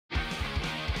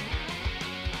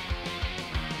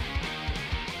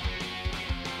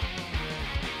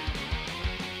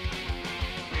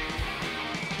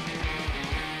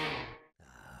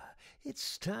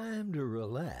It's time to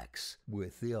relax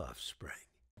with The Offspring.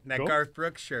 That cool. Garth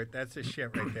Brooks shirt, that's a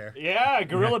shit right there. Yeah,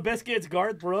 Gorilla Biscuits,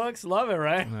 Garth Brooks, love it,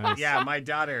 right? Nice. Yeah, my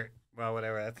daughter, well,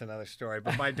 whatever, that's another story.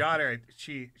 But my daughter,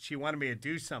 she wanted me to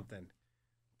do something.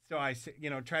 So I said,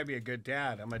 you know, try to be a good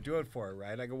dad. I'm going to do it for her,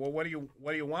 right? I go, well, what do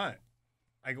you want?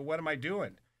 I go, what am I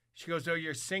doing? She goes, oh,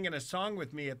 you're singing a song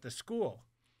with me at the school.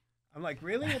 I'm like,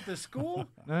 really? At the school?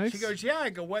 Nice. She goes, yeah. I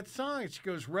go, what song? She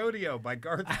goes, Rodeo by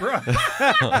Garth Brooks.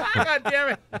 God damn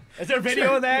it. Is there a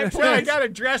video of that? So I got to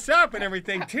dress up and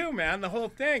everything too, man, the whole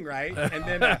thing, right? And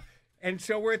then, and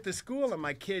so we're at the school and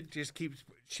my kid just keeps,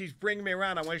 she's bringing me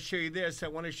around. I want to show you this. I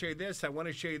want to show you this. I want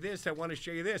to show you this. I want to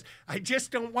show you this. I just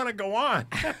don't want to go on.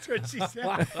 That's what she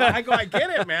said. I go, I get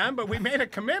it, man, but we made a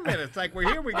commitment. It's like,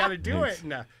 we're here. We got to do it.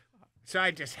 And so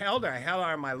I just held her. I held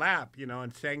her on my lap, you know,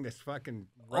 and sang this fucking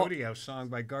Rodeo song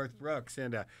by Garth Brooks,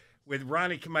 and with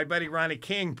my buddy Ronnie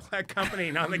King, Black Company,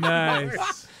 on the keyboard.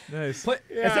 Nice.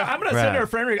 Yeah. So I'm gonna send her a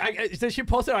friend. Does she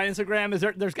post it on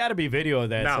Instagram? There's got to be video of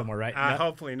that somewhere, right?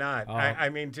 Hopefully not. Oh. I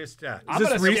mean, just I'm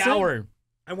gonna scour.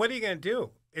 And what are you gonna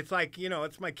do? It's like, you know,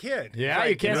 it's my kid. Yeah, like,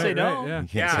 you can't say no. Yeah. You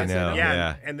can't say no.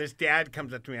 Yeah. And this dad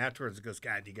comes up to me afterwards and goes,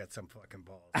 God, you got some fucking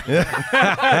balls. It's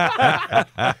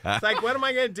like, what am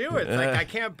I going to do? It's like, I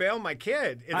can't bail my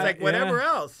kid. It's like whatever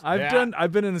else.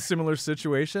 I've been in a similar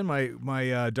situation.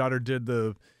 My daughter did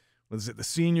the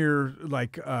senior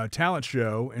talent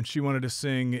show, and she wanted to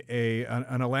sing an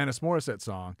Alanis Morissette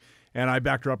song. And I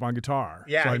backed her up on guitar.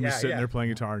 Yeah, so I'm just sitting there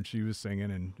playing guitar, and she was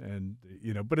singing, and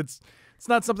you know, but it's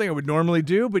not something I would normally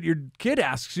do. But your kid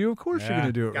asks you, of course you're going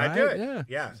to do it, right? I do it.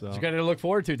 Yeah. So. You got to look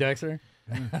forward to, Dexter.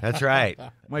 That's right.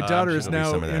 My daughter is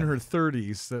now in her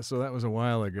 30s, so that was a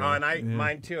while ago. Oh, and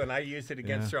mine too, and I use it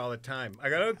against her all the time. I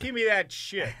go, don't give me that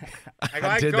shit. I go,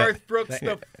 I I did Garth Brooks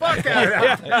the fuck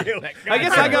out of you. I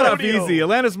guess I got off easy.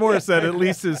 Alanis Morissette at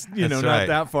least is, That's not right.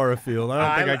 that far afield.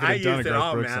 I don't think I could have done a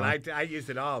Garth Brooks song. I used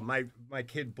it all. My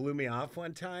kid blew me off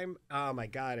one time. Oh my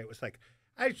God, it was like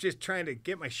I was just trying to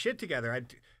get my shit together.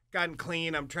 I'd gotten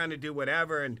clean. I'm trying to do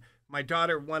whatever, and my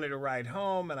daughter wanted to ride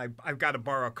home, and I've got to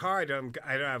borrow a car. I don't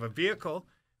have a vehicle.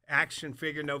 Action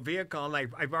figure, no vehicle. And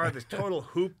I borrowed this total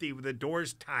hoopty with the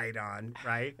doors tied on,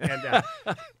 right? And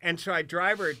and so I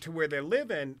drive her to where they're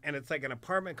living, and it's like an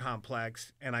apartment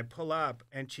complex. And I pull up,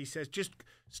 and she says, just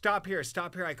stop here.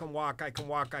 I can walk. And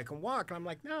I'm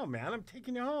like, no, man, I'm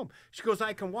taking you home. She goes,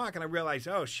 I can walk. And I realize,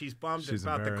 oh, she's bummed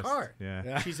about the car.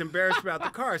 Yeah. She's embarrassed about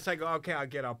the car. So I go, okay,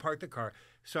 I'll park the car.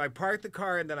 So I parked the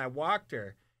car, and then I walked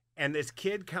her. And this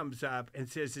kid comes up and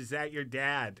says, is that your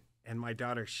dad? And my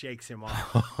daughter shakes him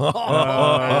off. Fuck,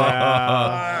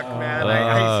 man.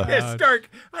 I start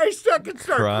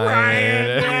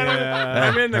crying.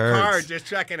 I'm in the car just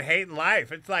fucking hating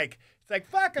life. It's like,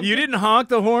 fuck. You didn't honk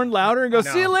the horn louder and go,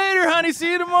 see you later, honey,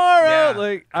 see you tomorrow.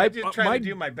 Yeah. I just try to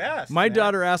do my best. My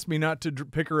daughter asked me not to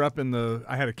pick her up in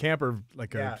I had a camper, an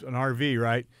RV,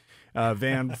 right?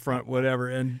 Van front, whatever,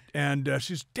 and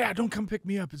she's, Dad, don't come pick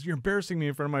me up. You're embarrassing me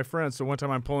in front of my friends. So one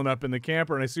time I'm pulling up in the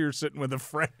camper and I see her sitting with a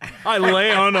friend. I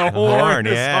lay on a horn,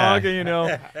 honking, you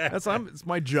know. It's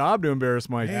my job to embarrass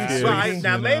my kids.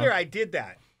 Well, later I did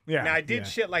that. Yeah. Now I did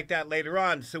shit like that later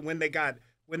on. So when they got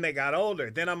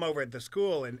older, then I'm over at the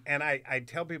school and I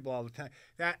tell people all the time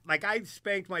that I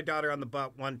spanked my daughter on the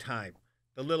butt one time,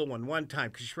 the little one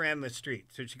time, because she ran in the street,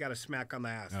 so she got a smack on the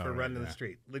ass for running the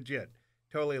street, legit.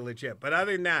 Totally legit. But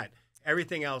other than that,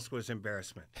 everything else was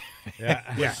embarrassment.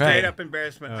 Yeah. Straight up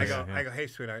embarrassment. I go, hey,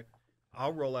 sweetheart,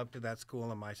 I'll roll up to that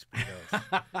school in my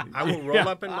Speedos. I will roll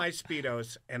up in my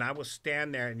Speedos, and I will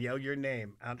stand there and yell your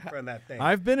name out in front of that thing.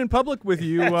 I've been in public with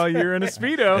you while you're in a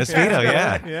Speedo. A Speedo,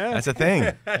 yeah. Yeah. That's a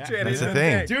thing. That's a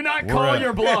thing. Do not call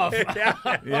your bluff.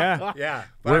 Yeah.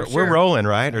 We're rolling,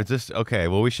 right? Or just okay?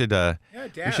 Well, we should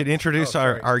introduce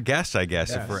our guests, I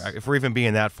guess. Yes. If we're even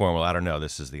being that formal, I don't know.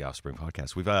 This is the Offspring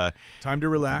podcast. We've time to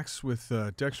relax with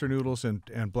Dexter Noodles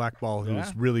and Blackball,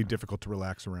 who's really difficult to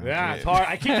relax around. Yeah, it's hard.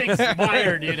 I keep things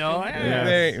inspired, you know.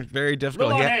 very, very difficult.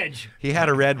 Little on edge. He had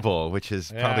a Red Bull, which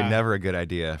is probably never a good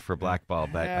idea for Blackball,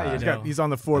 but He's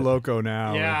on the Four Loco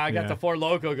now. Yeah, I got the Four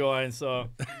Loco going, so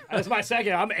that's my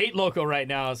second. I'm 8 Loco right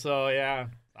now, so yeah,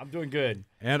 I'm doing good.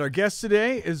 And our guest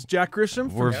today is Jack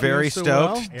Grisham. We're very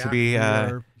stoked to be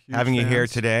having you here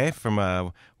today from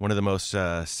one of the most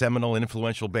seminal,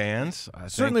 influential bands.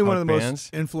 Certainly one of the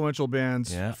most influential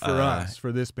bands for us,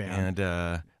 for this band,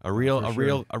 and a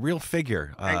real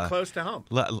figure. And close to home.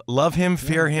 Love him,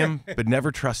 fear him, but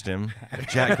never trust him.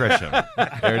 Jack Grisham.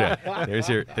 There it is.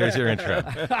 There's your intro.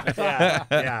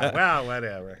 Yeah. Well,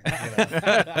 whatever.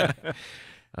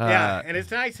 And it's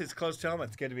nice. It's close to home.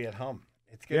 It's good to be at home.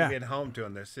 It's good to be at home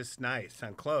doing this. It's nice.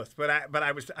 I'm close. But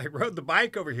I rode the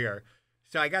bike over here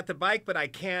So I got the bike, but I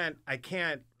can't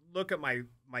look at my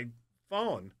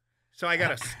phone. So I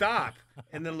got to stop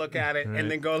and then look at it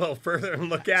and then go a little further and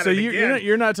look at it again. So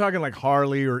you're not talking like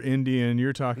Harley or Indian.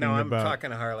 You're talking about... No, I'm talking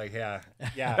to Harley, yeah.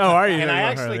 Oh, are you? And I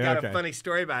actually Harley? got a funny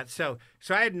story about it. So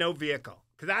I had no vehicle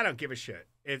because I don't give a shit.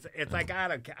 It's like I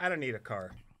don't need a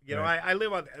car. You know, I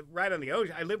live right on the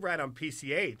ocean. I live right on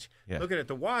PCH, looking at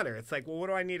the water. It's like, well, what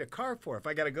do I need a car for? If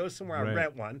I got to go somewhere, I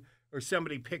rent one, or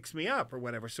somebody picks me up or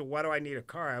whatever. So why do I need a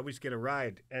car? I always get a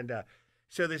ride. And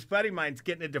so this buddy of mine's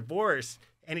getting a divorce,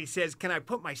 and he says, "Can I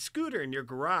put my scooter in your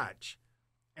garage?"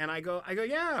 And I go,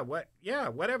 yeah,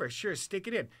 whatever, sure, stick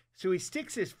it in. So he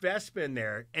sticks this Vespa in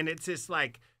there, and it's this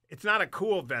like, it's not a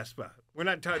cool Vespa. We're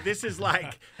not talking, this is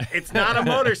like, it's not a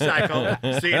motorcycle,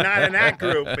 so you're not in that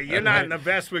group, but you're not in the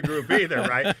Vespa group either,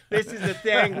 right? This is the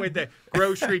thing with the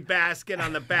grocery basket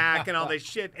on the back and all this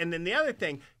shit. And then the other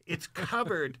thing, it's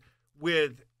covered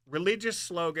with religious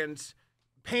slogans,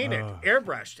 painted,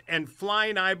 airbrushed, and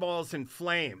flying eyeballs and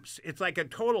flames. It's like a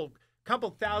total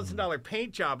couple $1,000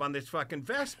 paint job on this fucking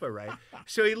Vespa, right?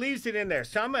 So he leaves it in there.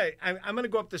 So I'm gonna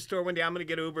go up the store one day. I'm gonna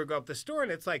get Uber, go up the store,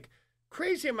 and it's like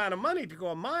crazy amount of money to go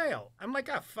a mile. I'm like,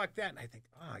 oh, fuck that. And I think,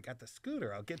 oh, I got the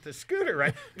scooter. I'll get the scooter,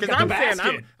 right? Because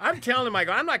I'm telling him, I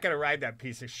go, I'm not going to ride that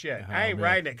piece of shit. I ain't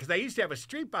riding it. Because I used to have a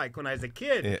street bike when I was a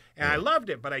kid, and I loved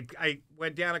it, but I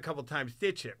went down a couple times,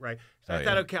 ditched it, right? So I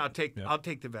thought, okay, I'll take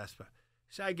the Vespa.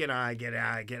 So I get on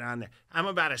there. I'm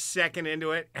about a second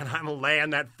into it, and I'm laying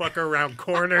that fucker around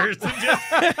corners. And just,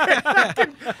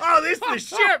 oh, this is the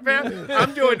shit, man.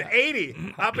 I'm doing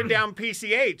 80 up and down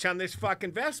PCH on this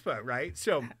fucking Vespa, right?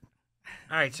 So, all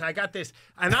right, so I got this,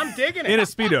 and I'm digging it. In a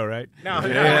Speedo, right? No,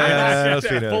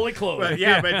 fully clothed. But,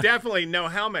 yeah, but definitely no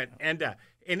helmet. And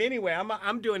anyway,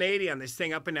 I'm doing 80 on this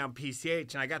thing up and down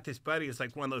PCH, and I got this buddy who's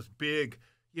like one of those big,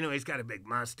 you know, he's got a big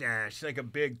mustache. He's like a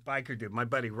big biker dude, my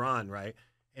buddy Ron, right?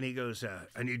 And he goes,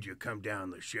 I need you to come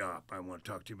down the shop. I want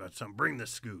to talk to you about something. Bring the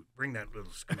scoot. Bring that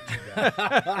little scoot you got.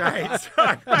 Right? So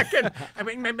I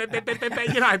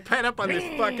pet up on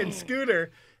this fucking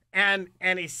scooter, and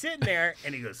he's sitting there,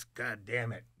 and he goes, God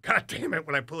damn it.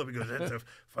 When I pull up, he goes, that's a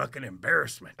fucking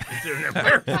embarrassment. It's an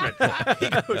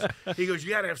embarrassment. He goes,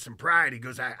 you got to have some pride. He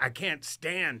goes, I can't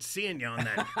stand seeing you on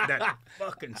that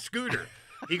fucking scooter.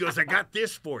 He goes, I got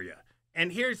this for you.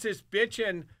 And here's this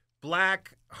bitchin'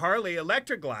 black Harley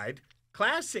Electric Glide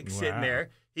Classic sitting there.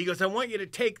 He goes, I want you to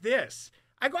take this.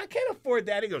 I go, I can't afford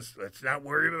that. He goes, let's not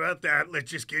worry about that.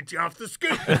 Let's just get you off the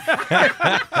scooter.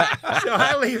 So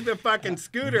I leave the fucking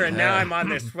scooter, and now I'm on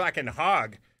this fucking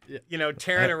hog, you know,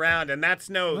 tearing around. And that's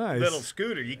no little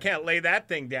scooter. You can't lay that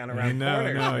thing down around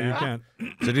corners. No, you can't.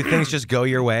 So do things just go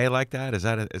your way like that? Is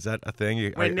that a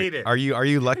thing? I need it. Are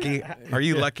you lucky? Are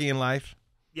you lucky in life?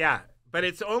 Yeah, but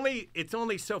it's only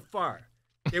so far.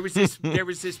 There was this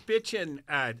bitch in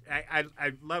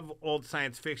I love old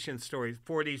science fiction stories,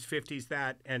 40s, 50s,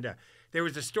 that, and there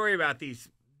was a story about these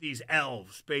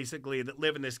elves basically that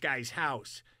live in this guy's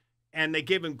house, and they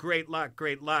give him great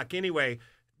luck. Anyway,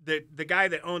 the guy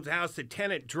that owns the house, the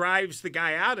tenant, drives the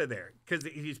guy out of there because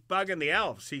he's bugging the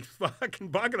elves. He's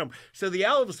fucking bugging them. So the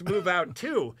elves move out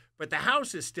too, but the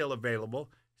house is still available.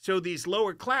 So these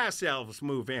lower class elves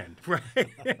move in,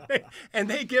 right? And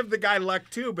they give the guy luck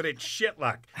too, but it's shit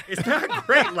luck. It's not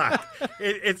great luck.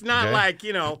 It's not like,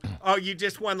 you know, oh, you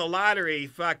just won the lottery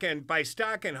fucking by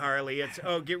stocking Harley. It's,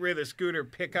 oh, get rid of the scooter,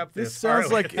 pick up this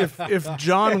sounds Harley. like if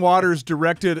John Waters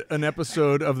directed an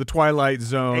episode of The Twilight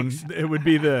Zone, it would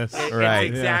be this. Right.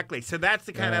 Exactly. Yeah. So that's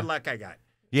the kind of luck I got.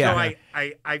 Yeah. So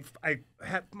I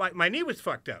had, my knee was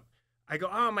fucked up. I go,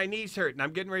 oh, my knee's hurt, and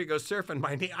I'm getting ready to go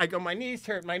surfing. I go, my knee's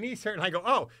hurt, and I go,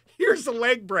 oh, here's a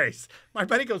leg brace. My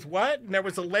buddy goes, what? And there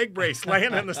was a leg brace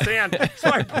laying in the sand. So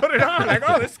I put it on. I go,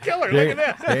 oh, this killer, look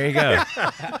at this. There you go.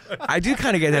 I do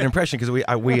kind of get that impression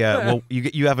because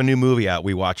you have a new movie out.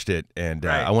 We watched it, and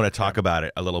I want to talk about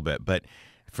it a little bit. But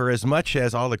for as much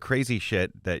as all the crazy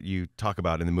shit that you talk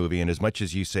about in the movie, and as much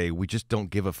as you say we just don't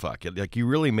give a fuck, like you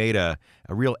really made a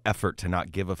real effort to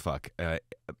not give a fuck,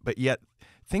 but yet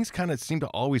things kind of seem to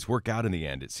always work out in the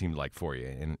end, it seemed like, for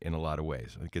you in a lot of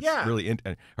ways. Like it's really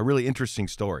a really interesting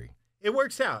story. It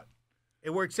works out.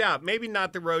 It works out. Maybe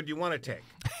not the road you want to take.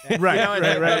 Right, you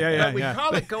know, right. But we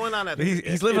call it going on a...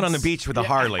 He's living on the beach with a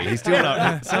Harley. He's doing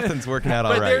something's working out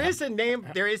all right. But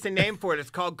there is a name for it. It's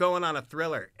called going on a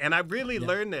thriller. And I've really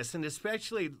learned this, and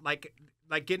especially like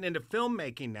getting into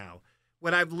filmmaking now,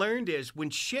 what I've learned is when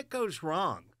shit goes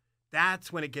wrong,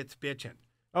 that's when it gets bitching.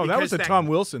 Oh, that was a Tom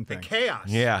Wilson thing. The chaos.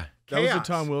 Yeah. That was a chaos.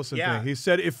 Tom Wilson Yeah. thing. He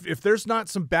said if there's not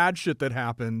some bad shit that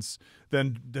happens,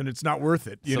 then it's not worth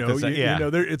it. You know,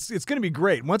 it's going to be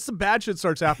great. Once the bad shit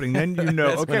starts happening, then you know,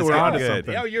 That's when okay, it's we're gonna on be to good.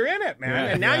 something. Yo, you're in it, man.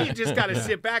 Yeah. And now you just got to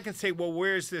sit back and say, well,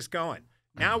 where's this going?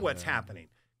 Now what's happening?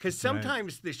 Because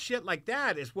sometimes the shit like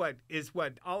that is what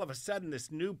all of a sudden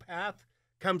this new path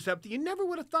comes up that you never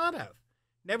would have thought of.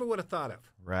 Never would have thought of.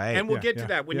 Right. And we'll Yeah, get to yeah,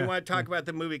 that when you yeah, want to talk about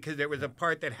the movie, because there was a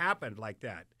part that happened like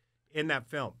that in that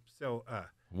film. So,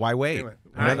 Why wait? Anyway,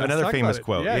 Another talk famous about it.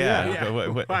 quote. Yeah, Yeah. yeah.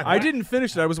 What- I didn't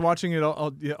finish it. I was watching it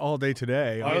all day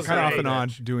today. I was was kind of off great. and on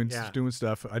doing Yeah. doing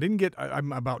stuff. I didn't get. I'm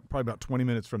probably about 20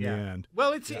 minutes from the end.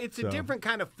 Well, it's a So- different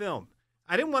kind of film.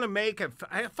 I didn't want to make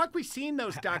fuck. We've seen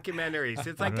those documentaries.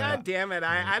 It's like, God damn it!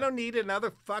 I don't need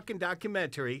another fucking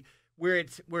documentary where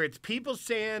it's people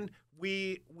saying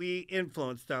we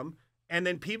influenced them, and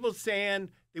then people saying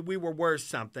that we were worth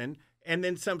something, and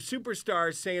then some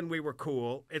superstars saying we were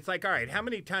cool. It's like, all right, how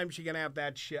many times you gonna have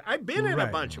that shit? I've been in a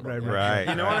bunch of them. Right.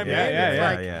 You know what I mean? Yeah, It's yeah,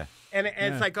 like, yeah. And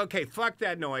it's like, okay, fuck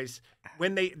that noise.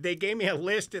 When they gave me a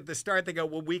list at the start, they go,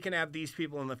 well, we can have these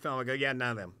people in the film. I go, yeah,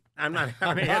 none of them. I'm not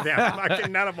having any of them.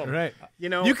 Fucking none of them. Right. You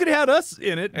know, You could have had us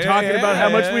in it talking about how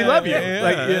much we love you. yeah,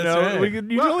 Like you that's know, right. we could.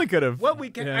 You totally could have. Well, we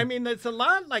can. Yeah. I mean, there's a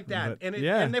lot like that, But, and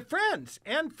yeah. and they're friends.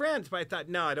 But I thought,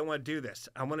 no, I don't want to do this.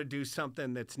 I want to do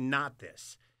something that's not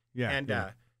this. Yeah. And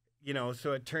yeah. you know,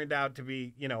 so it turned out to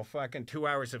be, you know, fucking 2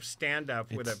 hours of stand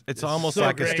up with a. It's almost so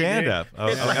like great, a stand-up.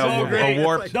 It's like so great. A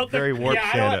warped, It's like- very warped Yeah,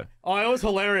 stand-up. Oh, it was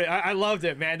hilarious. I loved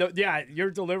it, man. Yeah, your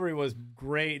delivery was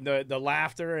great. The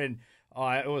laughter and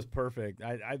it was perfect.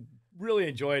 I really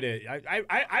enjoyed it.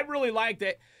 I really liked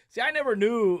it. See, I never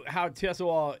knew how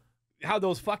TSOL, how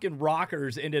those fucking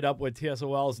rockers ended up with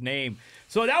TSOL's name.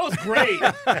 So that was great.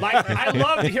 Like, I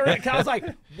loved hearing it. 'Cause I was like,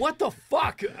 what the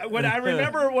fuck? When I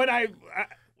remember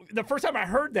the first time I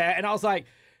heard that, and I was like,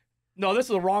 no, this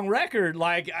is the wrong record.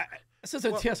 Like, this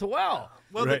isn't TSOL.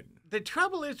 Well, Right. the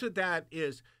trouble is with that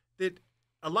is that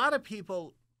a lot of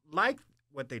people like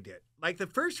what they did. Like the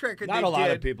first record Not they a lot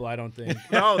did. of people, I don't think.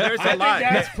 No, there's a I lot.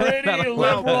 think that's pretty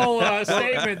liberal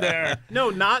statement there.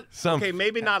 No, not Some- okay.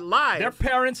 Maybe not live. Their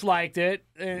parents liked it.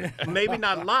 Maybe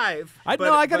not live. I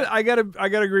but-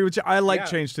 gotta agree with you. I like Yeah.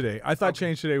 Change Today. I thought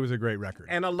Change Today was a great record.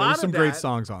 And a There lot was of some great that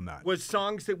songs on that. was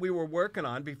songs that we were working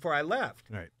on before I left.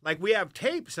 Right. Like we have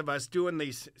tapes of us doing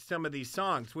some of these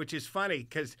songs, which is funny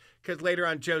because later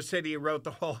on Joe said he wrote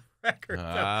the whole record. So-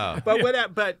 Ah.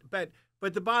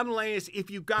 But the bottom line is,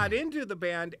 if you got into the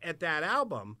band at that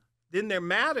album, then they're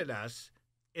mad at us.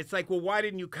 It's like, well, why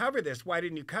didn't you cover this? Why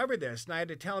didn't you cover this? And I had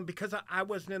to tell them because I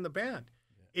wasn't in the band.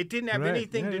 It didn't have Right.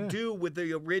 anything Yeah, to yeah. do with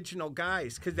the original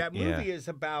guys, because that Yeah. movie is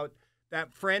about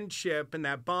that friendship and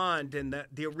that bond and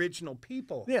the original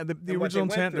people. Yeah, the and what they original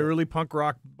went intent, the through. early punk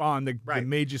rock bond that Right.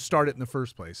 made you start it in the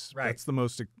first place. Right. That's the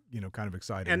most, kind of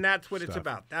exciting. And that's what it's stuff.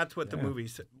 about. That's what the Yeah. movie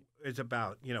is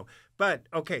about, But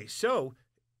okay, so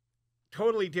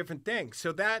totally different thing.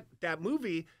 So that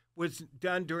movie was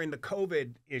done during the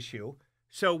COVID issue.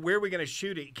 So where are we going to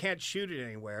shoot it? You can't shoot it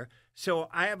anywhere. So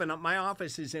I have my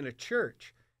office is in a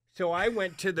church. So I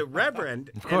went to the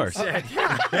Reverend Of course. and said,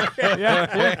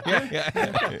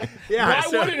 Why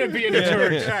so- wouldn't it be in a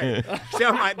church? Right.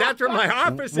 So that's where my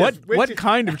office is. What which is-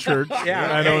 kind of church?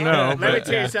 Yeah, I don't know. Let me but-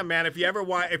 tell you something, man. If you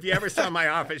ever saw my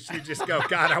office, you just go,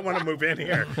 God, I want to move in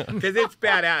here because it's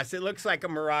badass. It looks like a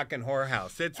Moroccan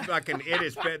whorehouse. It's fucking. It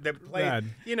is the place. Bad.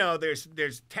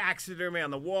 There's taxidermy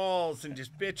on the walls and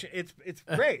just bitch. It's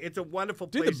great. It's a wonderful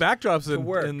Dude, place. the backdrops to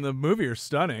work. in the movie are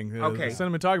stunning. The Okay.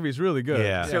 cinematography is really good.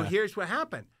 Yeah. So here's what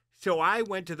happened. So I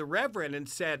went to the Reverend and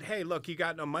said, "Hey, look, you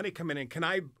got no money coming in. Can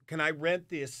I rent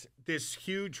this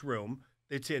huge room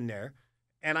that's in there?"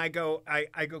 And I go,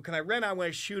 "Can I rent? I want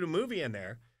to shoot a movie in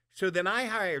there." So then I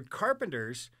hired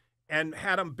carpenters and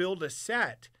had them build a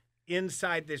set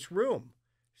inside this room.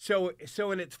 So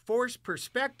in its forced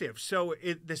perspective, so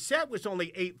the set was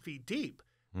only 8 feet deep,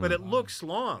 but it looks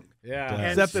long. Yeah. And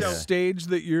Is that the so- stage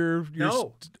that you're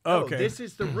No, okay. no, this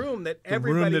is the room that the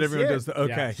room that everyone in. does.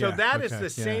 Okay. So yeah, that is okay,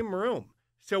 the yeah. same room.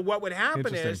 So what would happen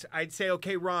is Interesting. I'd say,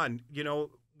 okay, Ron,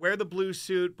 wear the blue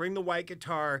suit, bring the white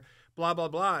guitar, blah, blah,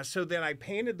 blah. So then I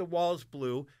painted the walls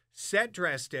blue, set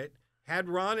dressed it, had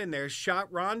Ron in there, shot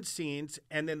Ron's scenes,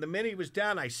 and then the minute he was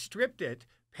done, I stripped it,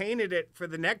 painted it for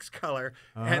the next color,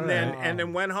 and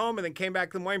then went home and then came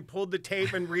back in the morning, pulled the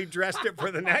tape and redressed it for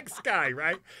the next guy,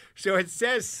 right? So it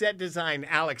says set design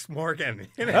Alex Morgan.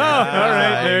 Oh, all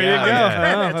right. There you go.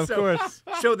 Yeah. Oh, of So- course.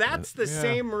 So that's the Yeah.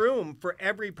 same room for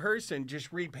every person,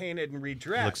 just repainted and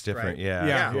redressed. Looks different. right? Yeah.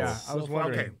 Yeah. Yeah. Yeah. I was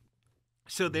wondering. Okay.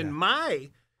 So then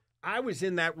I was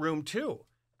in that room too.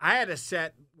 I had a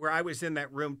set where I was in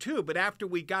that room too. But after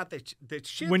we got the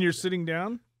shit, When you're sitting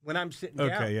down? when I'm sitting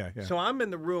Okay, down, yeah. So I'm in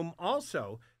the room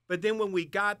also. But then when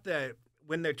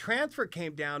the transfer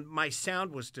came down, my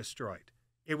sound was destroyed.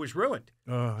 It was ruined.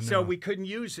 Oh, no. So we couldn't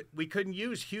use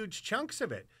huge chunks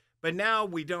of it. But now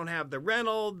we don't have the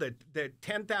rental. The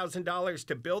 $10,000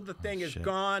 to build the thing is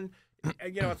gone.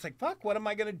 You know, it's like, fuck. What am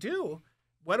I gonna do?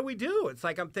 What do we do? It's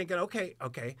like I'm thinking, okay,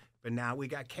 but now we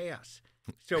got chaos.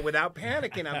 So without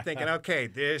panicking, I'm thinking, okay,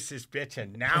 this is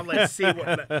bitching. Now let's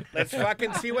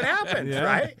fucking see what happens,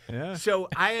 right? Yeah. So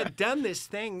I had done this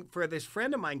thing for this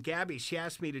friend of mine, Gabby. She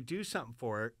asked me to do something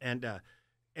for her,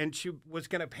 and she was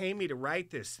going to pay me to write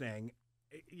this thing,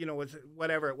 you know, with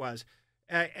whatever it was,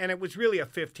 and it was really a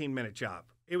 15-minute job.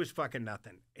 It was fucking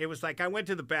nothing. It was like I went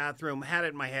to the bathroom, had it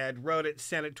in my head, wrote it,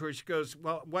 sent it to her. She goes,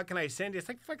 "Well, what can I send you?" It's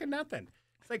like fucking nothing.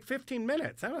 It's like 15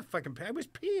 minutes. I was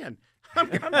peeing. I'm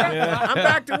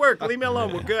back to work. Leave me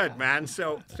alone. We're good, man.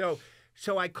 So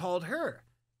I called her,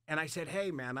 and I said,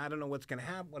 "Hey, man, I don't know what's gonna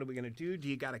happen. What are we gonna do? Do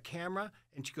you got a camera?"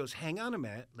 And she goes, "Hang on a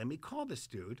minute. Let me call this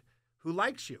dude who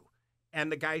likes you."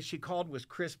 And the guy she called was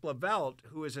Chris Blavelt,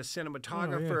 who is a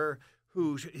cinematographer.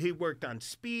 He worked on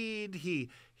Speed. He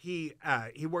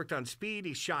worked on Speed.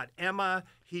 He shot Emma.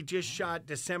 He just shot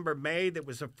December May. That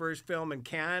was the first film in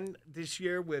Cannes this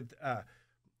year with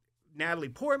Natalie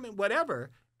Portman,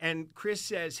 whatever. And Chris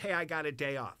says, "Hey, I got a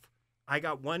day off. I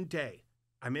got one day.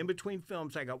 I'm in between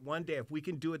films. I got one day. If we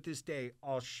can do it this day,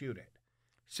 I'll shoot it."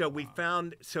 So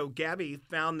Gabby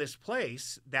found this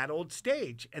place, that old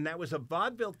stage, and that was a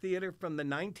vaudeville theater from the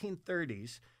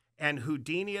 1930s. And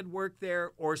Houdini had worked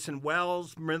there, Orson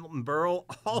Welles, Milton Berle,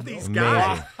 all these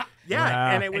guys. Yeah,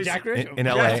 Wow. and it was Jack Grisham. in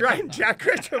LA. That's right, Jack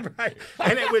Grisham, right?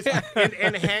 And it was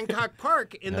in Hancock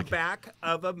Park, in the back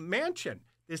of a mansion,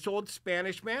 this old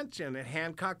Spanish mansion at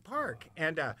Hancock Park.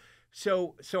 And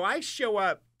so I show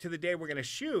up to the day we're going to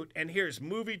shoot, and here's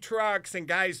movie trucks and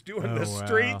guys doing the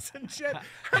streets and shit.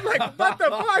 I'm like, what the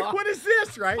fuck? What is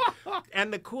this, right?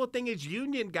 And the cool thing is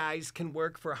union guys can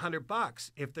work for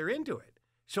 $100 if they're into it.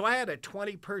 So I had a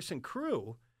 20-person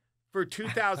crew for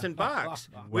 $2,000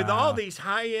 with all these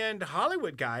high-end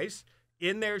Hollywood guys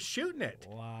in there shooting it.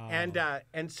 Wow.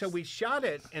 And so we shot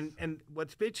it, and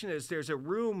what's bitching is there's a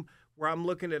room where I'm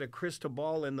looking at a crystal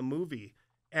ball in the movie,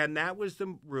 and that was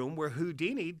the room where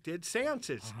Houdini did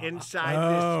seances inside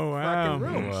this fucking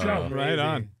room. Wow. So Right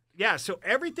on. yeah, so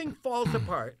everything falls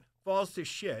apart, falls to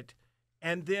shit,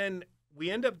 and then we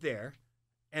end up there,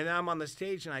 and I'm on the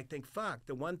stage, and I think, fuck,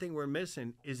 the one thing we're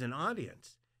missing is an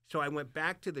audience. So I went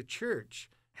back to the church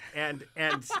and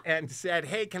said,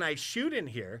 "Hey, can I shoot in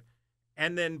here?"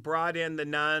 And then brought in the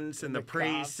nuns and the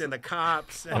priests and the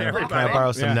cops and everybody. Can I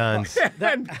borrow some nuns?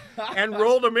 and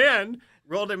rolled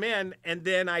them in, and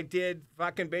then I did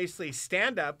fucking basically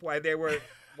stand up while they were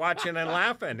watching and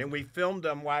laughing, and we filmed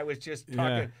them while I was just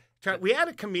talking. We had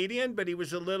a comedian, but he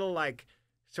was a little like.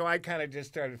 So I kind of just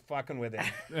started fucking with it,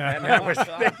 and that was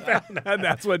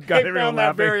that's what got everyone that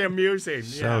laughing. very amusing.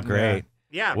 So great.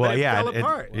 Yeah, Well, but it fell it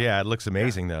apart. it looks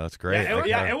amazing though. It's great.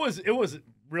 It was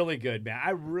really good, man.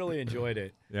 I really enjoyed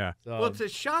it. Yeah. So, Well, it's a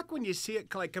shock when you see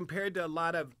it like compared to a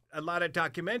lot of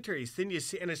documentaries. Then you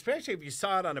see, and especially if you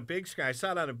saw it on a big screen. I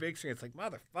saw it on a big screen. It's like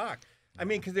motherfuck. I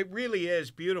mean, because it really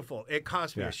is beautiful. It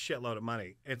cost me a shitload of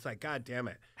money. It's like, God damn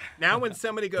it. Now when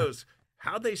somebody goes,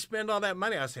 "How'd they spend all that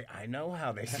money?" I say, "I know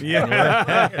how they spend all that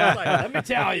money." It's like, let me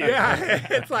tell you. yeah,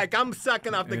 it's like I'm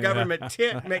sucking off the government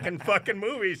tit making fucking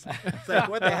movies. It's like,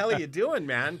 what the hell are you doing,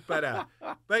 man? But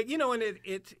you know, and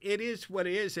it is what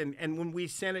it is. And when we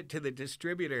sent it to the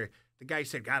distributor, the guy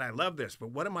said, "God, I love this, but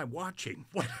what am I watching?"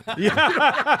 What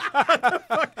the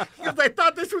fuck? Because I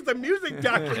thought this was a music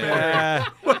documentary.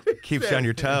 Keeps you on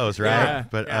your toes, right? Yeah.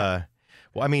 But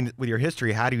well, I mean, with your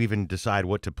history, how do you even decide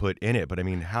what to put in it? But I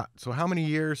mean, how many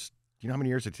years? Do you know how many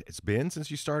years it's been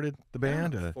since you started the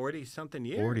band? 40-something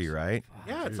years. 40, right?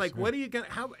 Yeah, it's like, what are you gonna?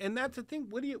 And that's the thing.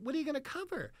 What are you gonna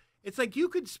cover? It's like you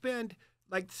could spend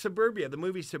like Suburbia, the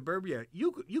movie Suburbia.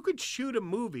 You could shoot a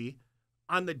movie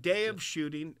on the day of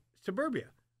shooting Suburbia,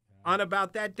 on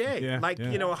about that day,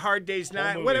 you know, A Hard Day's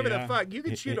Night, movie, whatever the fuck. You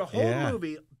could shoot a whole Yeah.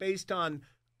 movie based on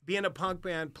being a punk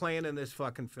band playing in this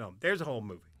fucking film. There's a whole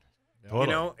movie. Totally. You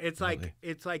know, it's Totally.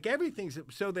 like everything's.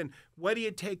 So then, what do you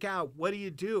take out? What do you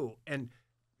do? And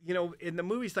you know, in the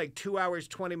movie's like 2 hours,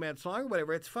 20 minutes long or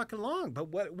whatever. It's fucking long. But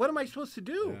what am I supposed to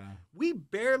do? Yeah. We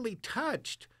barely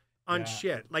touched on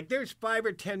shit. Like there's 5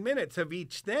 or 10 minutes of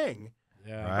each thing.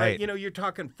 Yeah. Right. But, you know, you're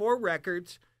talking 4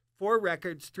 records,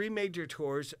 3 major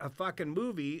tours, a fucking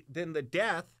movie, then the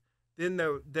death, then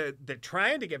the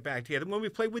trying to get back together. When we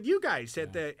played with you guys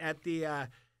at the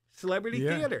Celebrity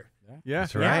Theater. Yeah.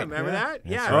 That's right. Yeah, remember that?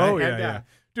 Yeah. Oh, and, yeah.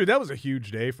 Dude, that was a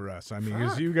huge day for us. I mean,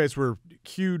 because you guys were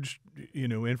huge,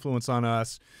 influence on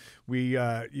us. We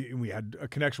had a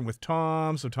connection with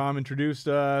Tom, so Tom introduced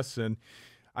us, and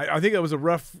I think that was a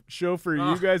rough show for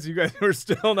you guys. You guys were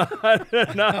still not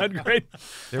great.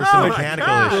 There were some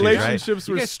mechanical issues, Relationships right?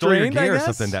 were You guys stole your strained, I gear or guess?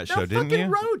 something that show, didn't fucking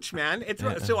you? Roach, man.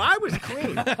 So I was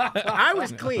clean. I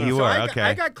was clean. You so were,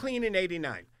 I got clean in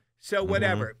 '89. So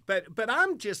whatever. But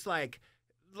I'm just like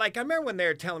I remember when they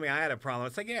were telling me I had a problem.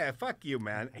 It's like, yeah, fuck you,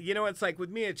 man. It's like with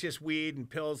me, it's just weed and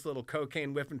pills, little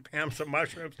cocaine, whipping Pam, some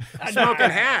mushrooms, smoking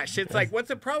hash. It's like, what's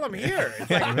the problem here? It's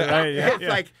like,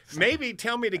 like maybe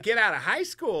tell me to get out of high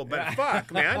school, but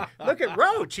fuck, man. Look at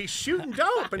Roach. He's shooting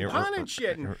dope and pawning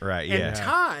shit. And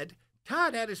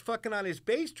Todd had his fucking on his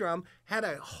bass drum, had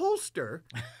a holster,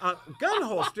 a gun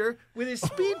holster with his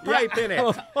speed pipe in it.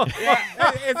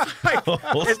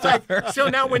 It's like, so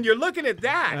now when you're looking at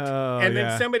that, and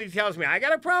then somebody tells me I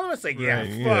got a problem, it's like,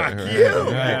 fuck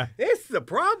you. Yeah. This is the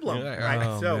problem, right?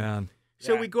 Oh,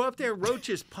 So we go up there, Roach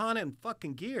is pawning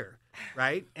fucking gear,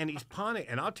 right? And he's pawning,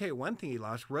 and I'll tell you one thing he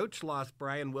lost. Roach lost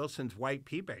Brian Wilson's white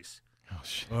P bass. Oh,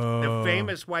 shit. The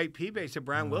famous white P bass of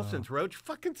Brian Wilson's. Roach,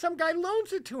 fucking some guy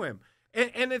loans it to him.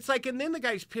 And it's like, and then the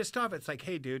guy's pissed off. It's like,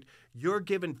 hey, dude, you're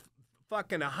giving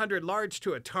fucking 100 large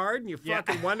to a tard, and you're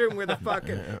fucking wondering where the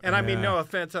fucking. And I mean, no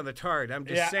offense on the tard. I'm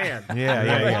just saying.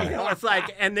 It's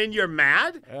like, and then you're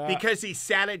mad because he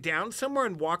sat it down somewhere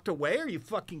and walked away. Are you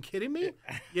fucking kidding me?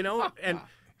 And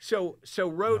so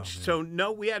Roach.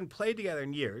 We hadn't played together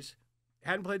in years.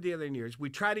 We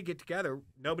try to get together.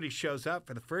 Nobody shows up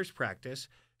for the first practice.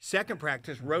 Second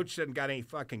practice, Roach doesn't got any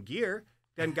fucking gear.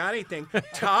 Doesn't got anything.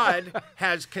 Todd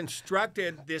has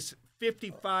constructed this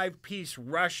 55-piece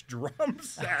Rush drum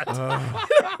set.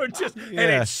 And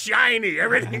it's shiny.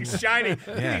 Everything's shiny.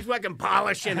 He's fucking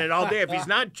polishing it all day. If he's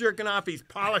not jerking off, he's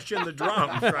polishing the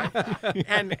drums, right?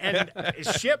 And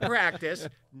shit practice,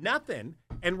 nothing.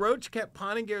 And Roach kept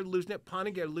pawning gear, losing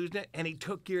it, and he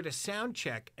took gear to sound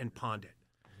check and pawned it.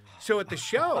 So at the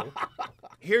show,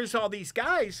 here's all these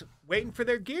guys waiting for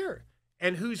their gear.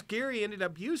 And whose gear he ended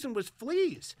up using was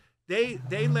Flea's. They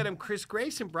let him. Chris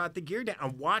Grayson brought the gear down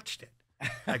and watched it.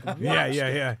 Like watched it.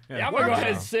 Yeah, I'm gonna go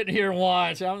ahead and sit here and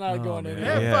watch. I'm not going in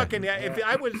there. Fucking. If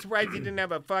I was surprised he didn't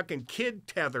have a fucking kid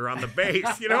tether on the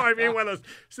bass. You know what I mean? One of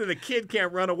those, so the kid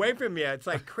can't run away from you. It's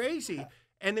like crazy.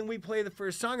 And then we play the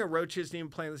first song, and Roach isn't even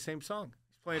playing the same song.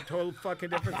 He's playing a total fucking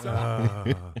different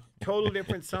song. Total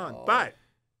different song. But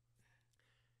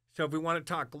so if we want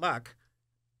to talk luck,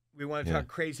 we want to talk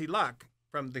crazy luck.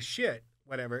 From the shit,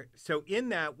 whatever. So in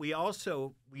that, we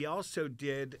also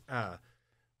did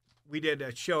we did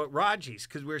a show at Raji's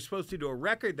because we were supposed to do a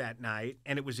record that night,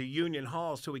 and it was a union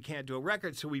hall, so we can't do a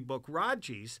record. So we book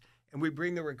Raji's, and we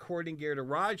bring the recording gear to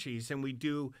Raji's, and we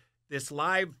do this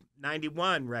live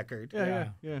 91 record,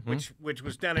 which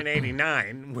was done in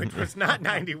 89, which was not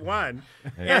 91.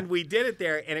 And we did it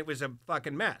there, and it was a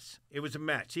fucking mess. It was a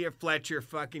mess. You hear Fletcher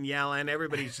fucking yelling.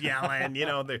 Everybody's yelling.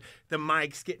 The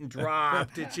mic's getting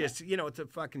dropped. It's just, it's a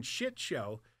fucking shit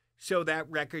show. So that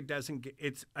record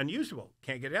it's unusable.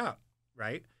 Can't get it out,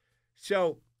 right?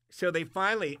 So they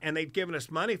finally, and they'd given us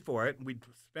money for it, and we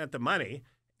spent the money.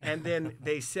 And then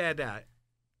they said,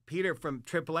 Peter from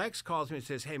Triple X calls me and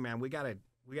says, hey, man, we gotta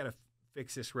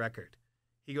fix this record.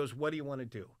 He goes, what do you want to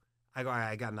do? I go,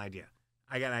 I got an idea.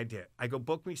 I go,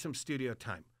 book me some studio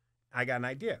time. I got an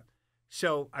idea.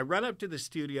 So I run up to the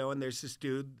studio, and there's this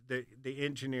dude, the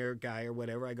engineer guy or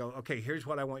whatever. I go, okay, here's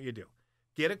what I want you to do.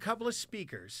 Get a couple of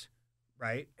speakers,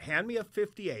 right? Hand me a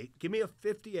 58. Give me a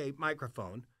 58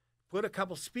 microphone. Put a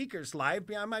couple speakers live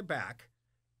behind my back,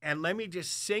 and let me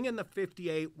just sing in the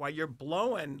 58 while you're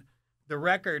blowing the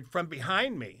record from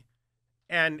behind me.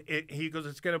 And he goes,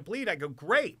 it's going to bleed. I go,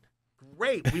 great.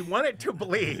 We want it to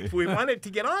bleed. We want it to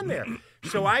get on there.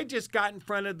 So I just got in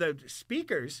front of the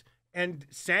speakers and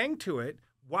sang to it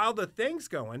while the thing's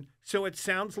going, so it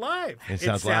sounds live. It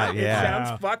sounds live, It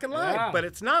sounds fucking live, but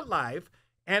it's not live.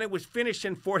 And it was finished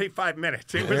in 45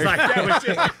 minutes. It was like,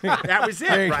 that was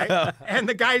it, right? Go. And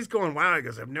the guy's going, wow. He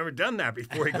goes, I've never done that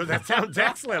before. He goes, that sounds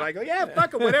excellent. I go, yeah,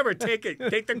 fuck it, whatever. Take it.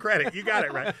 Take the credit. You got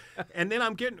it, right? And then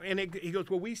he goes,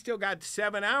 well, we still got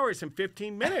 7 hours and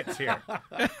 15 minutes here.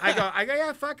 I go,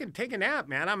 yeah, fucking take a nap,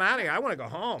 man. I'm out of here. I want to go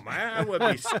home. I would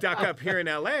be stuck up here in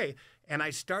L.A. And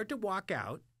I start to walk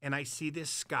out, and I see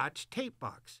this Scotch tape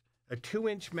box, a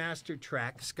 2-inch master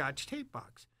track Scotch tape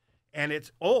box. And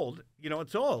it's old,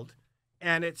 it's old.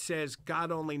 And it says, God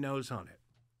Only Knows on it.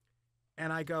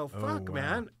 And I go, fuck,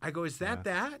 man. I go, is that?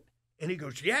 And he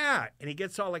goes, yeah. And he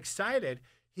gets all excited.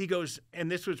 He goes, and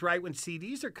this was right when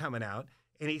CDs are coming out.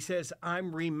 and he says,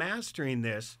 I'm remastering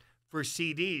this for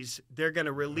CDs. They're going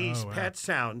to release Pet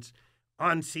Sounds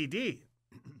on CD.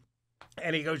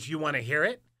 And he goes, you want to hear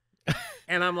it?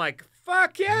 And I'm like,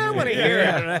 fuck yeah, I want to hear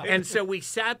it. Right. And so we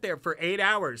sat there for 8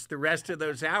 hours, the rest of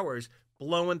those hours,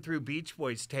 blowing through Beach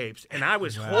Boys tapes. And I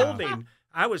was holding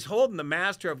the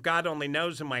Master of God Only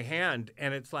Knows in my hand.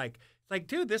 And it's like,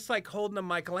 dude, this is like holding a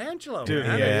Michelangelo. Dude,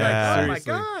 man. yeah. It's like, oh my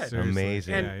God. Seriously.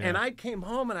 Amazing. And I came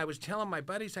home and I was telling my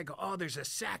buddies, I go, oh, there's a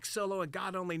sax solo and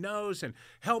God Only Knows. And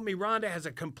Help Me Rhonda has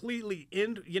a completely,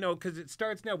 because it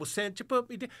starts now, well, Sent You Put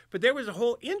Me Down. But there was a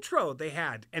whole intro they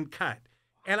had and cut.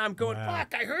 And I'm going,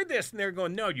 fuck, I heard this. And they're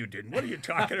going, no, you didn't. What are you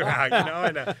talking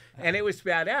about? And it was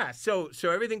badass. So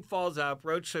everything falls up.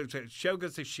 Road show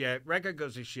goes to shit. Record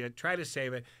goes to shit. Try to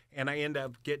save it. And I end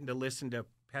up getting to listen to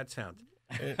Pet Sounds.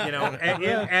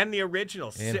 And the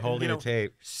original. And holding a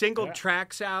tape. Single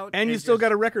tracks out. And you still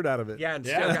got a record out of it. Yeah, and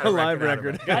still got a live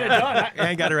record. Got it done.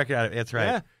 And got a record out of it. That's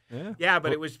right. Yeah,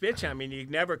 but it was bitch. I mean, you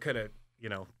never could have,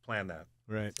 planned that.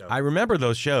 Right. So. I remember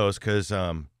those shows because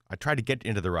I tried to get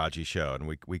into the Raji show and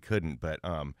we couldn't. But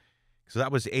so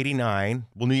that was '89.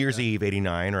 Well, New Year's Eve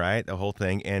 '89, right? The whole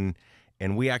thing, and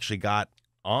we actually got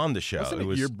on the show.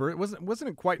 Wasn't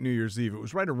it quite New Year's Eve? It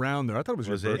was right around there. I thought it was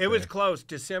your birthday. It was close,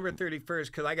 December 31st,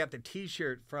 because I got the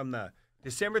T-shirt from the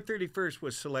December 31st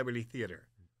was Celebrity Theater.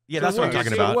 Yeah, that's what I'm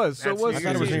talking about. So it was. I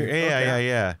thought it was New Year's.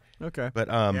 Yeah. Okay.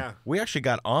 But we actually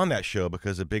got on that show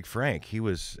because of Big Frank. He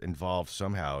was involved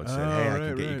somehow and said, hey, I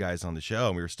can get you guys on the show.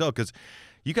 And we were still, because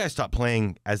you guys stopped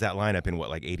playing as that lineup in what,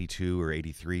 like 82 or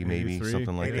 83 maybe,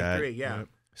 something like 83, that. Yeah.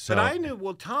 So, but I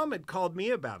knew, Tom had called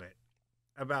me about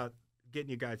getting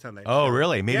you guys on that Oh, show.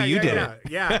 really? Maybe you did it.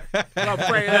 Yeah. Well,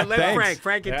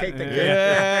 Frank can take the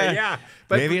credit. Yeah.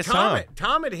 But maybe it's Tom.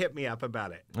 Tom had hit me up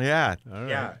about it. Yeah. All right.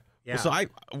 Yeah. Well, so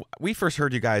we first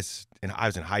heard you guys, and I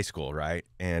was in high school, right?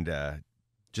 And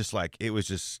just like it was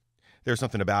just there was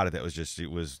something about it that was just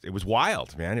it was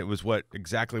wild, man. It was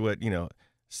exactly what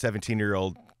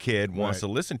 17-year-old kid wants to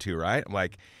listen to, right? I'm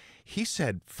like. He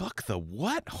said, fuck the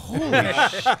what? Holy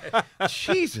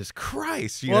Jesus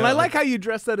Christ. And I like how you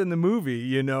dress that in the movie,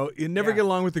 you never get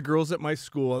along with the girls at my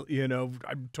school,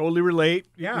 I totally relate,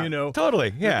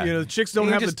 Totally, yeah. The chicks don't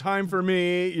have the time for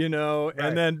me,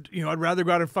 and then, I'd rather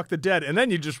go out and fuck the dead. And then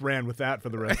you just ran with that for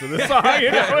the rest of the song,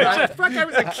 Fuck, I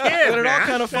was a kid, But it all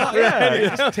kind of fun.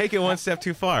 Just take it one step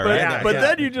too far, right? But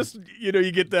then you just,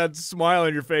 you get that smile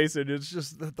on your face, and it's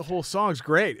just, the whole song's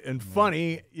great and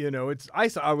funny, I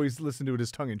always listen to it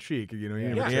as tongue-in-cheek,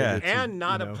 and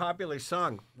not a popular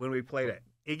song when we played it.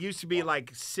 It used to be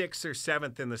like 6th or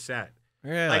 7th in the set.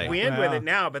 Really? Like we end with it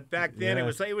now, but back then it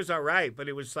was all right, but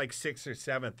it was like 6th or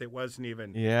 7th. It wasn't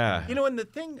even. Yeah. And the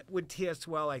thing with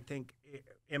T.S.O.L, I think,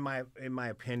 in my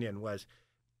opinion, was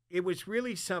it was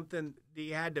really something that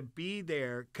you had to be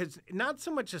there because not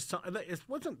so much a song. It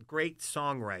wasn't great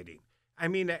songwriting. I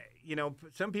mean,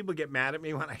 some people get mad at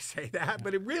me when I say that,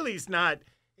 but it really is not.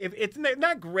 It's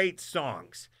not great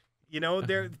songs.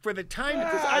 They're for the time.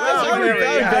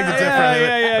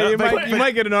 You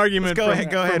might get an argument. Go ahead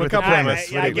from a with couple the of premise.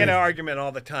 us. I get an argument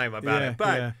all the time about it.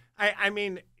 But yeah. I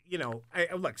mean,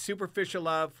 look, superficial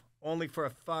love, only for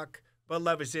a fuck. But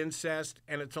love is incest,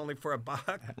 and it's only for a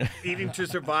buck. Eating to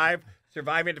survive,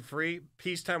 surviving to free,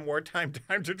 peacetime, wartime,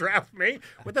 time to draft me.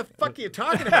 What the fuck are you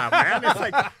talking about, man?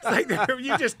 It's like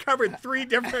you just covered 3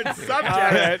 different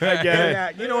subjects. I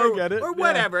get it. Or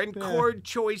whatever, and chord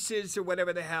choices or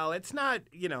whatever the hell. It's not,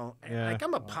 like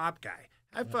I'm a pop guy.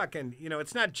 I fucking,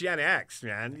 it's not Gen X,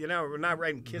 man. We're not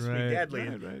writing Kiss Me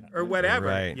Deadly or whatever,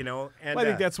 Right. And Well, I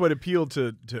think that's what appealed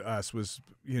to us was,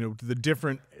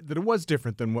 that it was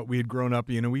different than what we had grown up.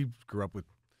 We grew up with,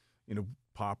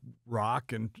 pop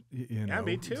rock and,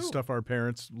 me too. stuff our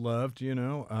parents loved,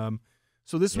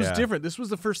 So this was different. This was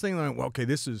the first thing that I went, well, okay,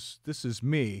 this is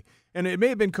me. And it may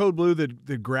have been Code Blue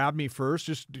that grabbed me first.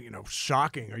 Just,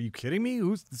 shocking. Are you kidding me?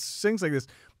 Who sings like this?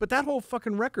 But that whole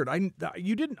fucking record, I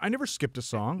never skipped a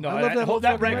song. No, I love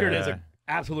that record is an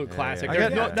absolute classic. I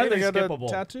There's got nothing a skippable.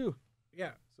 tattoo.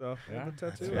 Yeah. So I have a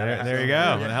tattoo. There you go.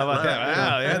 How about that?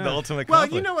 Wow, the ultimate Well,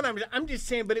 compliment. you know what I'm just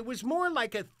saying, but it was more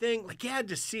like a thing, like you had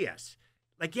to see us.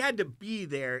 Like you had to be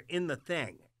there in the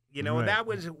thing. Right. That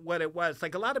was what it was.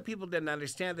 Like a lot of people didn't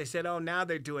understand. They said, oh, now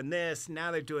they're doing this,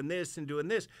 now they're doing this and doing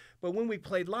this. But when we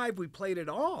played live, we played it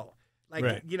all.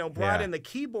 Like, brought in the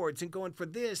keyboards and going for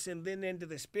this and then into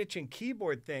this bitch and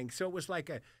keyboard thing. So it was like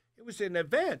it was an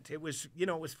event. It was,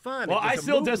 it was fun. Well, I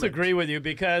still disagree with you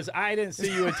because I didn't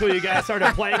see you until you guys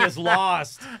started playing as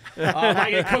Lost,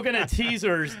 like in Coconut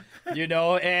Teasers, and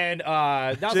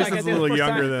that was Jason's a little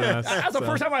younger than us. That was the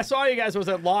first time I saw you guys was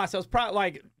at Lost. I was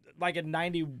probably like in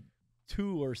 92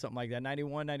 92 or something like that,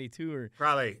 91, 92 or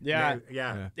Probably. yeah.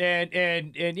 Yeah.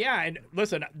 And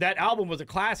listen, that album was a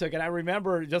classic, and I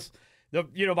remember just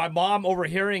my mom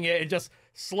overhearing it and just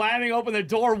slamming open the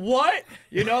door. What?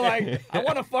 Like I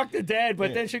want to fuck the dead,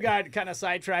 but then she got kind of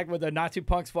sidetracked with the Nazi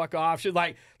punks fuck off. She's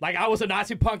like I was a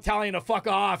Nazi punk telling her to fuck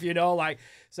off, like.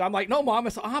 So I'm like, no, Mom,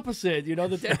 it's the opposite. The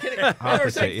dead kid. I never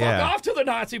said fuck off to the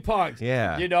Nazi punks.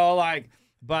 Yeah.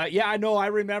 But yeah, I know.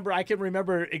 I can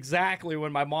remember exactly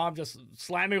when my mom just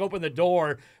slamming open the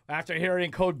door after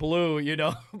hearing Code Blue,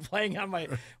 playing on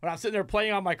when I'm sitting there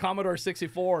playing on my Commodore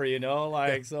 64,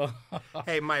 so.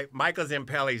 Hey, Michael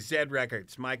Zampelli, Zed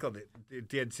Records. Michael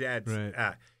did Zed's.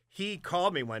 Right. He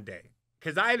called me one day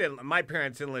because my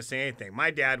parents didn't listen to anything.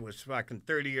 My dad was fucking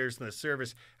 30 years in the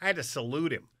service. I had to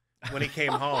salute him when he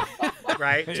came home,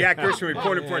 right? Jack Grisham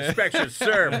reported for inspection,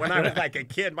 sir. When I was like a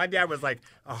kid, my dad was like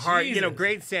a hard,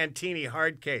 great Santini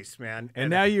hard case, man. And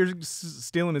now you're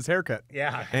stealing his haircut.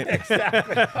 Yeah,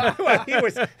 exactly. Well,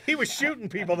 he was shooting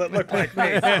people that looked like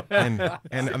me. So.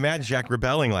 And imagine Jack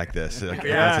rebelling like this.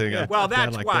 Yeah. Well,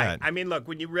 that's like why. that. I mean, look,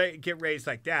 when you get raised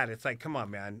like that, it's like, come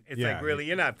on, man. It's like, really,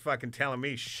 you're not fucking telling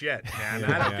me shit, man.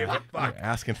 I don't give a fuck. You're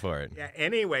asking for it. Yeah.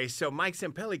 Anyway, so Mike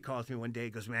Zampelli calls me one day. He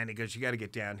goes, man, you got to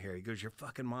get down here. He goes, your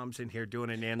fucking mom's in here doing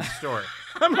an end story.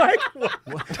 I'm like,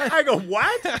 what? I go,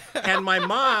 what? And my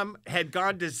mom had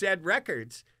gone to Zed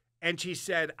Records, and she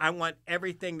said, I want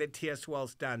everything that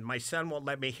T.S.O.L's done. My son won't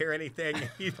let me hear anything.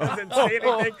 He doesn't say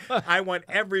anything. I want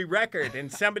every record.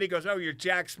 And somebody goes, oh, you're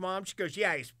Jack's mom? She goes,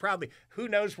 yeah, he's probably, who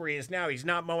knows where he is now? He's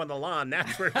not mowing the lawn,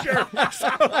 that's for sure.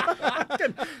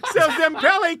 So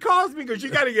Zampelli calls me, goes, you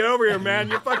got to get over here, man.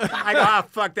 You're fucking. I go,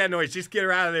 fuck that noise. Just get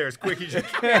her out of there as quick as you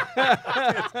can.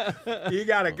 You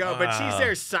got to go. But she's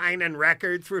there signing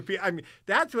records for people. I mean,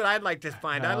 that's what I'd like to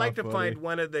find. I'd like to find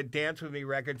one of the Dance With Me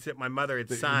records that my mother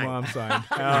had signed. Mom signed.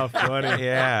 How funny.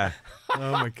 Yeah.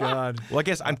 Oh my God. Well, I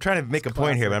guess I'm trying to make a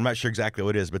point here, but I'm not sure exactly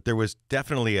what it is. But there was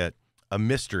definitely a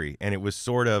mystery, and it was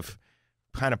sort of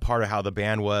kind of part of how the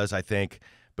band was, I think.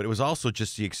 But it was also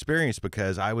just the experience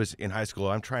because I was in high school.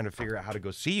 I'm trying to figure out how to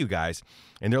go see you guys,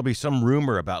 and there'll be some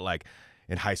rumor about like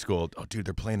in high school, oh, dude,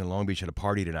 they're playing in Long Beach at a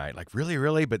party tonight. Like,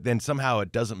 really? But then somehow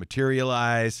it doesn't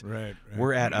materialize. Right.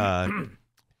 We're at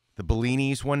the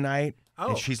Bellinis one night. Oh.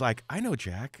 And she's like, I know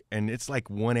Jack. And it's like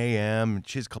 1 a.m.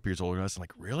 She's a couple years older than us. I'm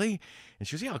like, really? And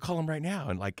she goes, yeah, I'll call him right now.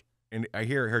 And I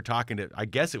hear her talking to, I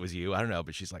guess it was you. I don't know.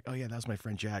 But she's like, oh, yeah, that was my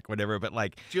friend Jack, whatever. But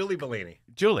like. Julie Bellini.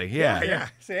 Julie, yeah. Yeah.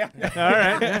 See? All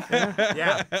right.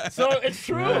 Yeah. So it's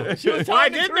true. She was Well, I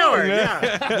telling the did know her, truth.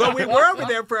 yeah. Well, we were over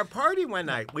there for a party one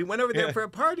night. We went over there for a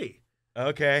party.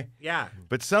 Okay. Yeah.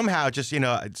 But somehow just,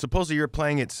 supposedly you're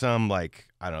playing at some like,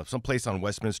 I don't know, some place on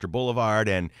Westminster Boulevard.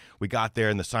 And we got there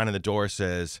and the sign on the door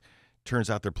says, turns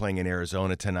out they're playing in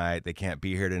Arizona tonight. They can't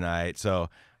be here tonight. So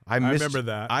I remember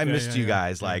that. I missed you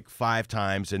guys like 5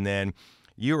 times. And then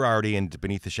you were already in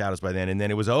Beneath the Shadows by then. And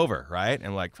then it was over, right?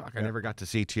 And like, fuck, I never got to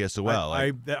see T.S.O.L.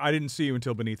 I didn't see you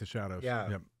until Beneath the Shadows. Yeah.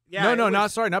 Yep. Yeah,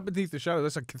 not Beneath the Shadows.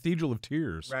 That's a Cathedral of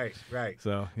Tears. Right.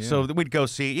 So, yeah. So we'd go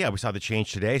see, we saw the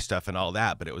Change Today stuff and all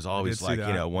that, but it was always like,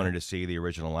 wanted to see the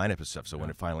original lineup and stuff. So when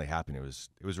it finally happened, it was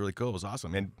really cool. It was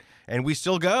awesome. And we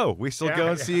still go. We still go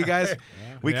and see you guys.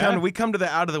 We come to the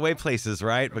out of the way places,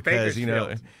 right? Because,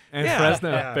 Bakersfield. And Fresno.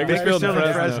 Yeah. Bakersfield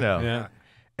and Fresno. Yeah.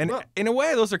 And in a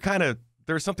way, those are kind of,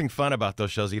 there's something fun about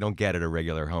those shows you don't get at a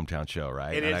regular hometown show,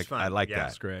 right? It is fun. I like that.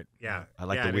 That's great. Yeah. I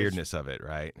like the weirdness of it,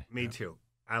 right? Me too.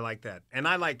 I like that. And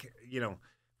I like,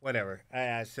 whatever.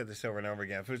 I said this over and over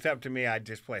again. If it was up to me, I'd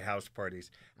just play house parties.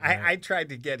 Right. I tried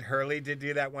to get Hurley to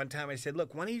do that one time. I said,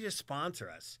 look, why don't you just sponsor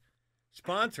us?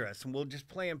 And we'll just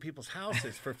play in people's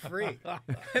houses for free.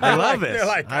 I love it. They're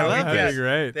like, I love it.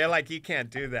 Great. They're like, you can't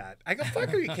do that. I go,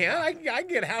 fuck you can't. I can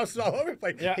get houses all over the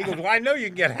place. Yeah. He goes, well, I know you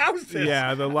can get houses.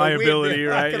 Yeah, the liability,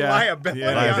 right? Yeah.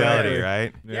 Liability,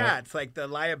 right? Yeah, it's like the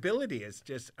liability is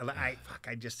just, I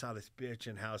just saw this bitch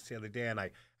in house the other day, and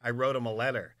I wrote him a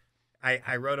letter.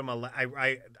 I wrote him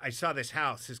I saw this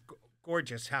house, this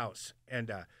gorgeous house,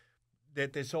 and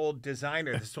that this old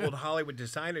Hollywood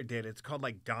designer did. It's called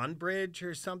like Donbridge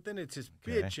or something. It's this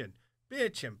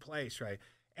bitchin' place, right?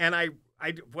 And I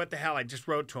what the hell? I just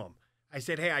wrote to him. I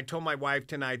said, hey, I told my wife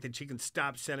tonight that she can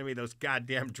stop sending me those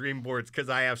goddamn dream boards because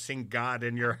I have seen God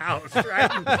in your house, right?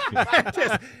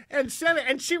 and sent it,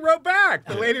 and she wrote back.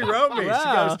 The lady wrote me.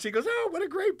 Wow. She goes, oh, what a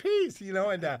great piece,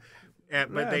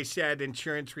 but they said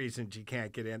insurance reasons you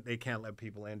can't get in. They can't let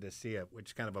people in to see it, which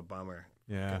is kind of a bummer.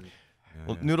 Yeah.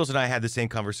 Well, Noodles and I had the same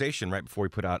conversation right before we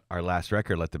put out our last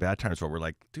record, Let the Bad Times Roll. We're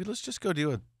like, dude, let's just go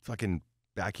do a fucking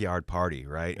backyard party,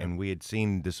 right? Yeah. And we had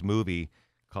seen this movie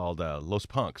called Los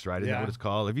Punks, right? Isn't that Yeah. what it's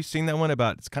called? Have you seen that one?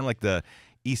 It's kind of like the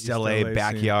East LA LA scene.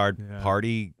 backyard Yeah.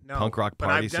 party, No, punk rock but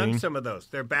party I've done scene? some of those.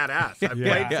 They're badass. I've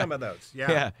Yeah. played some of those.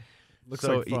 Yeah. Yeah. Looks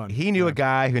so like fun. he knew a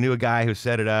guy who knew a guy who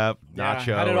set it up,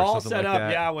 Nacho, Had it or all something set like up,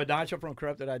 that. yeah, with Nacho from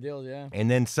Corrupted Ideals, yeah. And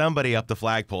then somebody up the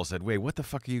flagpole said, "Wait, what the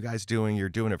fuck are you guys doing? You're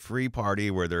doing a free party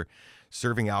where they're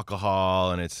serving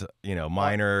alcohol and it's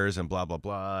minors and blah blah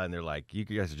blah." And they're like, "You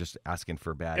guys are just asking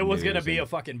for bad." It was gonna news." be And a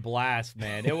fucking blast,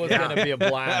 man. It was gonna be a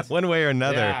blast. one way or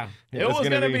another. Yeah. It was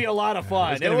gonna be a lot of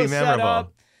fun. It was gonna be set memorable.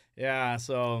 up. Yeah,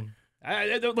 so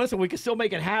listen, we can still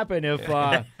make it happen if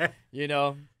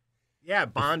Yeah,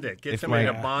 bond it. Get If somebody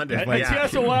my- to bond if it. my- Yeah.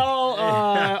 TSOL,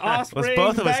 Offspring, Let's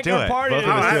both of us do backyard it. party. Both of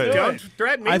us let's do it. Don't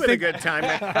threaten me I with think- a good time.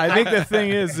 I think the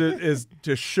thing is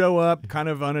to show up kind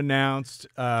of unannounced,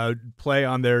 play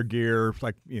on their gear,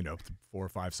 like 4 or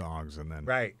 5 songs, and then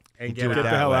Right. And do get it get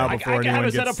out. the hell way. out I before can have anyone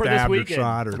it set gets up for this stabbed or weekend.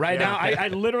 shot. Or, Right now, I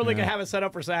literally can have it set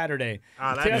up for Saturday.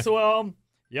 Oh, that's- TSOL,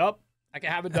 yep, I can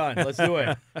have it done. Let's do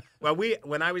it. Well,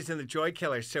 when I was in the Joy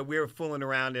Killers, so we were fooling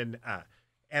around and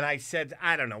I said,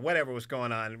 I don't know, whatever was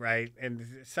going on, right? And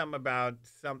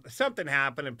something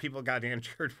happened and people got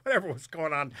injured, whatever was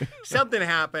going on. Something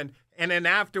happened. And then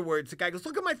afterwards, the guy goes,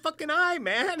 "Look at my fucking eye,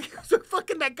 man." He goes, "Look,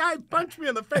 fucking that guy punched me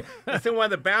in the face." And so one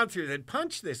of the bouncers had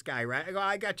punched this guy, right? I go,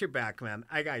 "I got your back, man.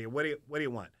 I got you. What do you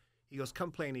want?" He goes,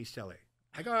 "Come play in East LA."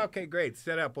 I go, "Okay, great.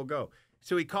 Set up. We'll go."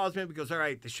 So he calls me up. He goes, "All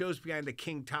right, the show's behind the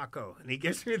King Taco," and he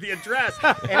gives me the address.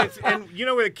 and you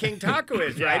know where the King Taco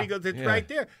is, right? He goes, "It's right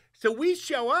there." So we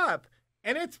show up,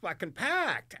 and it's fucking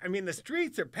packed. I mean, the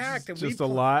streets are packed, and just a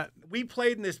lot. we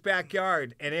played in this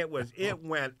backyard, and it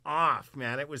went off,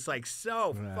 man. It was like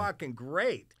so fucking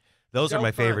great. Those So are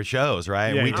my fun. favorite shows,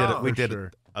 right? Yeah, we did oh, we for did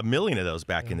sure. a million of those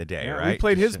back in the day, Yeah, right? we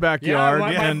played his Yeah, backyard,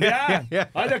 and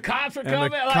and the cops are and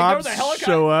coming. the Like, cops there was a helicopter.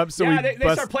 show up, so yeah, we they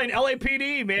bust- start playing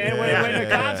LAPD, man. When Yeah. the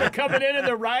cops are coming in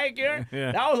the riot gear,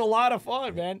 Yeah. that was a lot of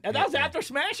fun, man. And that was after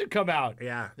Smash had come out.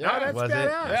 Yeah. Yeah. Oh, that's Was it? badass.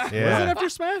 Yeah. was Yeah. it after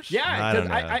Smash? Yeah, I don't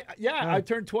 'cause know. I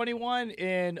turned 21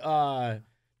 in that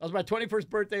was my 21st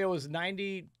birthday. It was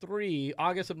 93,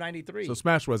 August of 93. So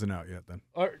Smash wasn't out yet then.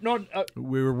 Or no,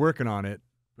 We were working on it,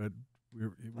 but we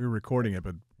were recording it,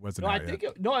 but wasn't no, I out think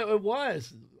yet. it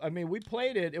was. I mean, we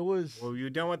played it. It was. Well, you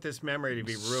don't want this memory to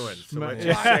be ruined. So Sma- let's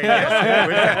Yeah. just say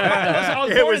yes. I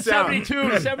was It born in was out.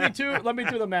 72. 72. Let me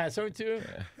do the math. 72.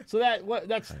 So that's.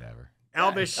 Whatever.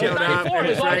 Elvis It was showed up. 94. It It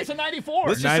was was right, August of 94.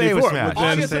 Let's just say it was 94, Smash. but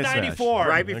then- August of Say Smash. 94.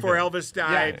 right before Elvis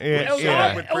died. Yeah. It was, Showed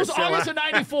up Au- with it was Priscilla. August of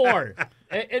 94.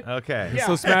 Okay. Yeah.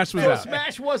 So Smash was So out.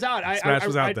 Smash was out. Smash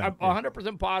was out then. I'm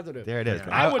 100% positive. There it is. Yeah.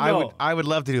 I would know. I would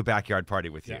love to do a backyard party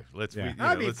with you. Yeah. Let's. Yeah.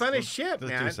 That'd be let's- fun as let's- shit, let's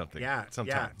man. do something. Yeah,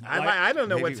 sometime. yeah. I don't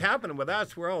know Maybe- what's happening with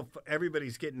us.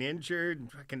 Everybody's getting injured.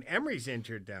 Fucking Emery's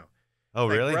injured now. Oh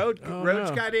Like really? Roach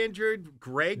no. got injured.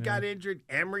 Greg got injured.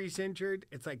 Emery's injured.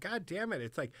 It's like, God damn it.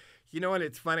 It's like, and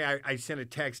it's funny. I sent a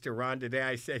text to Ron today.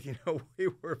 I said, we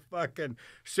were fucking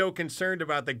so concerned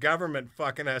about the government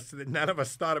fucking us that none of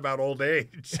us thought about old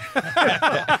age.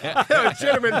 It should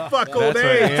have been fuck old That's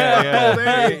right. age. Yeah, Fuck yeah.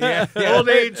 old age. Yeah. Old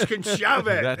age can shove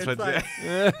it. That's It's what. like,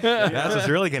 That's what's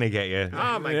really gonna get you.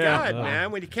 oh my Yeah. God,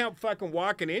 man! When you can't fucking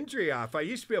walk an injury off, I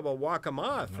used to be able to walk them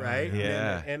off, right?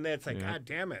 Yeah. And then it's like, God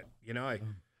damn it, I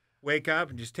wake up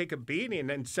and just take a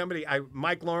beating, and then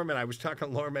Mike Lorman, I was talking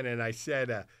to Lorman, and I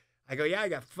said, I go, yeah, I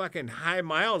got fucking high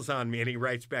miles on me, and he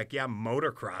writes back, yeah,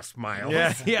 motocross miles.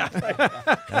 Yeah.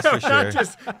 That's for sure.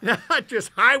 not just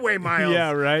highway miles.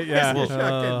 Yeah, right. Yeah.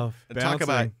 Well, And talk about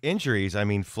Bouncing. injuries. I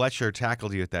mean, Fletcher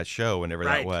tackled you at that show, whenever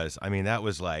Right. that was. I mean, that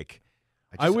was like.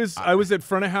 I was at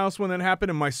front of house when that happened,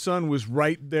 and my son was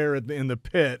right there in the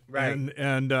pit. Right.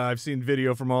 And I've seen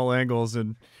video from all angles,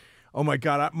 and oh my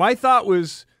God, my thought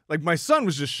was like my son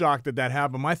was just shocked that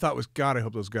happened. My thought was, God, I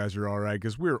hope those guys are all right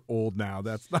because we're old now.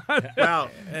 That's not. Well,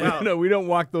 we don't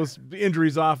walk those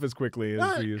injuries off as quickly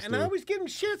as we used and to. I always give him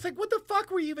shit. It's like, what the fuck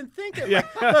were you even thinking?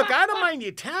 Like, look, I don't mind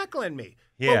you tackling me.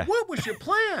 Yeah. But what was your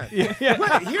plan?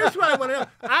 Here's what I want to know.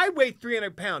 I weigh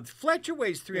 300 pounds. Fletcher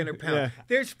weighs 300 pounds. Yeah.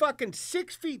 There's fucking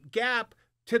 6 feet gap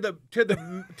to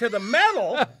the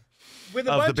metal with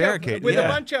a Of the bunch barricade, with yeah. a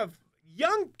bunch of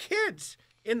young kids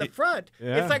in the front.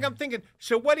 Yeah. It's like I'm thinking,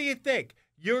 so what do you think?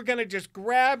 You're going to just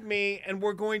grab me and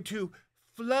we're going to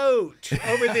float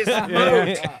over this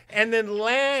moat and then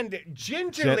land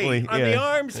gingerly Gently, on yeah. the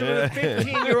arms of a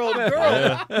 15-year-old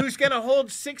girl who's going to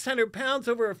hold 600 pounds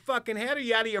over her fucking head. Are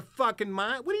you out of your fucking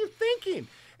mind? What are you thinking?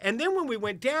 And then when we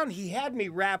went down, he had me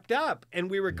wrapped up and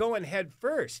we were going head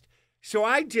first. So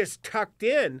I just tucked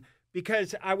in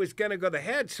because I was going to go the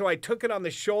head. So I took it on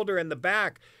the shoulder and the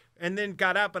back. and then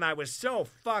got up, and I was so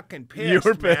fucking You pissed,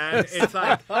 were man. pissed. It's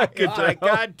like,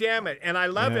 God damn it. And I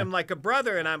love him like a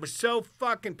brother, and I was so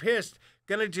fucking pissed.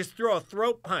 Gonna just throw a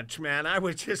throat punch, man. I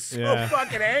was just so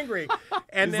fucking angry.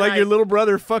 And It's then like your little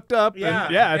brother fucked up.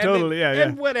 yeah, And, totally.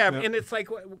 And whatever. Yeah. And it's like,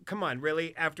 come on,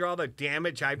 really? After all the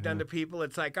damage I've done to people,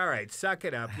 it's like, all right, suck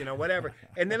it up, whatever.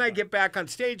 And then I get back on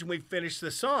stage and we finish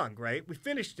the song, right? We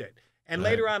finished it. And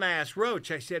later on, I asked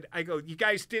Roach, I go, you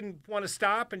guys didn't want to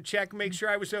stop and check, make sure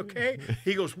I was okay?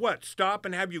 He goes, what, stop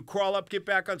and have you crawl up, get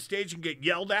back on stage and get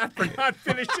yelled at for not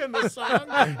finishing the song?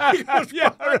 He goes,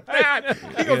 fuck that.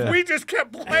 He goes, we just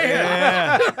kept playing.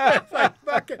 It's like,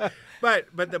 fuck it.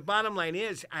 But the bottom line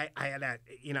is, I had I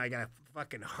got a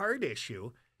fucking heart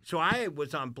issue, so I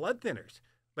was on blood thinners.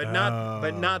 But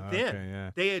not then. Okay,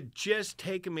 yeah. They had just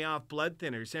taken me off blood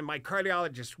thinners, and my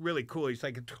cardiologist really cool. He's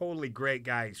like a totally great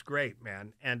guy. He's great,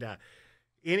 man. And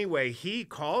anyway, he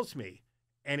calls me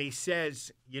and he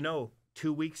says,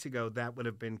 2 weeks ago that would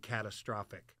have been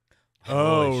catastrophic.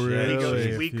 Oh, really? He goes,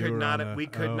 If we you could were not on have, a- we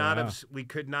could oh, not wow. have, we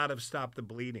could not have stopped the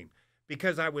bleeding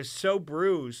because I was so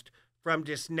bruised from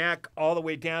just neck all the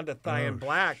way down to thigh and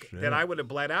black shit. that I would have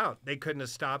bled out. They couldn't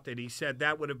have stopped it. He said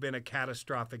that would have been a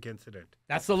catastrophic incident.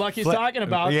 That's the luck he's talking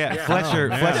about. Yeah.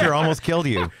 Fletcher almost killed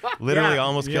you. Literally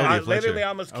almost killed Yeah, you, Fletcher. literally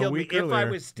almost killed me. week If I earlier.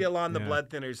 was still on the Yeah. blood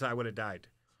thinners, I would have died.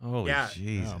 Holy Yeah.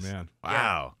 Jesus. Oh, man.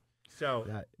 Wow. So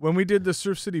When we did the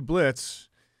Surf City Blitz,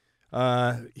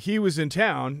 he was in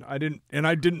town. I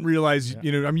didn't realize.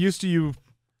 I'm used to you,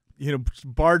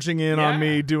 barging in on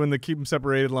me doing the keep them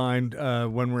separated line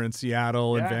when we're in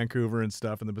Seattle and Vancouver and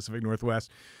stuff in the Pacific Northwest.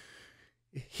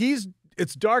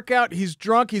 It's dark out. He's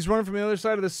drunk. He's running from the other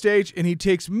side of the stage, and he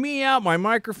takes me out, my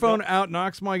microphone out,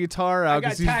 knocks my guitar out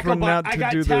because he's running out to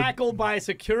do the. Tackled by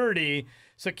security.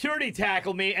 Security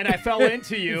tackled me, and I fell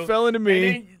into you. He fell into me.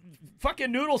 And then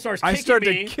fucking Noodle starts I kicking start me.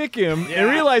 to kick him Yeah.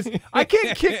 and realize I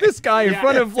can't kick this guy in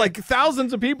front of like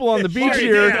thousands of people on the beach he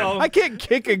here. did, though. I can't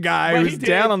kick a guy But he who's did.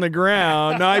 down on the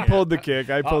ground. No, I pulled the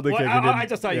kick. I pulled the Well, kick. I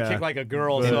just thought you kicked like a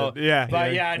girl. But, so yeah,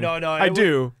 But yeah. no. I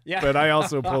do. Yeah. But I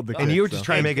also pulled the kick. And you were just so.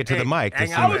 trying to make it to the mic. hang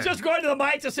to on. I see- was just going to the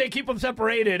mic to say keep them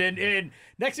separated, and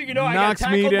next thing you know, Knocks I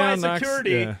got me tackled by down,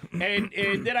 security, yeah.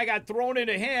 and then I got thrown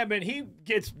into him, and he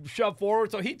gets shoved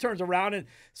forward, so he turns around and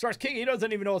starts kicking. He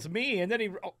doesn't even know it's me, and then he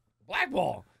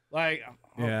blackball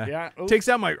Yeah. oops. Takes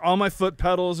out all my foot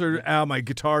pedals are out. My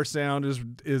guitar sound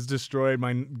is destroyed.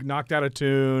 Knocked out of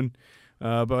tune.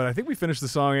 But I think we finished the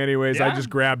song anyways. I Yeah. just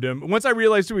grabbed him. Once I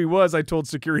realized who he was, I told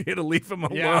security to leave him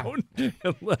Yeah. alone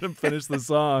and let him finish the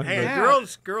song. hey,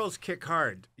 But- girls kick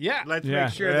hard. Yeah. Let's Yeah.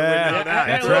 make sure that we know Yeah. that.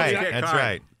 That's Yeah. right. Kick That's hard.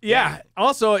 right. Yeah.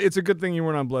 Also, it's a good thing you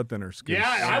weren't on blood thinners.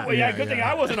 'Cause- Good thing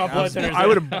I wasn't on blood thinners. I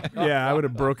would have. Yeah, I would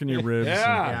have broken your ribs.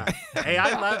 Yeah. Yeah. Hey,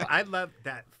 I love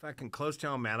that fucking close to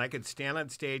home, man. I could stand on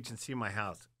stage and see my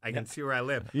house. I can see where I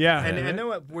live. Yeah. And I know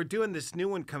what we're doing this new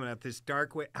one coming out, this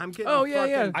dark way. I'm getting Oh, yeah,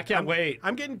 yeah. I can't wait.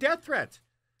 I'm getting death threats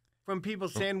from people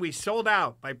saying we sold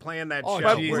out by playing that Oh,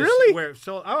 show. Jesus. Really?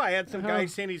 I had some guy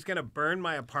saying he's gonna burn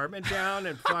my apartment down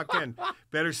and fucking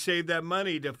better save that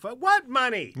money to what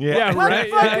money? Yeah, What right.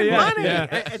 fucking Yeah, money? yeah.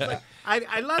 It's like,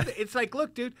 I love it. It's like,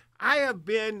 look, dude, I have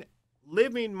been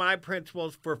living my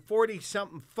principles for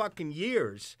 40-something fucking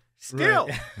years. Still.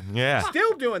 Yeah.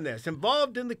 Still doing this,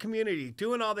 involved in the community,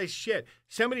 doing all this shit.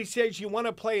 Somebody says you want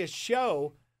to play a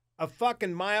show a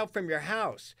fucking mile from your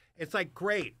house. It's like,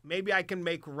 great, maybe I can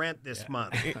make rent this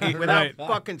month without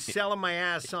fucking selling my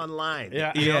ass online.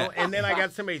 Yeah. You know? And then I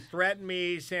got somebody threaten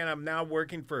me saying I'm now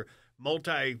working for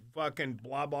multi-fucking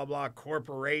blah, blah, blah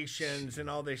corporations and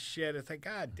all this shit. It's like,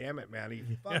 God damn it, man. Are you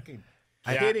fucking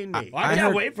kidding me? Well, I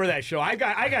can't wait for that show. I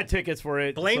got tickets for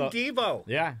it. Blame so- Devo.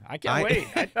 Yeah, I can't wait.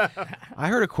 I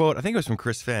heard a quote, I think it was from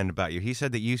Chris Fenn about you. He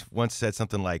said that you once said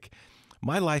something like,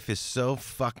 my life is so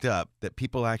fucked up that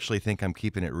people actually think I'm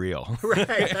keeping it real. Right.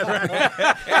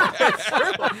 It's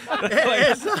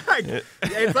true.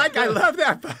 It's like I love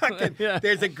that fucking.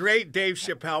 There's a great Dave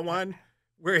Chappelle one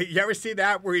where you ever see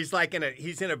that where he's like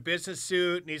he's in a business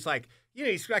suit and he's like,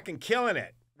 he's fucking killing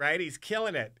it, right? He's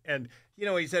killing it. And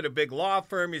he's at a big law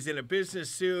firm, he's in a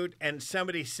business suit, and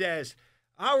somebody says,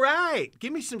 all right,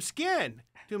 give me some skin.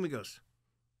 To him he goes,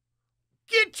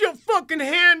 get your fucking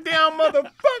hand down,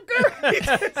 motherfucker.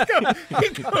 He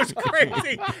goes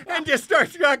crazy and just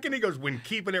starts rocking. He goes, when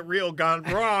keeping it real gone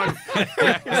wrong.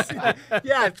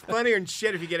 Yeah, it's funnier and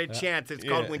shit if you get a chance. It's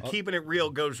called When Keeping It Real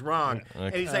Goes Wrong.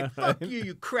 And he's like, fuck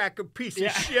you cracker piece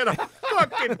of shit. I'm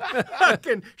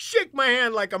fucking shake my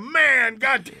hand like a man.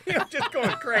 God damn, just going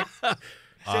crazy.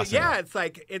 Awesome. So, yeah, it's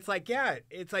like,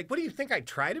 what do you think? I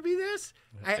try to be this?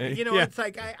 It's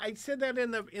like I said that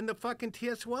in the fucking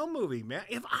T.S.O.L movie, man.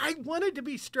 If I wanted to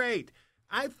be straight,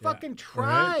 I fucking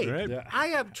tried. Right. Yeah. I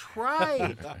have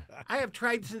tried. I have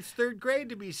tried since third grade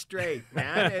to be straight,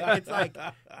 man. It's like,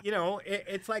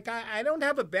 it's like I don't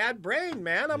have a bad brain,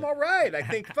 man. I'm all right. I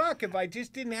think, fuck, if I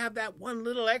just didn't have that one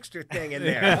little extra thing in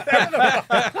there.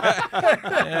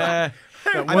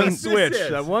 That one switch.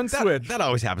 That one switch. That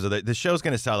always happens. The show's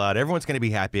going to sell out. Everyone's going to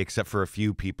be happy except for a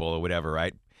few people or whatever,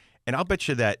 right? And I'll bet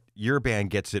you that your band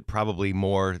gets it probably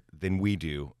more than we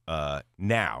do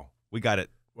now. We got it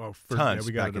tons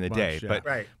we got back it in a the bunch, day. yeah.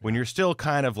 But when you're still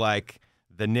kind of like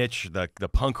the niche, the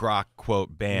punk rock,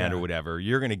 quote, band Yeah. or whatever,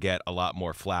 you're going to get a lot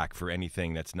more flack for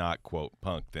anything that's not, quote,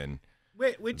 punk than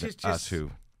Which is us just,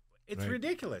 who. it's Right.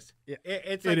 ridiculous. Yeah.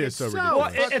 It's It like, is it's so so ridiculous. Well,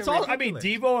 fucking it's all. I mean,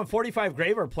 ridiculous. Devo and 45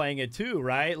 Grave are playing it too,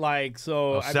 right? Like,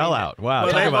 so. I mean, Sellout. Wow.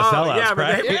 Well, Talk they've about al- sellouts, yeah, but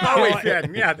right? they've Yeah. always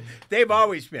been. Yeah, they've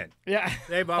always been. Yeah.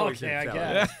 They've always Okay, I been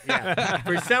guess. sellouts. Yeah.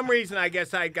 For some reason, I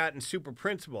guess I'd gotten super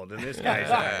principled, and this guy's.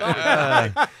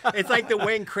 It's like the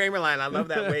Wayne Kramer line. I love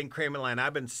that Wayne Kramer line.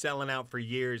 I've been selling out for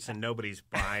years, and nobody's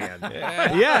buying.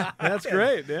 Yeah, that's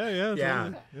great. Yeah.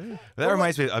 Yeah. That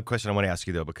reminds me of a question I want to ask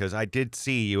you, though, because I did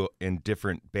see you in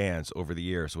different bands over the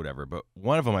years, whatever. But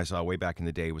one of them I saw way back in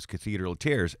the day was Cathedral of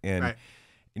Tears. And Right.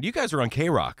 and you guys were on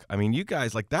K-Rock. I mean, you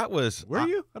guys, like, that was... Were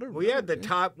you? I don't We had the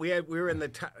top. We were in the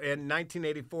top in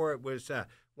 1984. It was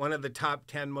one of the top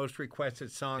 10 most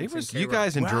requested songs. It was in you K-Rock.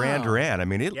 guys and Duran Wow. Duran. I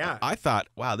mean, Yeah. I thought,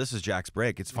 wow, this is Jack's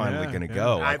break. It's finally Yeah, going to yeah.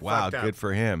 go. I Like, wow, fucked up. good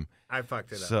for him. I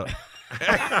fucked it up. So,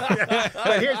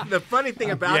 But here's the funny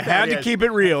thing about You that had to is- keep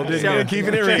it real, didn't So- you?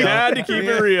 Keeping it real. You had to keep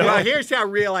it real. Well, here's how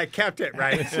real I kept it,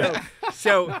 right?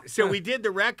 So we did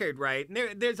the record, right? And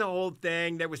there's a whole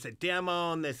thing. There was a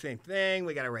demo and this same thing.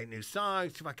 We got to write new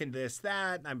songs, fucking this,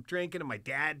 that. And I'm drinking, and my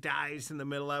dad dies in the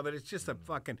middle of it. It's just a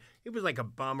fucking. It was like a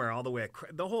bummer all the way.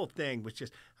 The whole thing was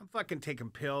just. I'm fucking taking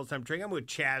pills. I'm drinking. I'm with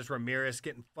Chaz Ramirez,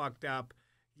 getting fucked up,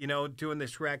 doing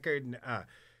this record. And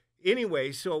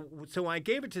anyway, so when I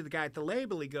gave it to the guy at the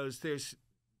label, he goes, "There's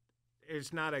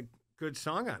not a good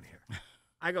song on here."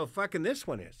 I go, "Fucking this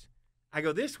one is." I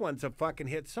go, "This one's a fucking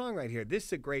hit song right here. This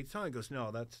is a great song." He goes,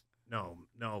 "No,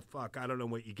 no, fuck. I don't know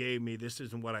what you gave me. This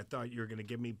isn't what I thought you were going to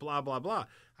give me, blah, blah, blah."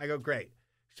 I go, "Great."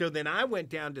 So then I went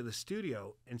down to the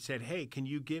studio and said, "Hey, can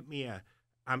you get me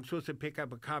I'm supposed to pick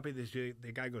up a copy of this." The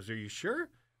guy goes, "Are you sure?"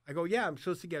 I go, "Yeah, I'm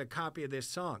supposed to get a copy of this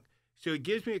song." So he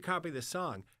gives me a copy of the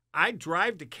song. I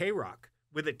drive to K-Rock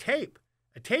with a tape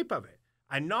of it.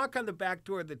 I knock on the back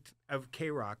door of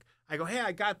K-Rock. I go, "Hey,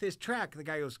 I got this track." And the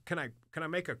guy goes, Can I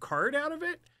make a card out of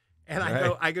it?" And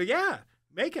I go, "Yeah,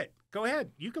 make it. Go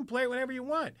ahead. You can play it whenever you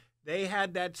want." They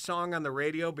had that song on the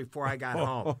radio before I got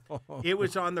home. It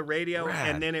was on the radio,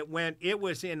 and then it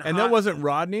was in And that wasn't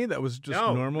Rodney? That was just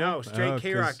normal? No, straight Oh,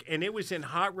 K-Rock. And it was in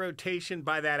hot rotation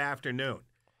by that afternoon.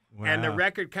 Wow. And the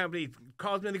record company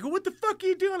calls me and they go, "What the fuck are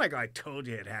you doing?" I go, "I told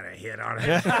you it had a hit on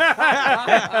it."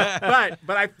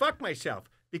 but I fucked myself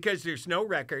because there's no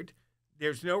record.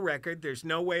 There's no record. There's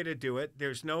no way to do it.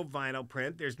 There's no vinyl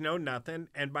print. There's no nothing.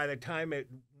 And by the time it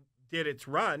did its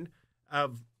run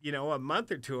of, a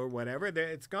month or two or whatever,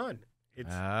 it's gone. It's,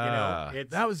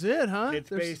 it's That was it, huh? it's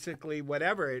basically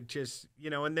whatever. It just,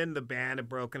 and then the band had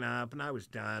broken up and I was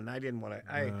done. I didn't want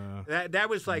to, that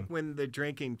was like when the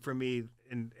drinking for me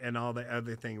and all the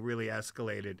other thing really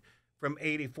escalated. From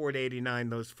 84 to 89,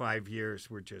 those 5 years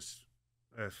were just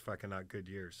fucking not good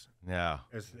years. yeah.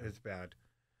 It's bad.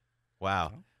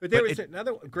 Wow. But there was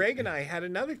another, Greg and I had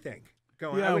another thing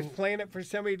going. Yeah. I was playing it for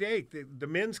somebody today, the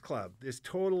men's club, this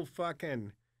total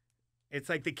fucking, it's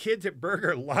like the kids at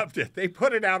Burger loved it. They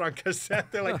put it out on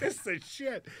cassette. They're like, "This is the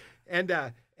shit." And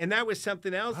that was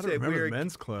something else I don't that we remember were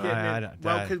Men's Club. getting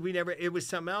because we never, it was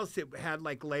something else that had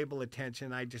like label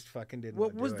attention. I just fucking didn't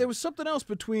want to do There it. was something else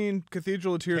between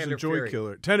Cathedral of Tears Tender and Joy Fury.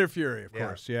 Killer. Tender Fury, of Yeah.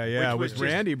 course. Yeah. Which was With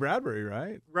just- Randy Bradbury,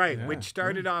 right? Right, Yeah. which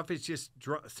started off as just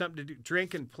something to do,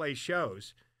 drink and play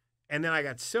shows. And then I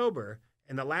got sober.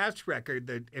 And the last record,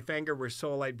 the If Anger Were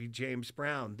Soul, I'd Be James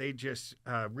Brown, they just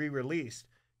re-released.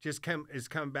 Is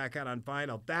coming back out on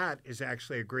vinyl. That is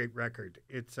actually a great record.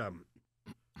 It's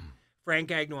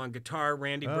Frank Agnew on guitar,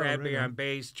 Randy Bradbury right on. on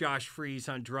bass, Josh Freese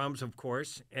on drums, of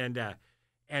course, and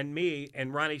me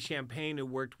and Ronnie Champagne, who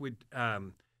worked with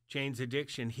Jane's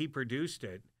Addiction. He produced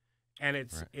it, and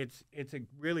it's a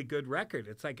really good record.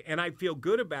 It's like, and I feel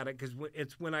good about it because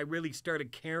it's when I really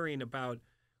started caring about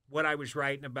what I was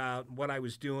writing about, what I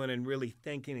was doing, and really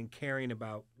thinking and caring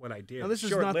about what I did. Now, this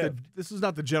is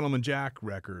not the Gentleman Jack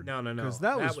record. No. 'Cause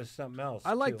that was something else.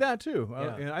 I like too. that too.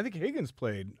 Yeah. And I think Higgins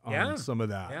played on Yeah. some of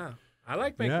that. Yeah. I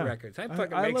like making records. I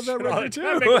fucking I make love that shit all record, the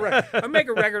time. too. I make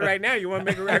a record right now. You want to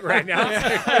make a record right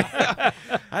now?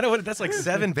 I know what that's like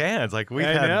 7 bands. Like we've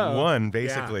I had know. one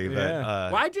basically, but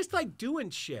Well, I just like doing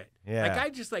shit. Yeah. Like I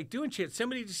just like doing shit.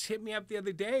 Somebody just hit me up the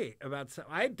other day about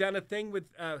something. I had done a thing with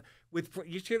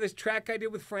you hear this track I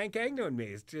did with Frank Agnew and me.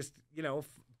 It's just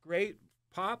great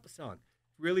pop song.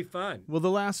 Really fun. Well, the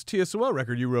last TSOL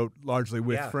record you wrote largely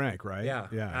with Frank, right?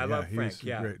 Yeah. I love Frank. He's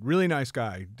Yeah. great. Really nice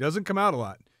guy. Doesn't come out a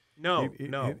lot. No.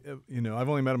 I've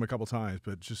only met him a couple times,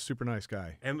 but just super nice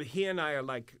guy. And he and I are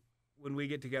like, when we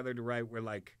get together to write, we're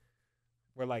like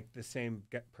the same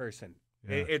person.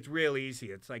 Yeah. It's real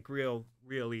easy. It's like real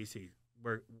easy.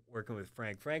 Working with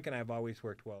Frank. Frank and I have always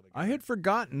worked well together. I had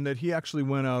forgotten that he actually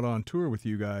went out on tour with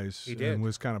you guys. He did. And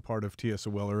was kind of part of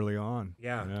TSOL early on.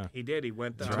 Yeah, he did. He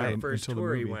went on right. the first Until the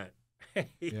tour. He movie. went.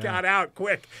 He got out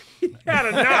quick. He had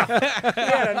enough. He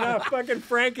had enough. Fucking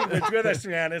Frankie was with us,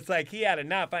 man. It's like he had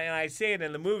enough. And I say it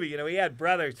in the movie. He had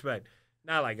brothers, but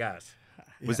not like us.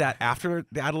 was that after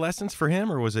the adolescence for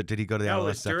him, or was it? Did he go to the No, it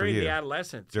was adolescence after during you? the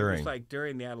adolescence. It During. was like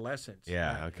during the adolescence.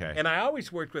 Yeah. Okay. And I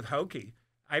always worked with Hokey.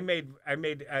 I made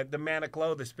the Manic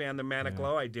Low, the band The Manic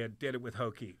Low. I did it with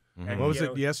Hokey. And, What was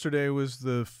it? Yesterday was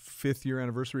the 5th year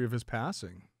anniversary of his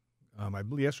passing. I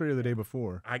believe yesterday or the day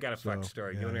before. I got a fuck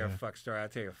story. You want to hear a fuck story? I'll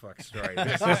tell you a fuck story.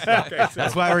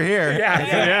 That's why we're here.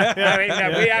 Yeah. I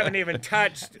mean, we haven't even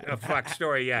touched a fuck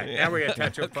story yet. Now we're going to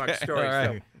touch a fuck story. All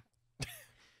right.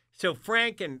 So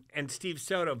Frank and Steve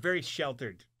Soto, very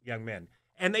sheltered young men.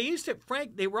 And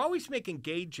they were always making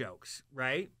gay jokes,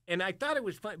 right? And I thought it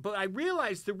was fun. But I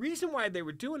realized the reason why they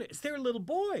were doing it is they were little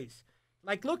boys.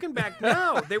 Like looking back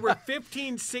now, they were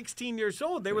 15, 16 years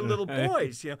old. They were little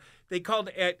boys. They called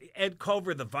Ed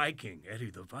Culver the Viking,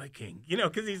 Eddie the Viking.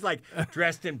 Because he's like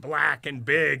dressed in black and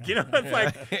big.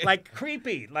 It's like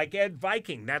creepy, like Ed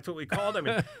Viking. That's what we called him.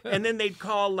 And then they'd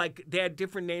call they had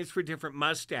different names for different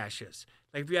mustaches.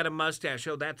 Like if you had a mustache,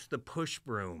 that's the push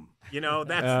broom.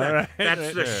 That's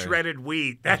the shredded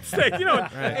wheat. That's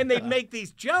and they'd make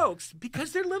these jokes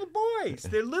because they're little boys.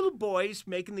 They're little boys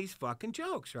making these fucking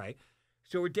jokes, right?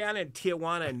 So we're down in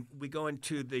Tijuana and we go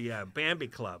into the Bambi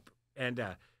Club and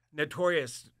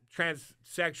notorious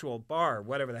transsexual bar,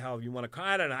 whatever the hell you want to call it.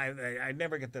 I don't know. I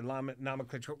never get the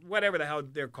nomenclature, whatever the hell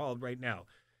they're called right now.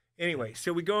 Anyway,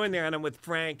 so we go in there and I'm with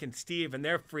Frank and Steve and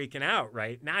they're freaking out,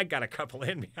 right? Now I got a couple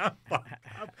in me. I'm fucked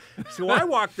up. So I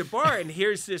walk the bar and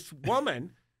here's this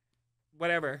woman,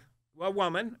 whatever, a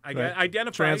woman. I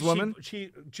identify. Trans woman?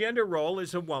 She gender role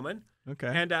is a woman. Okay.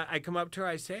 And I come up to her.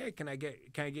 I say, "Hey, can I get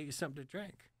you something to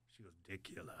drink?" She goes,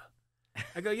 "Dicula."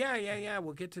 I go, "Yeah.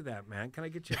 We'll get to that, man. Can I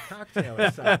get you a cocktail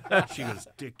or something?" She goes,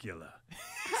 "Dicula."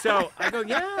 So I go,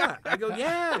 "Yeah."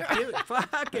 Give it,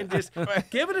 fucking just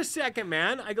give it a second,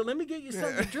 man. I go, "Let me get you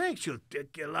something to drink." She goes,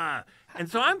 "Dicula." And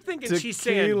so I'm thinking she's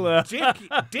saying Dicula.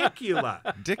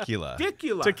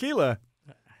 Dicula. Tequila.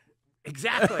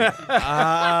 Exactly. But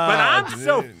I'm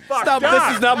so fucked up.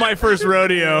 This is not my first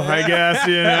rodeo, I guess.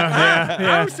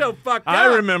 I'm so fucked up.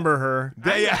 I remember her.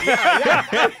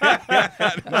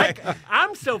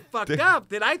 I'm so fucked up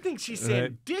that I think she's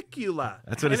saying Dicula.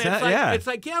 That's what it it's said, like, yeah. It's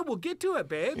like, yeah, we'll get to it,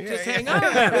 babe. Just hang on.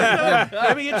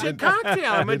 Let me get you a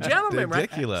cocktail. I'm a gentleman, right?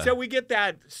 Dicula. So we get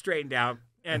that straightened out.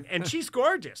 And she's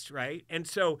gorgeous, right? And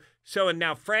so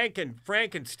now Frank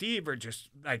and Steve are just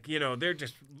like, they're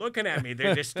just looking at me.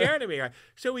 They're just staring at me. Right?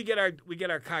 So we get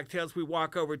our cocktails. We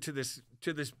walk over to this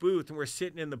booth and we're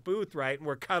sitting in the booth, right? And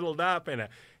we're cuddled up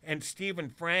and Steve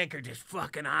and Frank are just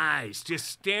fucking eyes, just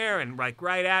staring like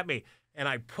right at me. And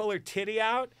I pull her titty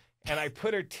out. And I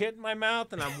put her tit in my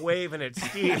mouth, and I'm waving at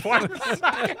Steve. I'm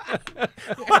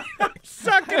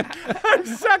sucking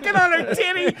on her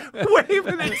titty,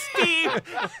 waving at Steve.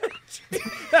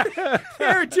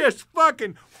 They're just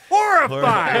fucking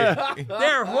horrified.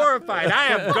 They're horrified. I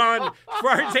have gone, as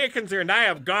far as they're concerned, I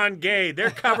have gone gay. They're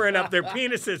covering up their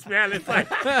penises, man. It's like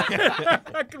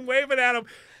fucking waving at them.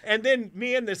 And then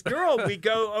me and this girl, we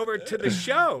go over to the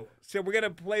show. So we're going to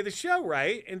play the show,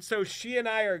 right? And so she and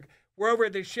I we're over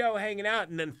at the show hanging out,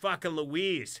 and then fucking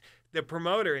Luis, the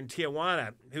promoter in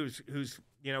Tijuana, who's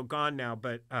gone now,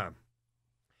 but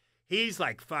he's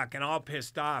like fucking all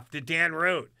pissed off to Dan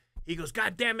Root. He goes,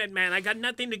 "God damn it, man, I got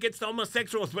nothing against the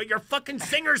homosexuals, but your fucking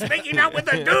singer's making out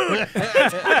with a dude."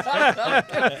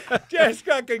 Just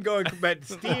fucking going. But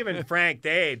Steve and Frank,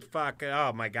 they'd fucking,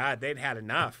 oh my God, they'd had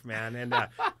enough, man. And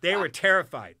they were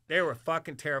terrified. They were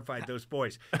fucking terrified, those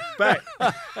boys.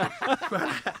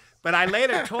 But I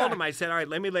later told him, I said, "All right,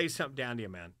 let me lay something down to you,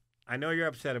 man. I know you're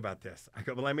upset about this." I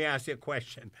go, "But let me ask you a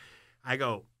question." I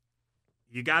go,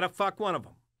 "You got to fuck one of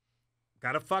them.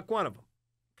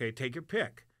 Okay, take your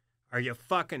pick. Are you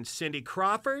fucking Cindy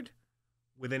Crawford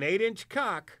with an 8-inch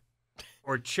cock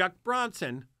or Chuck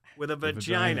Bronson with a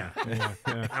vagina.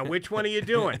 Now, which one are you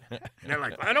doing? And they're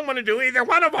like, I don't want to do either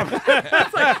one of them.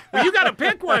 It's like, well, you got to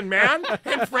pick one, man.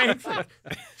 And Frank's like,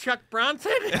 Chuck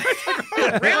Bronson? It's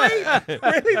like, really?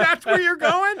 Really? That's where you're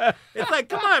going? It's like,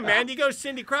 come on, man. You go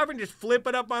Cindy Crawford and just flip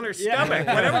it up on her stomach.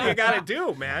 Whatever you got to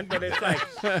do, man. But it's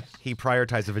like... He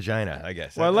prioritized the vagina, I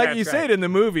guess. Well, like That's you right. said in the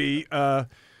movie,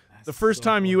 the first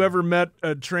time you ever met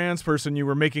a trans person, you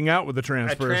were making out with a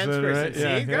trans person, right?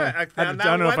 See, good. I Found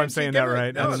don't know out. if Why I'm didn't saying you that give her-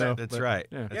 right. I No, don't know. That's but- right.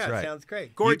 Yeah. That's Yeah, right. sounds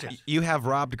great. Gorgeous. You have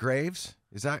robbed graves?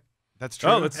 That's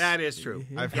true? Oh, that's That is true.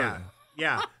 I've Yeah, heard.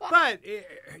 yeah. But,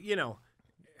 you know,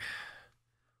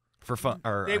 For fun.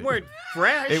 Or, they weren't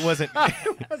fresh. It wasn't.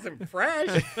 It wasn't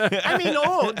fresh. I mean,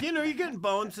 old. You know, you're getting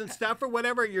bones and stuff or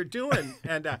whatever you're doing.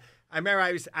 And I remember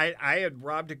I had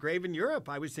robbed a grave in Europe.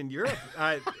 I was in Europe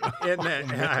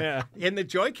in the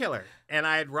Joy Killer, and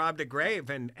I had robbed a grave.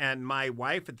 And my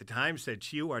wife at the time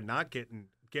said, "You are not getting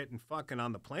fucking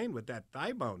on the plane with that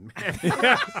thigh bone, man."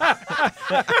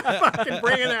 Fucking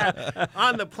bringing that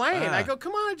on the plane. I go,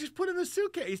 come on, just put it in the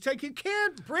suitcase. He's like, you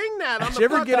can't bring that on Did the you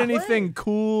ever get fucking anything plane.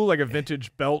 cool, like a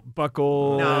vintage belt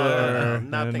buckle? No, or-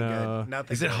 nothing no. good.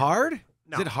 Nothing. Is it good. hard?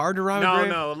 No. Is it hard to rob a No, grave?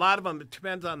 no. A lot of them, it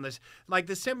depends on this. Like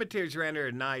the cemeteries around here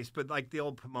are nice, but like the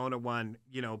old Pomona one,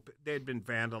 you know, they'd been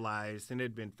vandalized and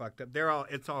it'd been fucked up.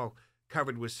 It's all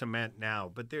covered with cement now,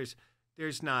 but there's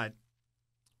not.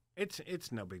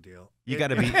 It's no big deal. You got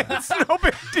to be. It's no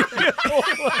big deal.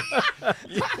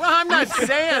 Well, I'm not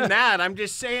saying that. I'm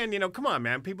just saying, you know, come on,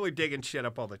 man. People are digging shit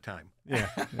up all the time. yeah.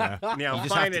 You know, just have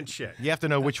finding to- shit. You have to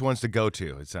know which ones to go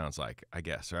to. It sounds like, I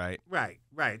guess, right? Right.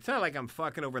 It's not like I'm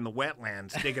fucking over in the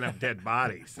wetlands digging up dead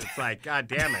bodies. It's like, God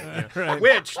damn it. You know? Right.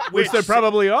 Which they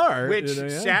probably are. Which, you know,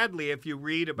 yeah. sadly, if you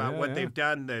read about Yeah, what yeah. they've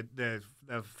done, the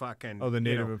fucking Oh, the you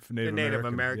Native know, of- the Native Native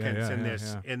American. Americans Yeah, in yeah,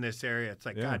 this yeah. in this area, it's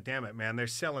like, Yeah. God damn it, man, they're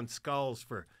selling skulls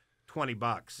for $20.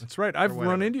 That's right. I've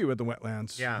whatever. run into you at the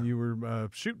wetlands. Yeah. You were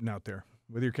shooting out there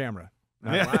with your camera.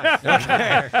 Well,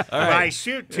 I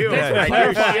shoot too. I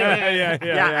do shoot.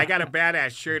 Yeah. I got a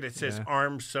badass shirt that says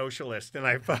 "Armed Socialist," and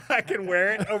I fucking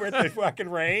wear it over at the fucking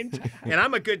range. And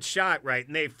I'm a good shot, right?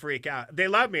 And they freak out. They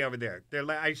love me over there. They're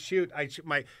like, I shoot.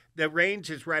 The range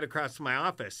is right across from my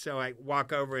office, so I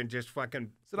walk over and just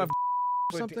fucking. Is it off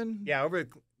something? Yeah, over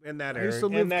in that I area. used to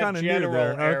in live that kind of near general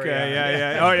there. Okay, area.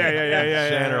 yeah. Oh, yeah.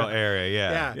 General area,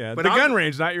 yeah. Yeah, but the I'll- gun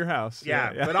range, not your house.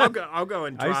 Yeah, but I'll go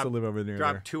and I used to drop live over near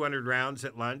drop there. 200 rounds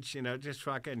at lunch. You know, just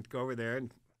fucking go over there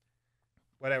and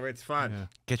whatever. It's fun. Yeah.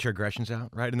 Get your aggressions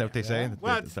out, right? Isn't that what they say?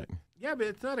 Well, That's- yeah, but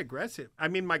it's not aggressive. I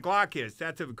mean, my Glock is.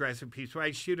 That's an aggressive piece. So I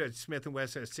shoot a Smith &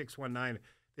 Wesson 619,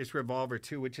 this revolver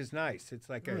too, which is nice. It's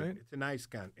like Right. it's a nice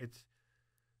gun. It's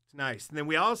nice. And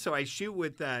then I shoot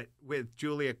with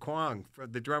Julia Kwong, for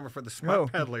the drummer for the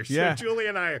Smart Peddlers. yeah. So Julia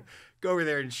and I go over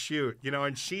there and shoot, you know,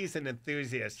 and she's an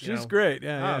enthusiast. You She's know? great.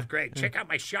 Yeah, Oh, great. Check out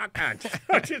my shotgun.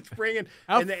 Just bringing.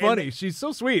 How and the- and funny. the- She's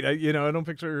so sweet. I don't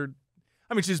picture her.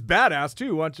 I mean, she's badass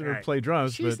too, watching her Right. play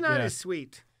drums. She's but, not yeah. as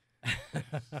sweet.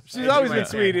 She's always might been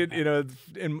say.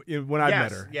 sweet, when I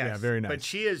met her. Yes. Yeah, very nice. But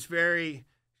she is very.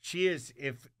 She is.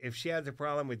 If she has a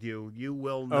problem with you, you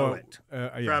will know it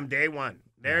yeah. from day one.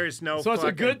 There is no. So it's a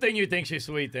fucking- good thing you think she's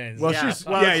sweet then. Well, Yeah. she's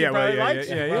Well, she yeah, probably well, likes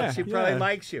you. Well, she probably yeah.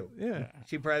 likes you. Yeah.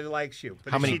 She probably likes you.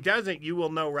 But How if many- she doesn't, you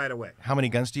will know right away. How many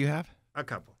guns do you have? A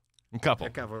couple. A couple. A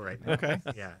couple right now. Okay.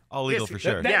 Yeah. All legal Yes, for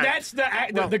sure. Yeah. That's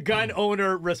the gun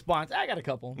owner response. I got a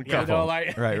couple. You couple. know,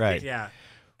 like, Right. Yeah.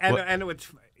 And Well- and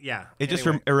it's yeah. It just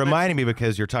Anyway, it reminded me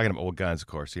because you're talking about guns, of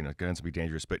course. You know, guns can be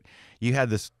dangerous, but you had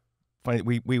this funny.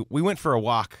 We went for a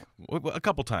walk a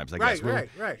couple times, I guess.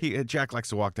 Right. Jack likes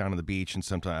to walk down to the beach, and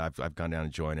sometimes I've gone down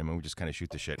and joined him, and we just kind of shoot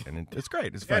the shit, and it's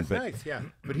great. It's fun. That's but nice. Yeah.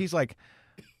 but he's like,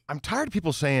 I'm tired of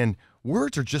people saying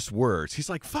words are just words. He's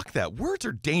like, fuck that. Words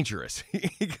are dangerous.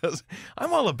 He goes,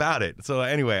 I'm all about it. So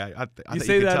anyway, I You thought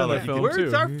say could that tell in the that you film, could-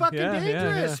 Words too. are fucking Yeah,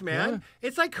 dangerous, yeah, man.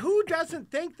 It's like, who doesn't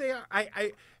think they are?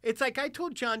 It's like I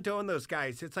told John Doe and those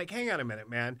guys. It's like, hang on a minute,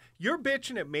 man. You're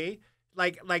bitching at me.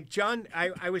 Like John,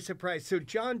 I was surprised. So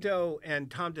John Doe and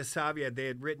Tom DeSavia, they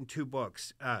had written 2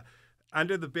 books,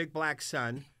 Under the Big Black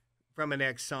Sun, from an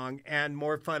X song, and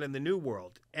More Fun in the New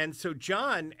World. And so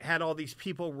John had all these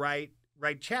people write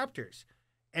chapters.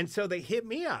 And so they hit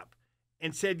me up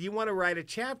and said, you want to write a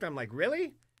chapter? I'm like,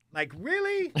 really? Like,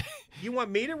 really? You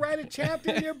want me to write a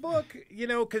chapter in your book? You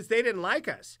know, because they didn't like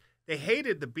us. They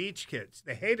hated the Beach Kids.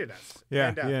 They hated us. Yeah,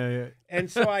 And, yeah. and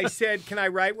so I said, can I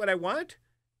write what I want?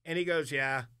 And he goes,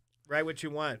 yeah, write what you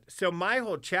want. So my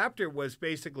whole chapter was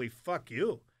basically, fuck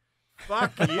you.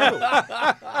 Fuck you.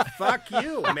 Fuck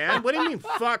you, man. What do you mean,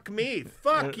 fuck me?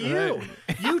 Fuck you.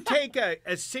 You take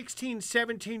a 16,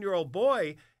 17-year-old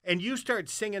boy and you start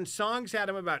singing songs at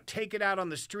him about take it out on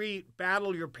the street,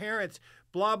 battle your parents,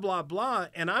 blah, blah, blah.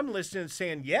 And I'm listening and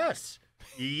saying, yes,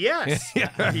 yes,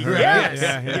 yes,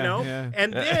 you know?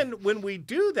 And then when we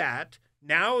do that,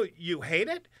 now you hate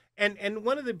it. And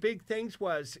one of the big things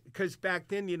was, because back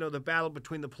then, you know, the battle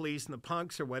between the police and the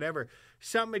punks or whatever,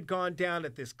 something had gone down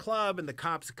at this club and the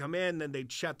cops would come in, then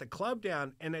they'd shut the club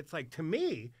down. And it's like, to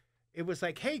me, it was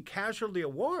like, hey, casualty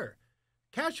of war.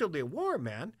 Casualty of war,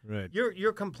 man. Right.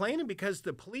 You're complaining because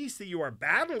the police that you are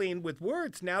battling with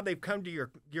words, now they've come to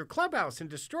your clubhouse and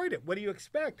destroyed it. What do you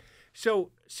expect? So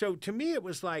to me, it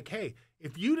was like, hey,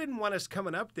 if you didn't want us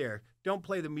coming up there, don't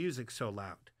play the music so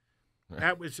loud.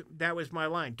 That was my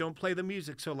line. Don't play the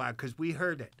music so loud because we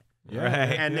heard it. Yeah.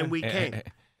 Right. And then we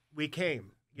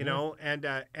came, you know, and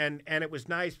it was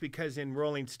nice because in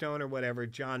Rolling Stone or whatever,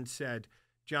 John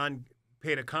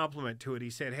paid a compliment to it. He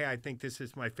said, hey, I think this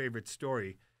is my favorite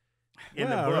story in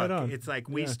the book. Right on. It's like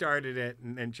we started it,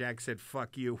 and then Jack said,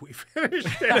 fuck you, we finished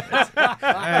it.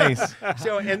 Nice.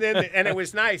 So, and it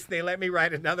was nice. They let me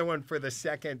write another one for his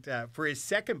second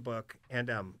book.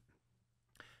 And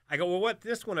I go, well, what's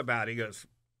this one about? He goes,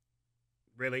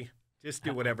 really? Just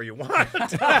do whatever you want.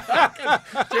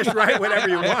 Just write whatever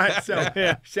you want.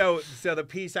 So the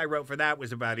piece I wrote for that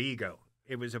was about ego.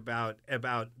 It was about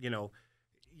you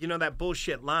know that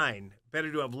bullshit line,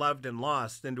 better to have loved and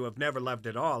lost than to have never loved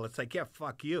at all. It's like, yeah,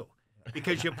 fuck you.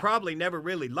 Because you probably never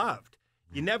really loved.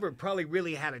 You never probably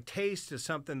really had a taste of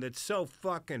something that's so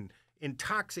fucking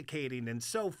intoxicating and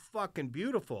so fucking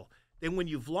beautiful. Then when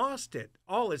you've lost it,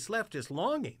 all that's left is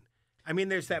longing. I mean,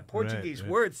 there's that Portuguese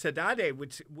word, saudade,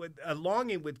 which with a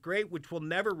longing with great, which will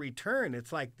never return.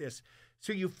 It's like this.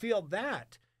 So you feel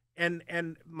that. And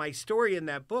my story in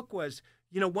that book was,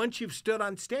 you know, once you've stood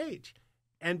on stage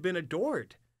and been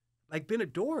adored,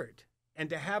 and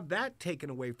to have that taken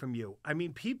away from you. I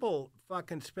mean, people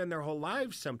fucking spend their whole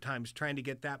lives sometimes trying to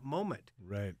get that moment.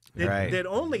 Right. That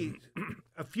only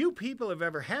a few people have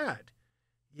ever had.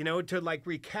 You know, to like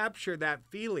recapture that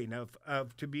feeling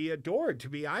of to be adored, to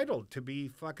be idled, to be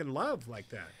fucking loved like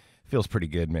that. Feels pretty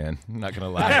good, man. I'm not going to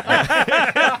lie.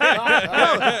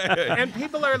 And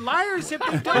people are liars if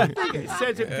they don't think it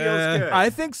says it feels good. I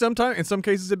think sometimes, in some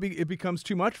cases, it becomes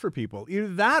too much for people. Either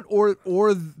that or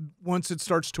once it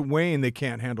starts to wane, they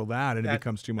can't handle that and it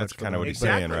becomes too much That's for kind of them. what he's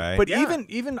saying, right? But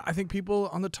even I think people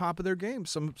on the top of their game,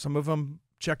 some of them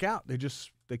check out. They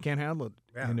can't handle it.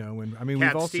 Yeah. You know, and I mean,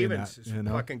 Cat we've all Stevens seen that. is You a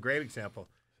know? fucking great example.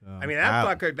 I mean, that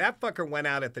fucker went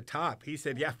out at the top. He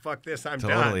said, "Yeah, fuck this, I'm done."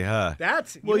 Totally, huh?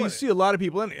 That's you see a lot of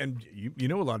people, and you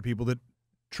know a lot of people that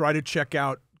try to check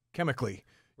out chemically,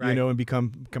 you know, and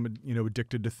become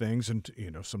addicted to things, and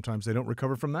you know sometimes they don't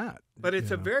recover from that. But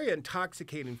it's a very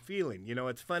intoxicating feeling. You know,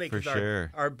 it's funny because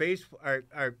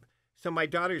so my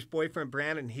daughter's boyfriend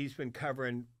Brandon, he's been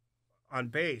covering on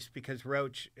bass because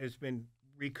Roach has been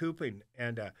recouping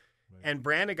and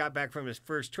Brandon got back from his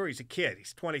first tour. He's a kid.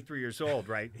 He's 23 years old,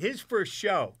 right? His first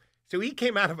show. So he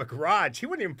came out of a garage. He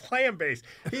wasn't even playing bass.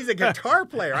 He's a guitar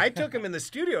player. I took him in the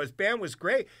studio. His band was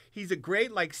great. He's a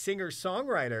great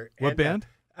singer-songwriter. What band?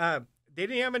 They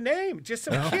didn't have a name. Just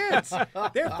some kids.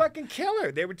 They're fucking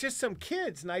killer. They were just some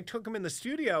kids. And I took them in the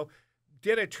studio.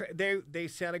 They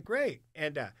sounded great.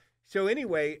 And so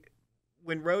anyway,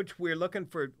 when Roach, we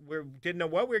didn't know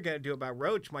what we were going to do about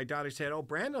Roach. My daughter said, "Oh,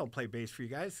 Brandon will play bass for you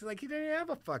guys." She's like, "He didn't have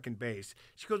a fucking bass."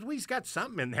 She goes, "Well, he's got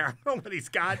something in there. I don't know what he's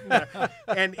got."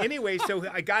 And anyway, so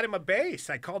I got him a bass.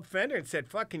 I called Fender and said,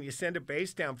 "Fuck, can you send a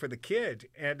bass down for the kid?"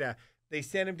 And they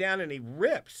sent him down, and he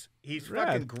rips. He's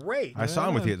fucking great. I saw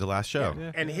him with you at the last show.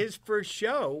 Yeah. And his first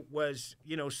show was,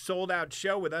 sold out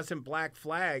show with us in Black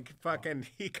Flag. Fucking,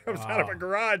 he comes out of a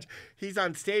garage. He's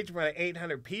on stage in front of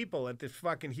 800 people at this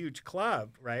fucking huge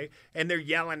club, right? And they're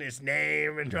yelling his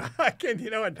name and fucking,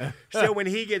 And so when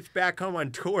he gets back home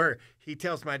on tour, he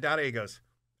tells my daughter, he goes,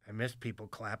 "I miss people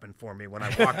clapping for me when I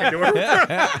walk into a room."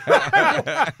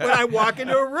 When I walk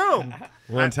into a room.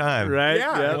 One time. Right?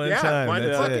 Yeah, one time. One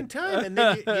That's fucking it. time. And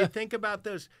then you think about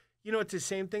those, it's the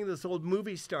same thing, those old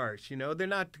movie stars, they're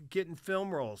not getting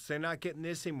film roles. They're not getting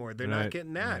this anymore. They're not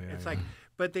getting that. It's like,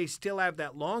 but they still have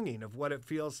that longing of what it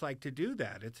feels like to do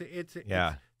that. It's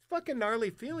fucking gnarly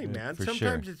feeling, man.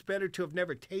 Sometimes it's better to have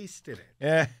never tasted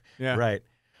it. Yeah. Right.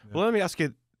 Yeah. Well, let me ask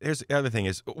you, here's the other thing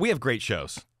is we have great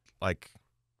shows,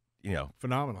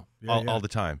 phenomenal all the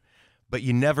time, but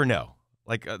you never know.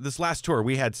 Like this last tour,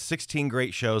 we had 16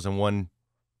 great shows and one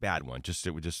bad one.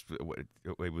 It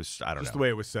was I don't know. Just the way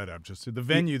it was set up. Just the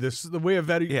venue. The way a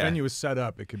venue is set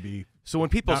up. It could be. So when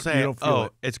people say, "Oh,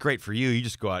 it's great for you," you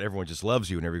just go out. Everyone just loves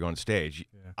you whenever you go on stage.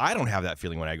 Yeah. I don't have that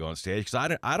feeling when I go on stage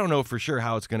because I don't know for sure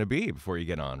how it's going to be before you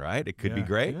get on. Right? It could be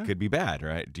great. It could be bad.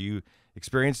 Right? Do you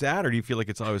experience that, or do you feel like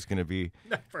it's always going to be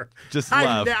just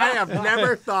love? I have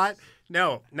never thought.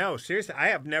 No, seriously, I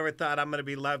have never thought I'm going to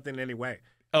be loved in any way.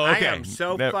 Oh, okay. I am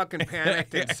so fucking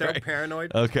panicked and so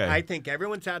paranoid. Okay. I think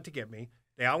everyone's out to get me.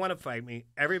 They all want to fight me.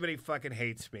 Everybody fucking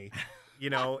hates me. You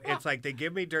know, it's like they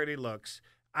give me dirty looks.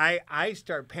 I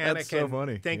start panicking, That's so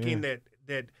funny. thinking that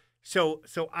so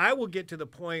I will get to the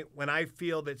point when I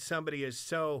feel that somebody is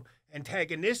so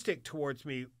antagonistic towards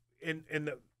me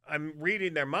I'm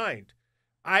reading their mind.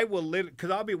 I will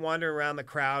because I'll be wandering around the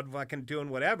crowd, fucking doing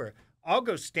whatever. I'll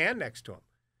go stand next to them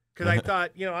because I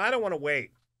thought, I don't want to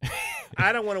wait.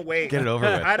 I don't want to wait. Get it over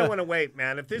with. I don't want to wait,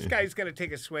 man. If this guy's going to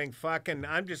take a swing, fucking,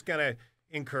 I'm just going to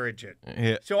encourage it.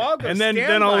 Yeah. So I'll go and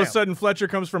then all of a sudden Fletcher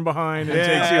comes from behind and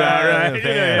takes you out, right?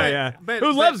 Yeah.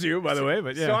 Who loves you, by the way,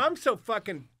 but yeah. So I'm so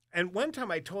fucking, and one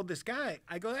time I told this guy,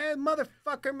 I go, hey,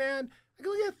 motherfucker, man. I go,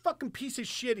 look at that fucking piece of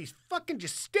shit. He's fucking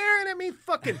just staring at me,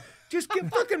 fucking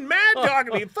fucking mad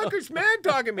dogging me. Fucker's mad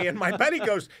dogging me. And my buddy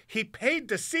goes, he paid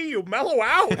to see you mellow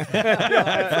out.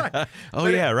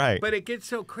 Right. But it gets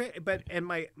so crazy.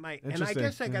 And I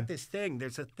guess I got this thing.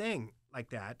 There's a thing like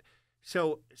that.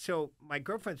 So my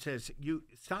girlfriend says, you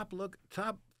stop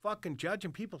fucking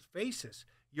judging people's faces.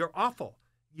 You're awful.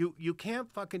 You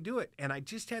can't fucking do it. And I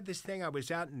just had this thing. I was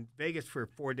out in Vegas for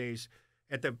 4 days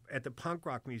at the punk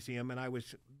rock museum, and I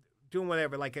was doing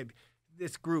whatever,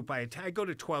 this group. I go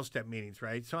to 12-step meetings,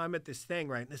 right? So I'm at this thing,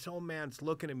 right? And this old man's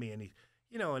looking at me, and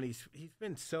he's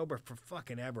been sober for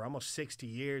fucking ever, almost 60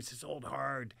 years. This old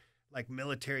hard,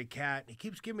 military cat, and he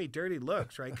keeps giving me dirty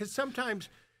looks, right? Because sometimes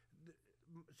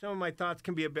some of my thoughts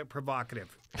can be a bit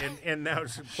provocative in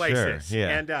those places. Sure,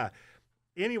 yeah. And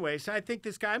anyway, so I think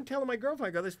this guy, I'm telling my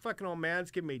girlfriend, I go, this fucking old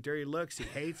man's giving me dirty looks. He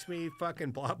hates me,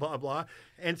 fucking blah, blah, blah.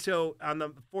 And so on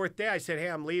the fourth day, I said, hey,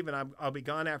 I'm leaving. I'll be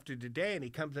gone after today. And he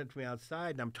comes up to me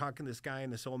outside, and I'm talking to this guy,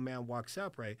 and this old man walks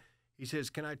up, right? He says,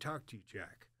 can I talk to you,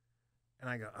 Jack? And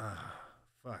I go,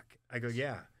 fuck. I go,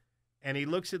 yeah. And he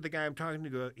looks at the guy I'm talking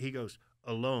to, he goes,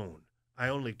 alone. I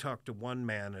only talk to one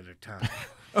man at a time.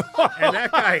 and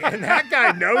that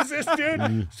guy knows this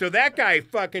dude. So that guy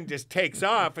fucking just takes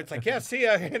off. It's like, yeah, see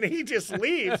ya. And he just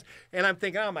leaves. And I'm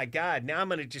thinking, oh my God, now I'm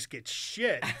going to just get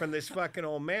shit from this fucking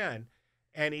old man.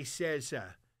 And he says,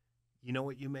 you know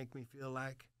what you make me feel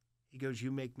like? He goes,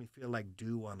 you make me feel like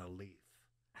dew on a leaf.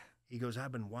 He goes,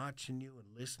 I've been watching you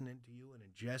and listening to you and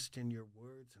ingesting your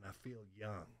words, and I feel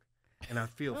young. And I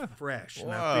feel fresh.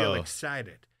 And I feel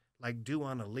excited. Like dew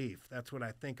on a leaf. That's what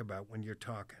I think about when you're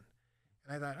talking.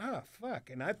 And I thought, oh, fuck.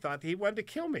 And I thought he wanted to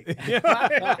kill me.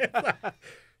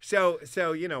 So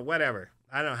whatever.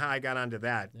 I don't know how I got onto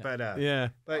that. But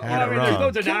But there's no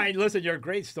denying. Listen, you're a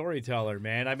great storyteller,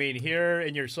 man. I mean, here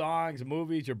in your songs,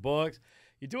 movies, your books,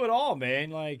 you do it all, man.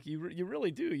 Like you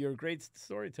really do. You're a great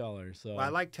storyteller. So I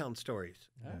like telling stories.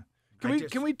 Yeah.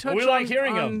 Can we touch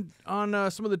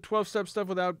on some of the 12-step stuff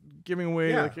without giving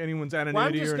away anyone's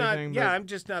anonymity or anything? Yeah,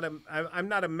 I'm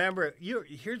not a member.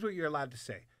 Here's what you're allowed to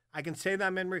say. I can say that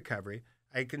I'm in recovery.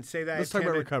 I can say that Let's talk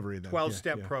about recovery then.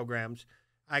 12-step programs.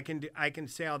 I can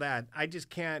say all that. I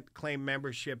just can't claim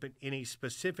membership in any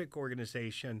specific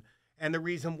organization. And the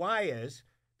reason why is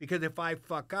because if I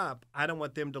fuck up, I don't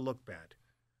want them to look bad.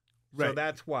 Right. So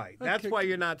that's why. That's why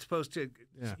you're not supposed to.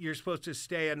 Yeah. You're supposed to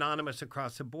stay anonymous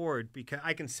across the board because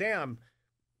I can say I'm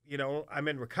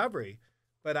in recovery,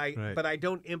 but I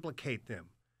don't implicate them.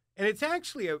 And it's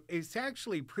actually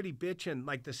pretty bitchin'.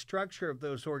 Like the structure of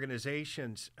those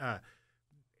organizations,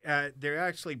 they're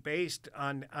actually based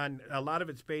on a lot of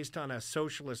it's based on a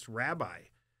socialist rabbi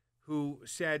who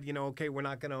said, okay, we're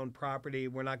not going to own property,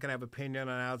 we're not going to have opinion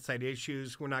on outside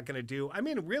issues, we're not going to do. I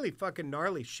mean, really fucking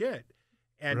gnarly shit.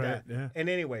 And and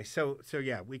anyway, so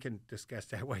yeah, we can discuss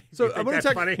that way. So I'm that's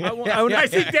funny. I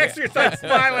see Dexter start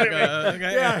smiling at me.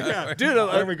 Yeah. Dude, where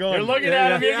are we going? You're looking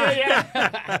at him.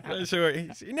 Yeah.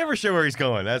 You never sure where he's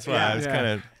going. That's why I was kind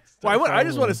of. Well, I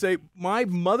just want to say, my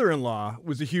mother-in-law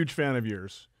was a huge fan of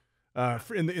yours.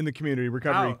 In the community,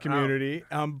 recovery community.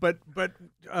 But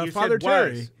Father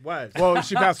Terry was. Well,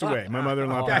 she passed away. My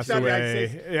mother-in-law passed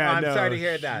away. I'm sorry to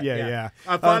hear that. Yeah.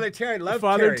 Father Terry, loved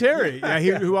Father Terry.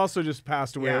 Who also just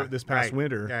passed away this past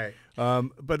winter.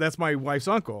 Right. But that's my wife's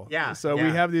uncle. Yeah. So we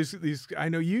have these. I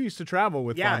know you used to travel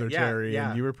with Father Terry,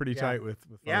 and you were pretty tight with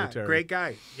Father Terry. Great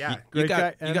guy. Yeah. You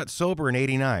got sober in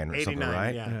 '89 or something,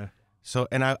 right? Yeah. So,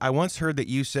 and I once heard that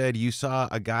you said you saw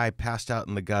a guy passed out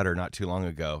in the gutter not too long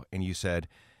ago, and you said,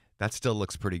 That still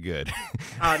looks pretty good.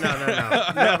 Oh, no.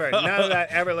 Never. None of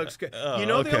that ever looks good. Oh,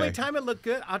 The only time it looked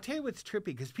good, I'll tell you what's trippy,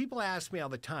 because people ask me all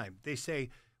the time. They say,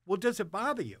 well, does it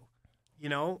bother you?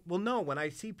 Well, no. When I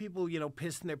see people,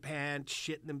 pissing their pants,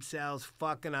 shitting themselves,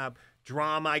 fucking up,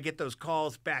 drama, I get those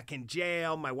calls back in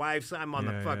jail. My wife's, I'm on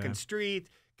the fucking street.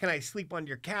 Can I sleep on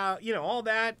your couch? All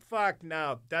that. Fuck,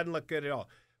 no. Doesn't look good at all.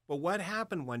 But what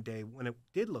happened one day when it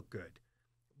did look good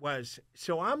was,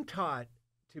 so I'm taught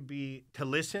to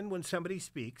listen when somebody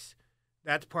speaks.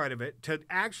 That's part of it. To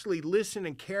actually listen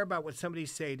and care about what somebody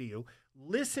say to you.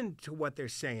 Listen to what they're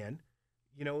saying.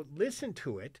 Listen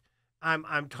to it.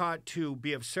 I'm taught to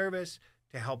be of service,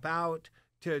 to help out,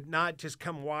 to not just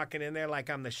come walking in there like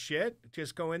I'm the shit.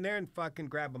 Just go in there and fucking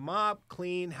grab a mop,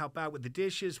 clean, help out with the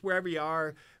dishes, wherever you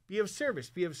are. Be of service,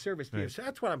 be of service, be of service.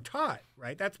 That's what I'm taught,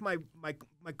 right? That's my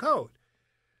code.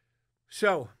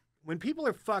 So when people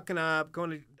are fucking up,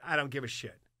 I don't give a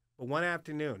shit. But one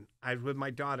afternoon, I was with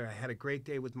my daughter. I had a great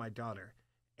day with my daughter.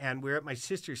 And we're at my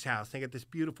sister's house. They got this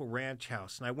beautiful ranch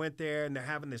house. And I went there, and they're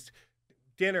having this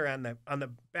dinner on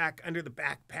the back, under the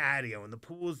back patio. And the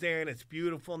pool's there, and it's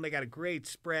beautiful. And they got a great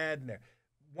spread, and they're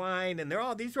wine. And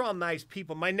these are all nice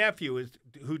people. My nephew,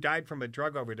 who died from a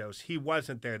drug overdose, he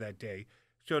wasn't there that day.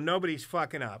 So nobody's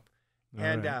fucking up.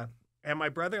 And my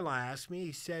brother-in-law asked me,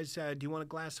 he says, do you want a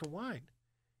glass of wine?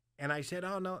 And I said,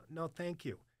 oh, no, thank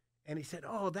you. And he said,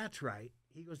 oh, that's right.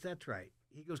 He goes, that's right.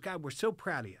 He goes, God, we're so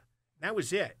proud of you. That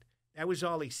was it. That was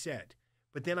all he said.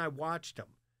 But then I watched him.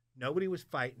 Nobody was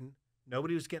fighting.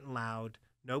 Nobody was getting loud.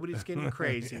 Nobody was getting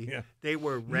crazy. They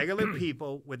were regular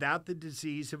people without the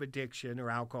disease of addiction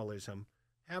or alcoholism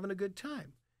having a good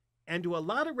time. And to a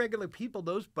lot of regular people,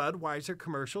 those Budweiser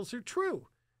commercials are true.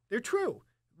 They're true.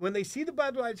 When they see the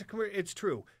Budweiser commercial, it's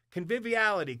true.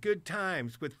 Conviviality, good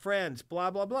times with friends,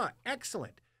 blah, blah, blah.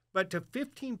 Excellent. But to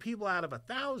 15 people out of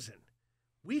 1,000,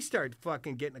 we start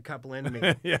fucking getting a couple into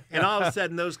me. And all of a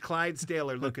sudden, those Clydesdale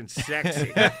are looking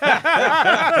sexy.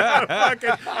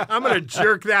 I'm going to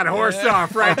jerk that horse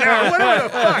off right now. What the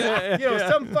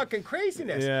fuck? Some fucking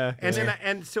craziness.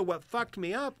 And so what fucked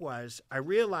me up was I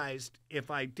realized if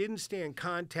I didn't stay in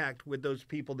contact with those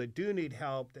people that do need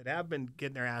help, that have been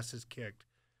getting their asses kicked,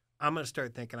 I'm going to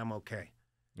start thinking I'm okay.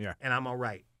 And I'm all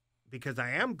right. Because I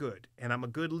am good, and I'm a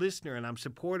good listener, and I'm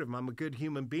supportive, and I'm a good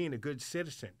human being, a good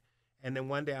citizen. And then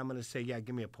one day I'm going to say, yeah,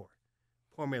 give me a pour.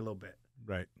 Pour me a little bit.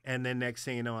 Right. And then next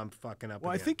thing you know, I'm fucking up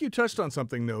Well, again. I think you touched on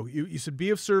something, though. You said be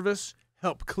of service,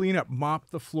 help clean up, mop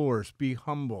the floors, be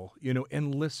humble,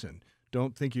 and listen.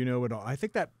 Don't think you know it all. I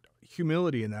think that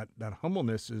humility and that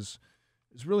humbleness is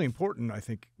really important, I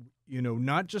think,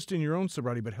 not just in your own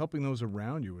sobriety, but helping those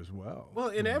around you as well.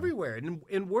 Well, everywhere,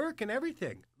 in work and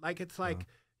everything. Like, it's like...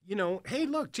 hey,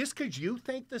 look, just because you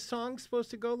think the song's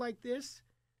supposed to go like this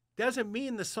doesn't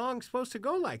mean the song's supposed to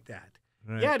go like that.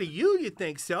 Right. Yeah, to you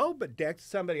think so, but Dex,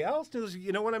 somebody else does.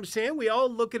 You know what I'm saying? We all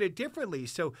look at it differently.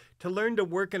 So to learn to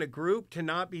work in a group, to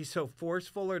not be so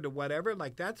forceful or to whatever,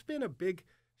 like that's been a big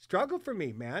struggle for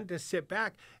me, man, to sit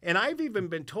back. And I've even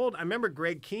been told, I remember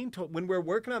Greg Keene told, when we're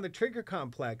working on the Trigger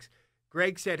Complex,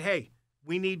 Greg said, hey,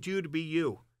 we need you to be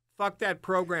you. Fuck that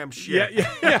program shit.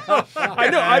 Yeah. I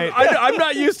know. I'm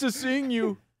not used to seeing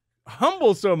you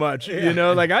humble so much.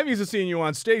 Like I'm used to seeing you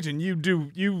on stage, and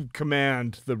you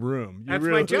command the room. You That's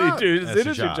really my job. do. That's It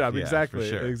is your job. Yeah, Exactly. for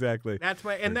sure. Exactly. That's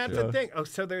the thing. Oh,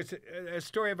 so there's a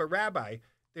story of a rabbi.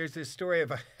 There's this story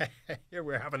of here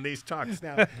we're having these talks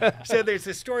now. So there's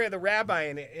a story of the rabbi,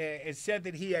 and it said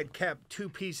that he had kept 2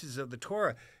 pieces of the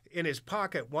Torah in his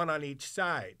pocket, one on each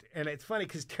side. And it's funny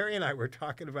because Terry and I were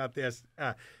talking about this.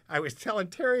 I was telling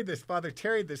Father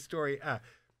Terry this story.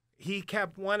 He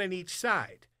kept one on each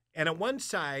side. And on one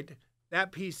side,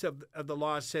 that piece of the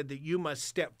law said that you must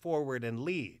step forward and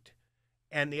lead.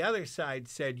 And the other side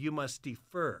said you must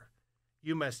defer.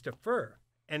 You must defer.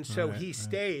 And so he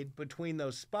stayed between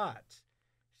those spots.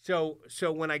 So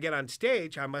when I get on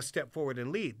stage, I must step forward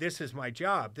and lead. This is my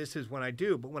job. This is what I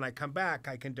do. But when I come back,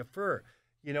 I can defer.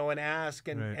 And ask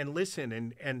and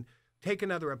listen and take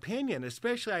another opinion.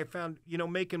 Especially I found,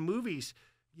 making movies,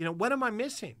 what am I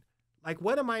missing? Like,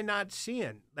 what am I not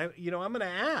seeing? I'm going to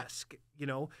ask,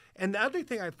 And the other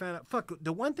thing I found out,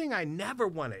 the one thing I never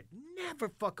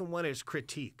fucking wanted is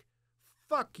critique.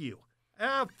 Fuck you.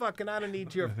 I don't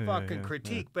need your fucking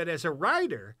critique. But as a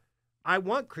writer, I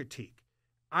want critique.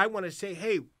 I want to say,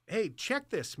 hey, check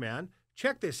this, man.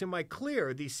 Check this. Am I clear?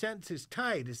 Are these sentences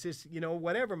tight? Is this,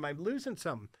 whatever? Am I losing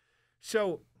something?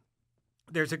 So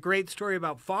there's a great story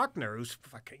about Faulkner, who's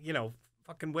fucking,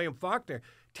 fucking William Faulkner,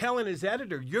 telling his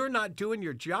editor, "You're not doing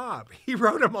your job." He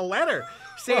wrote him a letter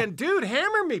saying, "Dude,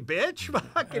 hammer me, bitch.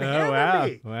 Fucking hammer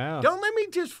me. Wow. Don't let me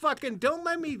just fucking, don't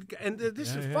let me." And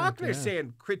this is Faulkner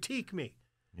saying, "Critique me."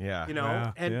 Yeah. You know,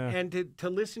 Wow, and to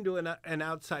listen to an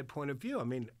outside point of view. I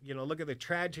mean, you know, look at the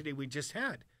tragedy we just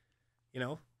had. You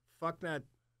know, fuck not,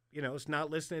 you know, it's not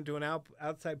listening to an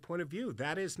outside point of view.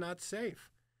 That is not safe.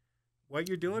 What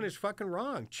you're doing is fucking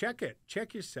wrong. Check it.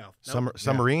 Check yourself.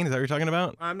 Submarine? Is that what you're talking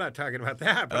about? I'm not talking about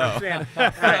that, but I'm saying,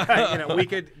 you know, we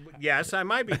could, yes, I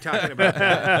might be talking about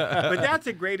that. But that's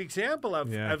a great example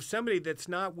of somebody that's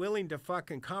not willing to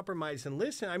fucking compromise and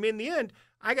listen. I mean, in the end,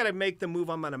 I got to make the move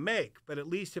I'm going to make. But at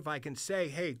least if I can say,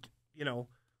 hey, you know,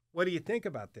 what do you think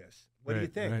about this? What do you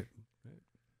think? Right.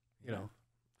 You know,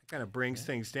 it kind of brings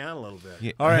things down a little bit.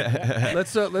 Yeah. All right,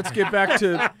 let's get back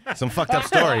to Some fucked up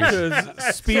stories.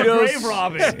 Speedos, grave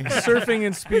robbing. surfing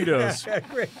and Speedos.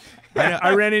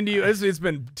 I ran into you. It's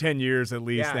been 10 years at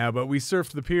least now, but we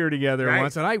surfed the pier together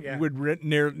once, and I would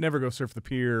never go surf the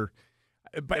pier.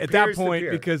 But at that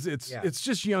point, because it's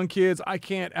just young kids, I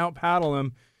can't out paddle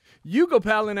them. You go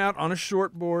paddling out on a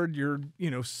short board. You're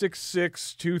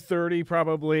 6'6", 230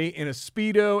 probably, in a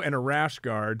Speedo and a rash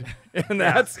guard, and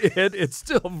that's it. It's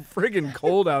still friggin'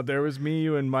 cold out there. It was me,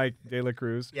 you, and Mike De La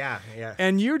Cruz. Yeah.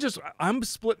 And I'm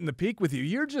splitting the peak with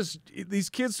you.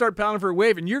 These kids start paddling for a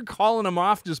wave, and you're calling them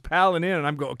off, just paddling in, and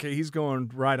I'm going, okay, he's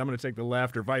going right, I'm going to take the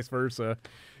left, or vice versa.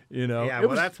 You know, yeah.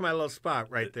 Well, that's my little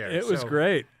spot right there. It was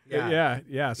great.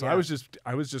 Yeah. So I was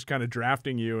just kind of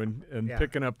drafting you and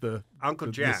picking up the Uncle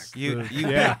Jack. You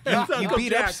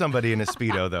beat up somebody in a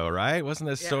Speedo, though, right? Wasn't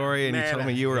the story? And you told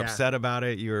me you were upset about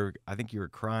it. I think you were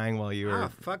crying while you were. Oh,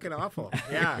 fucking awful.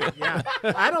 Yeah.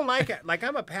 I don't like it. Like,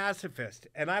 I'm a pacifist,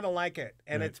 and I don't like it.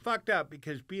 And it's fucked up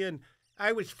because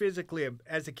I was physically,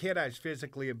 as a kid, I was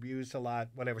physically abused a lot,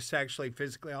 whatever, sexually,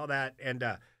 physically, all that. And,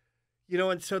 you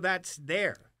know, and so that's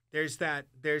there. There's that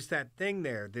thing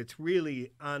there that's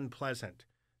really unpleasant,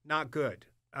 not good.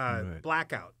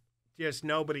 Blackout, just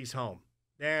nobody's home.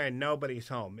 There and nobody's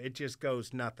home. It just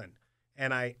goes nothing,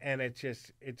 and it's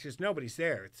just nobody's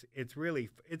there. It's really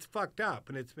fucked up,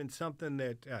 and it's been something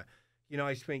that you know,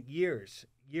 I spent years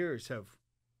of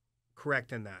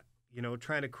correcting that. You know,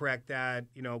 trying to correct that.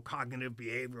 You know, cognitive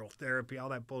behavioral therapy, all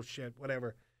that bullshit,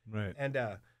 whatever. right. And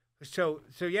So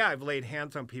yeah, I've laid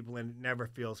hands on people and it never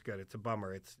feels good. It's a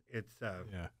bummer. It's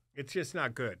just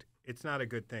not good. It's not a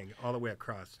good thing all the way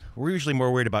across. We're usually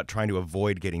more worried about trying to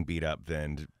avoid getting beat up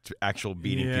than actual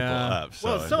beating people up.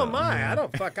 So am I.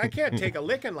 I can't take a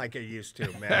licking like I used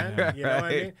to, man. You know what I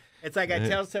mean? It's like I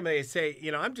tell somebody, I say,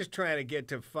 you know, I'm just trying to get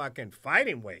to fucking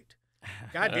fighting weight.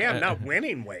 Goddamn, not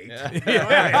winning weight. You know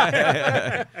what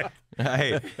I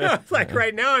mean? It's like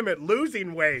right now I'm at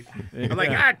losing weight. I'm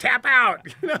like, tap out.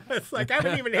 You know, it's like I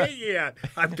haven't even hit you yet.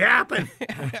 I'm gapping.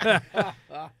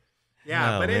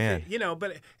 Yeah, but it's, you know,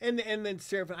 and then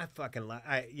surfing. I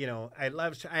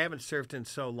haven't surfed in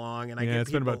so long, and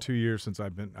it's been about 2 years since I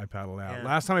paddled out. Yeah.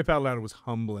 Last time I paddled out, it was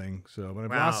humbling. So, but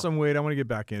I've lost some weight. I want to get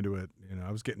back into it. You know,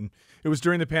 it was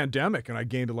during the pandemic, and I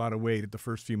gained a lot of weight at the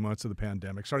first few months of the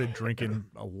pandemic. Started drinking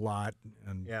a lot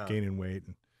and gaining weight,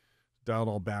 and dialed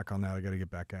all back on that. I got to get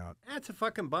back out. That's a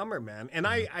fucking bummer, man. And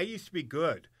I used to be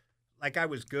good, like I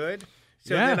was good.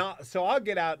 So then I'll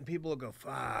get out and people will go,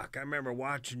 fuck, I remember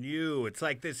watching you. It's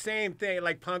like the same thing,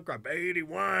 like punk rock,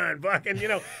 81, fucking, you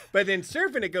know. But in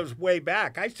surfing, it goes way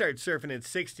back. I started surfing in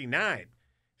 69.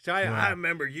 So I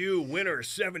remember you, winter of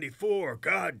 74.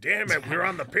 God damn it, we were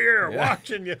on the pier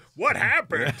watching you. What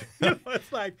happened? You know,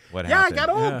 it's like, what happened? I got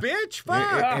old, bitch. Fuck.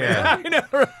 I know,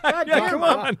 right? God damn, come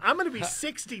on. I'm going to be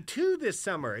 62 this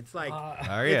summer. It's like,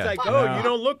 you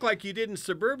don't look like you did in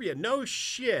suburbia. No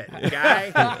shit, guy.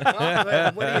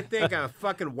 What do you think, a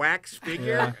fucking wax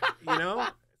figure? You know?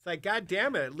 It's like, God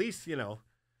damn it, at least, you know.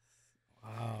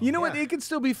 Wow. You know what? It can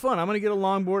still be fun. I'm going to get a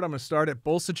longboard. I'm going to start at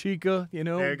Bolsa Chica, you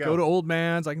know, go to Old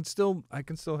Man's. I can still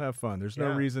have fun. There's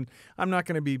no reason. I'm not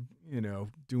going to be, you know,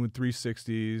 doing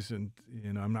 360s and,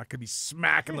 you know, I'm not going to be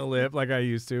smacking the lip like I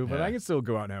used to, but I can still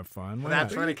go out and have fun. Well,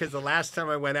 that's funny because the last time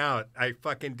I went out, I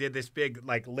fucking did this big,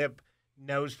 like, lip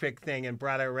nose pick thing and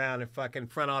brought it around and fucking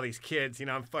front all these kids. You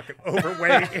know, I'm fucking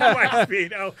overweight in my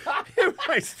Speedo.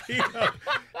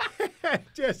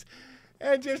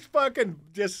 And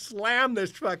just slam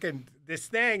this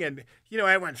thing, and you know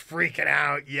everyone's freaking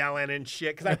out, yelling and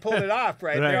shit because I pulled it off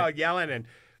right. They're all yelling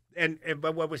and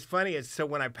but what was funny is so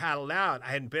when I paddled out, I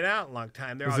hadn't been out in a long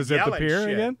time. They're all yelling at the pier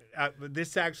shit. Again? This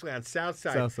is actually on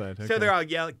Southside. Okay. So they're all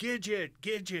yelling,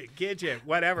 Gidget,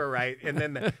 whatever, right? And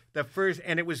then the first,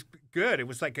 and it was good. It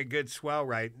was like a good swell,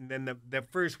 right? And then the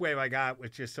first wave I got was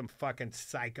just some fucking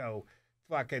psycho,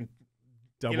 fucking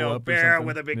Double you know, up or bear something.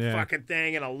 with a big Yeah. fucking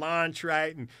thing and a launch,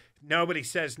 right? And nobody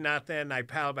says nothing. I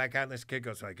paddle back out, and this kid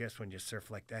goes, "So I guess when you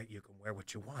surf like that, you can wear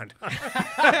what you want."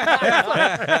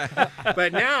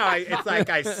 But now it's like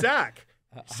I suck.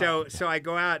 So I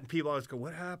go out and people always go,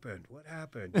 "What happened? What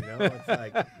happened?" You know, it's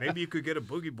like maybe you could get a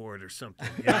boogie board or something.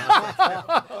 You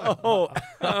know?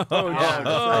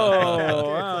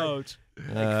 Ouch.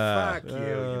 Fuck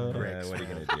you bricks. What are you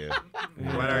gonna do?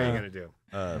 What are you gonna do?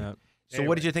 So,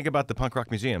 what did you think about the Punk Rock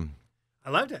Museum?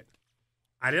 I loved it.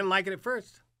 I didn't like it at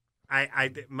first.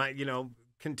 My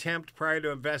contempt prior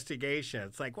to investigation.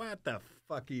 It's like, what the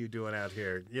fuck are you doing out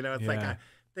here? You know, it's like I'm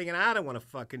thinking I don't want to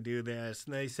fucking do this.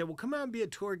 And they said, well, come out and be a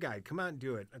tour guide. Come out and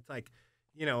do it. It's like,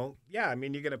 yeah, I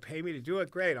mean, you're gonna pay me to do it.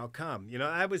 Great, I'll come. You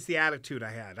know, that was the attitude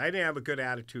I had. I didn't have a good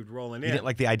attitude rolling in. You didn't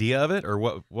like the idea of it, or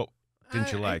what? What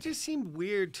didn't you like? It just seemed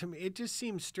weird to me. It just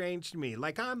seemed strange to me.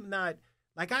 Like I'm not.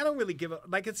 Like I don't really give a.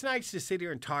 Like it's nice to sit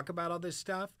here and talk about all this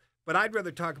stuff, but I'd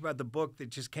rather talk about the book that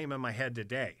just came in my head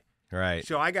today. Right.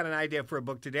 So I got an idea for a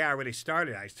book today. I already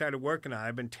started. I started working on it.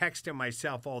 I've been texting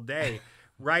myself all day,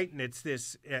 writing. It's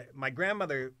this. My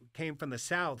grandmother came from the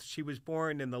South. She was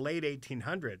born in the late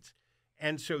 1800s,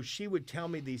 and so she would tell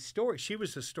me these stories. She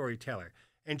was a storyteller,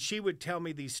 and she would tell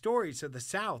me these stories of the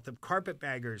South, of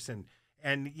carpetbaggers and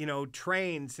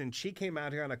trains. And she came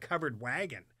out here on a covered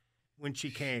wagon when she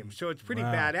came. So it's pretty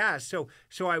badass.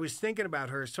 So I was thinking about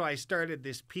her. So I started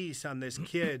this piece on this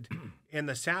kid in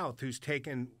the South who's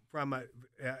taken from a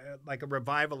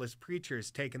revivalist preacher has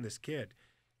taken this kid.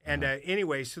 And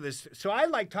anyway, so I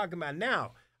like talking about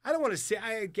now. I don't want to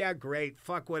say, yeah, great,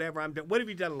 fuck whatever I'm doing. What have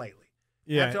you done lately?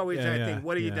 Yeah, That's always that thing.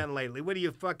 What have you yeah. done lately? What are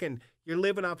you you're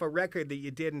living off a record that you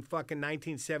did in fucking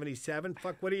 1977?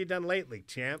 Fuck, what have you done lately,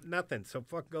 champ? Nothing. So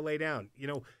fuck, go lay down.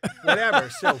 Whatever.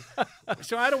 So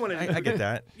I don't want to. I get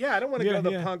that. Yeah, I don't want to go to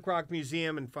the yeah. punk rock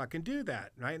museum and fucking do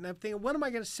that, right? And I'm thinking, what am I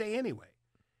going to say anyway?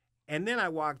 And then I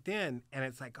walked in, and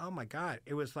it's like, oh my God.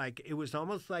 It was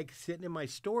almost like sitting in my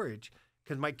storage,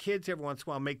 because my kids every once in a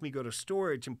while make me go to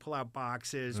storage and pull out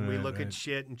boxes, and we look at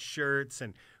shit and shirts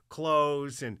and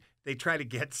clothes, and they try to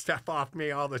get stuff off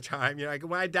me all the time. Like,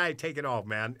 when I die, take it all,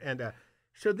 man. And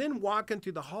so then walking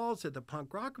through the halls at the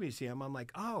Punk Rock Museum, I'm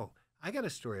like, oh, I got a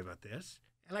story about this,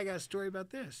 and I got a story about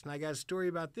this, and I got a story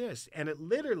about this. And it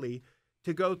literally,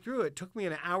 to go through it, took me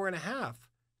an hour and a half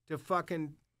to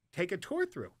fucking take a tour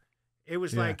through. It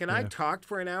was like, and I talked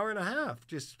for an hour and a half,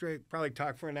 just straight, probably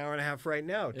talk for an hour and a half right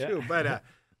now too. But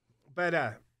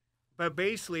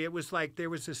basically it was like there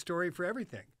was a story for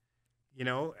everything.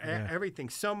 Everything.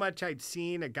 So much I'd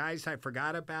seen, guys I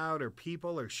forgot about, or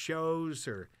people, or shows,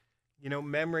 or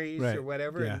memories, or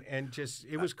whatever, and just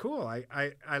it was cool.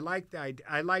 I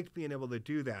liked being able to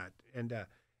do that,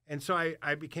 and so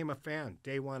I became a fan.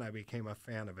 Day one, I became a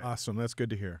fan of it. Awesome. That's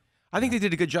good to hear. I think they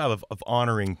did a good job of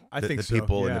honoring the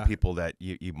people and the people that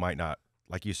you might not,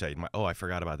 like you said, I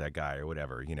forgot about that guy or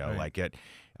whatever. Like it.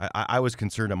 I was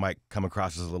concerned it might come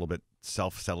across as a little bit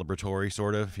self-celebratory,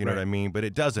 sort of. You know what I mean? But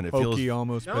it doesn't. It Hokey feels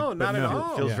almost. No, not at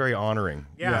all. It feels very honoring.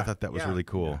 Yeah. I thought that was really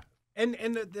cool. Yeah.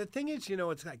 And the thing is,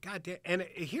 it's like, God damn. And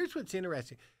here's what's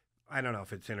interesting. I don't know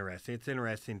if it's interesting. It's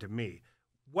interesting to me.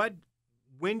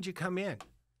 When'd you come in?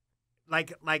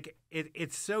 Like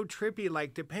it's so trippy.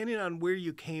 Like, depending on where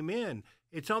you came in,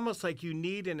 it's almost like you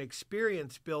need an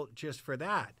experience built just for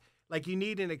that. Like, you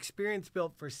need an experience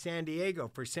built for San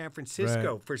Diego, for San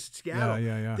Francisco, for Seattle.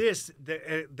 Yeah.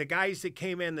 The guys that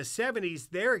came in the 70s,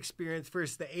 their experience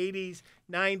versus the 80s,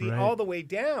 90s, all the way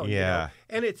down. Yeah.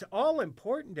 And it's all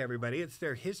important to everybody. It's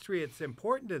their history. It's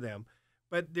important to them.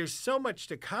 But there's so much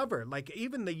to cover. Like,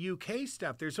 even the UK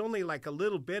stuff, there's only like a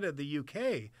little bit of the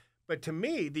UK. But to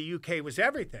me, the UK was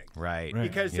everything. Right.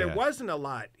 Because there wasn't a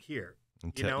lot here.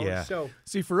 So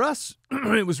see, for us,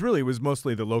 it was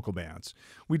mostly the local bands.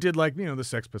 We did the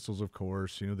Sex Pistols, of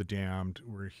course. The Damned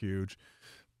were huge,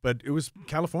 but it was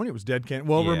California. It was Dead Kennedys.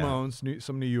 Well, Ramones,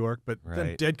 some New York, but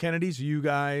then Dead Kennedys, you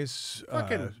guys,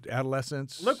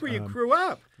 Adolescents. Look where you grew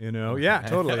up. Yeah,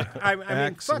 totally. I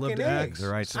mean, fucking X. The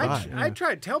right spot. I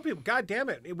try to tell people, God damn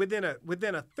it, within a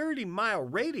 30-mile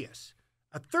radius,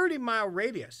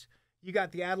 you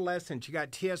got the Adolescents, you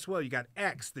got T.S.O.L, you got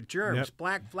X, the Germs,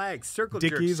 Black Flag, Circle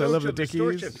Dickies, Jerks, I love the Social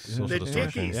Dickies. Distortion, the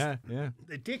Dickies,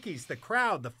 the Dickies, the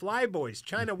Crowd, the Flyboys,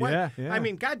 China White. Yeah. I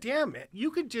mean, goddamn it, you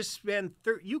could just spend,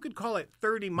 you could call it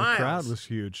 30 miles. The Crowd was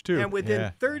huge too. And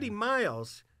within 30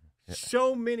 miles,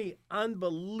 so many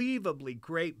unbelievably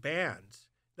great bands.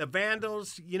 The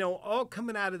Vandals, all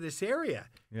coming out of this area.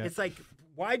 Yeah. It's like,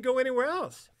 why go anywhere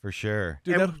else? For sure.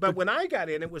 But when I got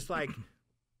in, it was like,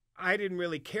 I didn't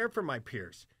really care for my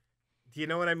peers. Do you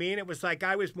know what I mean? It was like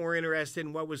I was more interested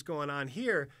in what was going on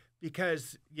here.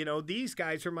 because, you know, these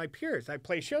guys are my peers. I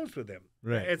play shows with them.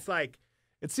 Right. It's like,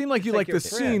 It seemed like you like like the your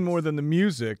scene friends. more than the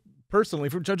music, personally,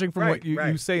 from judging from what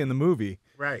you say in the movie.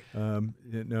 right.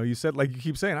 You know, you said, like you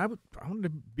keep saying, I wanted to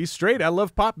be straight. I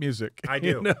love pop music. I do.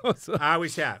 You know? So, I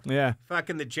always have. yeah.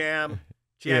 Fucking the Jam,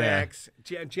 Gen Yeah. X,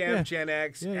 Gen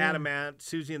X, Yeah, yeah. Adamant,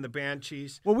 Susie and the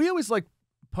Banshees. Well, we always like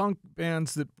punk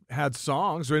bands that had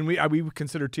songs, and we would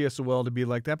consider T.S.O.L to be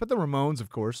like that. But the Ramones, of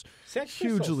course, Sex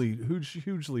Pistols.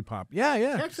 hugely pop. Yeah,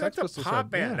 yeah. That's a Pistols pop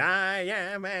had- band. yeah. I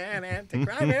am an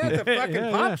antichrist. I mean, that's a fucking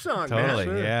Yeah, pop yeah. song, Totally,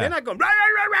 man. yeah. They're not going, rah,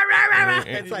 rah, rah, rah, rah, rah.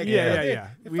 It's like, Yeah.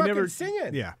 they're We fucking never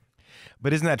singing. Yeah.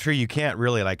 But isn't that true? You can't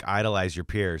really like idolize your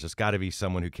peers. It's got to be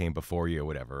someone who came before you or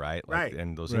whatever, right? Like, Right.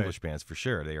 And those Right. English bands, for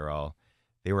sure, they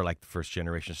were like the first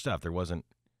generation stuff. There wasn't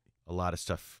a lot of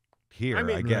stuff here, I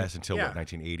mean, I guess, until yeah. what,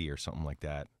 1980 or something like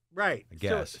that. Right. I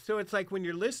guess. So it's like when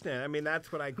you're listening, I mean,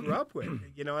 that's what I grew up with.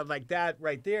 You know, like that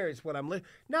right there is what I'm listening.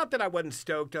 Not that I wasn't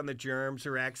stoked on the Germs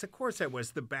or X. Of course I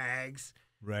was, the Bags,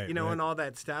 Right. you know, right. and all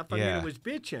that stuff. I mean, Yeah. it was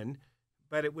bitching,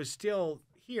 but it was still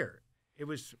here. It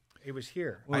was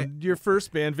here. Well, your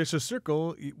first band, Vicious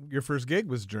Circle, your first gig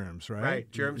was Germs, right?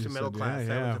 Right, Germs You and Middle said, Class.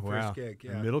 That was the first wow. gig,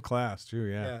 And yeah. middle class, too,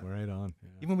 yeah. Yeah. Right on. Yeah.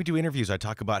 Even when we do interviews, I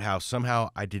talk about how somehow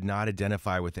I did not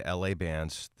identify with the LA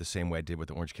bands the same way I did with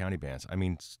the Orange County bands. I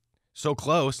mean, so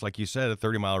close, like you said, a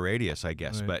 30-mile radius, I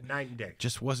guess, Right. but Night and day.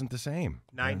 just wasn't the same.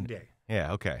 Night and day.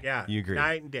 Yeah, okay. Yeah. You agree.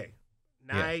 Night and day.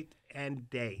 Night and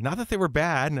day. Not that they were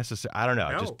bad necessarily. I don't know.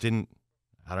 It No. just didn't,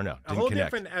 I don't know. A Didn't whole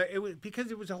connect. different, it was because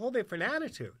it was a whole different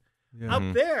attitude. Yeah. Up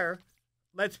there,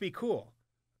 let's be cool.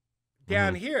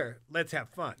 Down Mm-hmm. here, let's have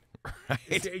fun.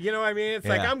 Right? You know what I mean? It's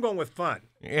like Yeah. I'm going with fun.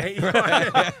 Yeah. You know,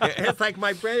 it's like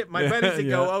my buddies that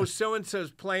go, Yeah. "Oh, so and so's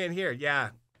playing here." Yeah,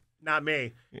 not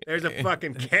me. There's a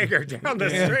fucking kegger down the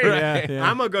Yeah, street. right. Yeah.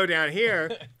 I'm gonna go down here,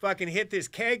 fucking hit this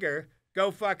kegger, go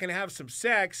fucking have some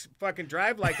sex, fucking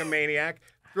drive like a maniac,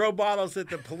 throw bottles at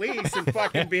the police, and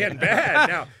fucking be in bed.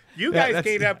 Now, you Yeah, guys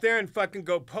that's- get up there and fucking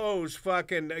go pose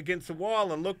fucking against the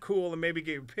wall and look cool and maybe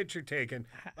get your picture taken.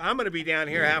 I'm gonna be down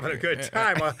here having a good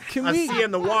time. I'll see you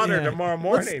in the water Yeah. tomorrow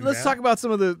morning. Let's man. talk about some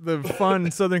of the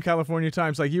fun Southern California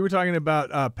times. Like you were talking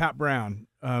about Pat Brown.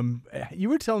 You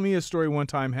were telling me a story one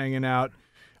time hanging out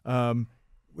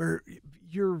where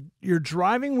you're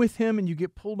driving with him and you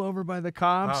get pulled over by the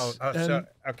cops. So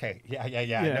okay, yeah.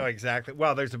 Yeah. I know exactly.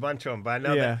 Well, there's a bunch of them, but I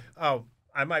know Yeah. that. Oh,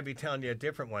 I might be telling you a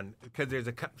different one because there's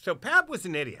a. So Pat was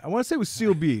an idiot. I want to say it was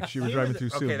Seal Beach. You were He driving was- through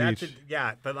Seal okay, that's Beach.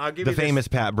 but I'll give The you this. famous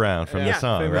Pat Brown from Yeah, the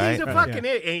song, famous. right? He's a Right, fucking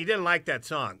yeah. idiot, and he didn't like that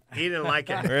song. He didn't like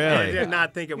it. Really? He did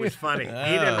not think it was funny. He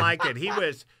didn't like it. He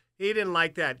didn't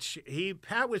like that.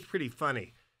 Pat was pretty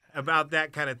funny about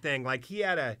that kind of thing. Like he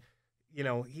had a, you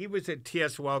know, he was a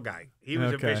T.S.O.L guy. He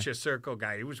was Okay. a Vicious Circle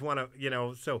guy. He was one of, you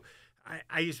know. So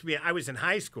I was in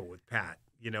high school with Pat,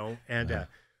 you know, and.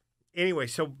 Anyway,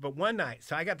 but one night,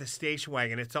 I got the station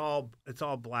wagon. It's all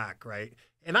black, right?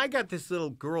 And I got this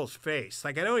little girl's face.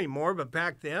 Like I don't anymore, but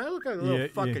back then I looked like a little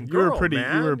fucking you girl. were pretty.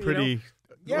 man, you were know? pretty,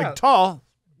 Yeah. like tall,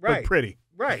 Right. but pretty.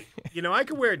 Right. You know, I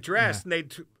could wear a dress, and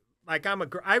they'd like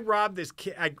I robbed this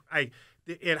kid.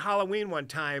 At Halloween one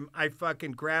time, I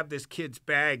fucking grabbed this kid's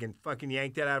bag and fucking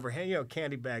yanked that out of her hand. You know,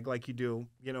 candy bag like you do.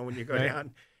 You know, when you go Right.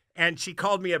 down, and she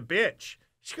called me a bitch.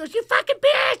 She goes, "You fucking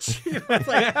bitch!" You know, it's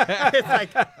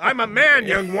like I'm a man,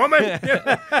 young woman.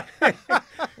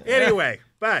 Anyway,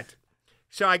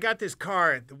 so I got this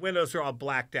car. The windows are all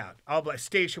blacked out, all black.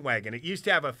 Station wagon. It used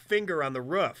to have a finger on the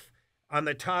roof. On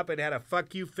the top, it had a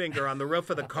 "fuck you" finger on the roof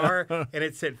of the car, and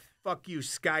it said "fuck you,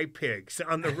 sky pigs"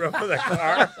 on the roof of the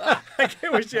car. Like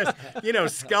it was just, you know,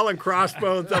 skull and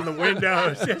crossbones on the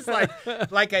windows, just like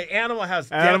an Animal House.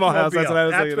 Animal House, that's what I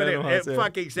was That's thinking, what Animal it House, yeah.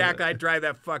 fuck exactly. I drive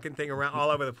that fucking thing around all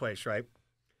over the place, right?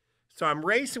 So I'm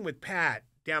racing with Pat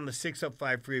down the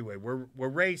 605 freeway. We're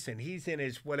racing. He's in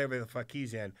his whatever the fuck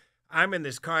he's in. I'm in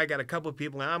this car. I got a couple of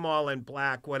people. I'm all in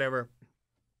black, whatever.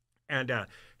 And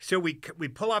so we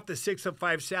pull off the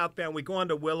 605 southbound. We go on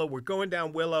to Willow. We're going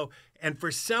down Willow. And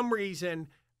for some reason,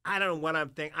 I don't know what I'm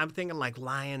thinking. I'm thinking like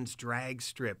Lion's drag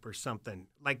strip or something.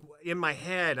 Like in my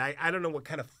head, I don't know what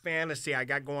kind of fantasy I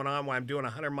got going on while I'm doing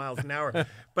 100 miles an hour.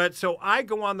 But so I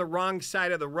go on the wrong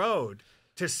side of the road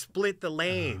to split the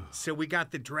lanes. So we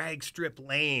got the drag strip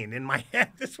lane in my head.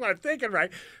 That's what I'm thinking, right?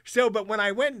 So, but when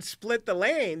I went and split the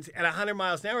lanes at 100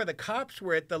 miles an hour, the cops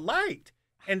were at the light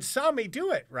and saw me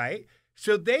do it, right?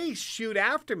 So they shoot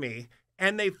after me,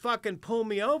 And they fucking pull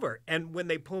me over. And when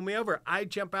they pull me over, I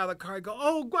jump out of the car. I go,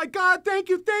 oh, my God, thank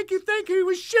you. He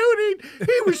was shooting.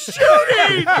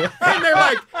 And they're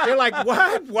like,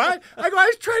 what? I go, I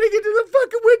was trying to get to the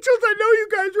fucking windshields. I know you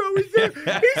guys are always there.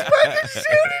 He's fucking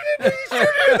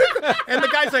shooting. And the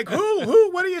guy's like, who?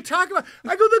 What are you talking about?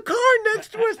 I go, the car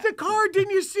next to us, the car.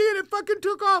 Didn't you see it? It fucking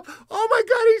took off. Oh, my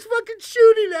God, he's fucking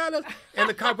shooting at us. And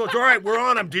the cop goes, all right, we're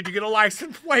on him. Did you get a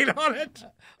license plate on it?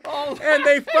 Oh, and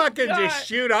they fucking just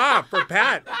shoot off for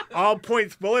Pat. All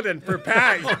points bulletin for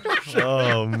Pat.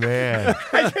 Oh man!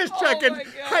 I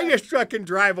just fucking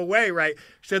drive away, right?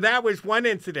 So that was one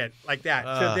incident like that.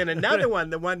 So then another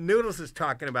one, the one Noodles is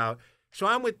talking about. So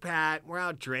I'm with Pat. We're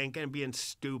out drinking, being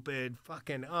stupid.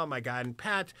 Fucking, oh my God. And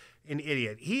Pat's an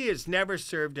idiot. He has never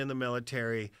served in the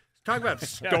military. Talk about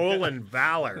stolen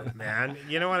valor, man.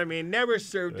 You know what I mean? Never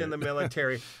served in the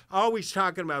military. Always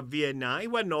talking about Vietnam. He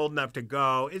wasn't old enough to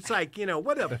go. It's like, you know,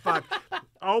 what the fuck?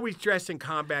 Always dressed in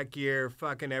combat gear,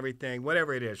 fucking everything,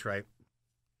 whatever it is, right?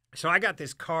 So I got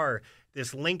this car,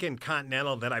 this Lincoln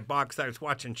Continental that I bought because I was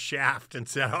watching Shaft and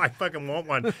said, oh, I fucking want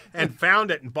one, and found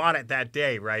it and bought it that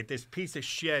day, right? This piece of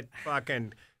shit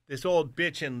fucking, this old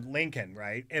bitch in Lincoln,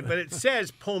 right? But it says,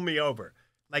 pull me over.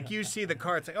 Like you see the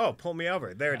car, it's like, oh, pull me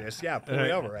over. There it is. Yeah, pull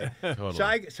me over, right?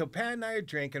 Totally. So Pat and I are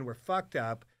drinking. We're fucked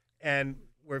up, and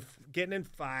we're getting in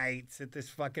fights at this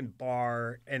fucking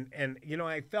bar. And you know,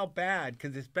 I felt bad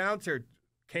because this bouncer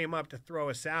came up to throw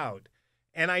us out,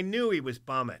 and I knew he was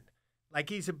bumming. Like,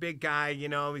 he's a big guy, you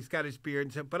know, he's got his beard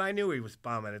and stuff, but I knew he was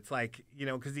bumming. It's like, you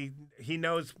know, because he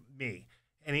knows me,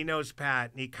 and he knows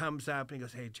Pat, and he comes up, and he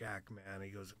goes, hey, Jack, man. He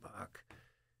goes, fuck,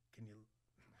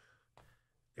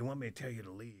 they want me to tell you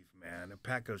to leave, man. And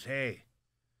Pat goes, hey,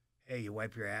 you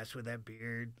wipe your ass with that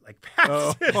beard? Like,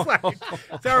 Pat's just like,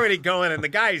 it's already going, and the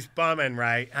guy's bumming,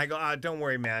 right? I go, oh, don't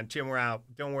worry, man. Jim, we're out.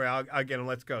 Don't worry, I'll get him.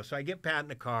 Let's go. So I get Pat in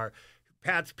the car.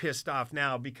 Pat's pissed off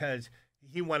now because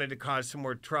he wanted to cause some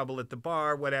more trouble at the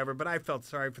bar, whatever, but I felt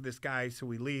sorry for this guy, so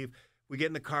we leave. We get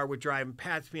in the car. We're driving.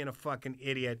 Pat's being a fucking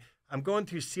idiot. I'm going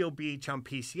through Seal Beach on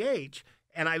PCH,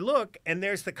 and I look, and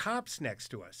there's the cops next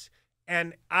to us.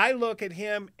 And I look at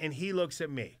him, and he looks at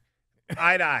me,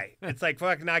 eye to eye. It's like,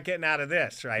 fuck, not getting out of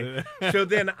this, right? So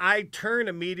then I turn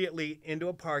immediately into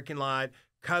a parking lot,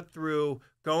 cut through,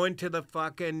 go into the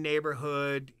fucking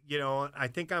neighborhood. You know, I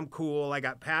think I'm cool. I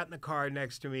got Pat in the car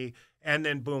next to me, and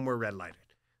then boom, we're red lighted.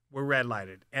 We're red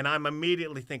lighted. And I'm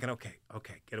immediately thinking, okay,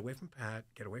 get away from Pat,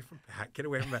 get away from Pat, get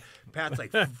away from Pat. Pat's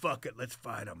like, fuck it, let's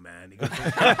fight him, man. He goes,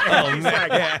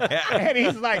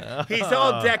 he's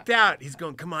all decked out. He's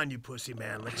going, come on, you pussy,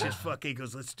 man. Let's just fuck. He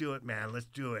goes, let's do it, man. Let's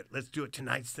do it. Let's do it.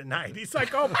 Tonight's the night. He's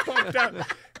like, oh, fucked up.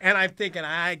 And I'm thinking,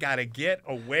 I got to get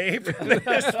away from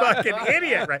this fucking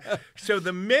idiot, right? So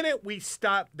the minute we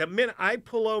stop, the minute I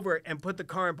pull over and put the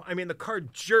car in, I mean, the car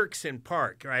jerks in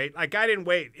park, right? Like, I didn't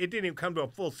wait. It didn't even come to a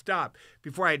full stop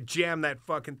before I jammed that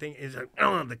fucking thing. It's like,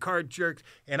 the car jerks,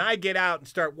 and I get out and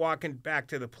start walking back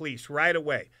to the police right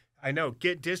away. I know,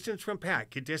 get distance from Pat,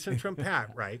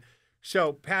 right?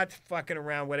 So Pat's fucking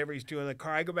around, whatever he's doing in the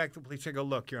car. I go back to the police. I go,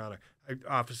 look, Your Honor,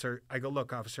 officer. I go,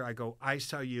 look, officer. I go, I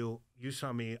saw you. You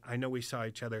saw me. I know we saw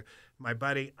each other. My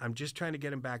buddy, I'm just trying to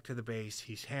get him back to the base.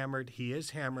 He's hammered. He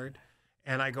is hammered.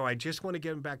 And I go, I just want to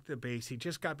get him back to the base. He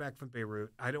just got back from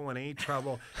Beirut. I don't want any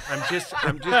trouble. I'm just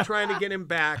trying to get him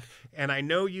back. And I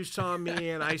know you saw me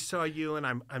and I saw you, and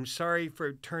I'm sorry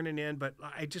for turning in, but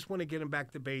I just want to get him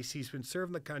back to base. He's been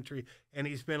serving the country, and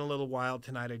he's been a little wild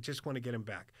tonight. I just want to get him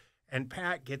back. And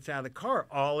Pat gets out of the car,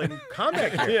 all in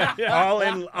combat gear, all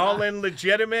in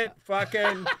legitimate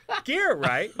fucking gear,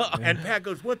 right? And Pat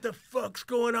goes, "What the fuck's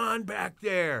going on back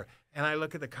there?" And I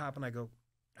look at the cop and I go,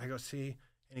 "See."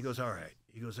 And he goes, all right.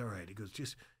 He goes,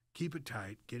 just keep it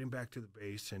tight, get him back to the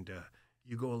base, and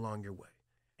you go along your way.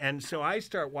 And so I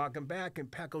start walking back, and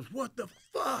Pat goes, what the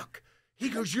fuck? He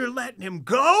goes, you're letting him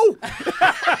go?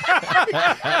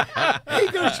 he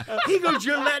goes,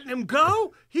 you're letting him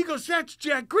go? He goes, that's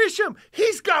Jack Grisham.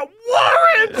 He's got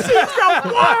warrants.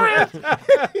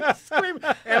 He's screaming.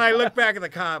 And I look back at the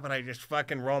cop, and I just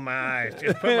fucking roll my eyes,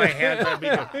 just put my hands up,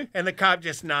 and the cop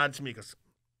just nods to me, goes,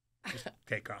 just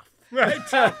take off. Right?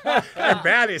 And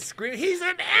Pat is screaming, he's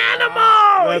an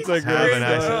animal! That's a great story.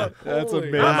 That's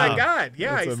amazing. Oh my God.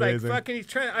 Yeah, That's he's amazing. like fucking,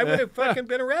 I would have fucking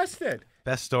been arrested.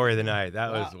 Best story of the night.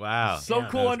 That was wow. So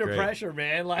cool under great. pressure,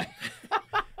 man. Like,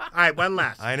 All right, one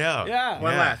last. I know. Yeah.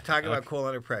 One last. Talking about cool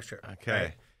under pressure. Okay.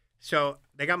 Right? So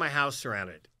they got my house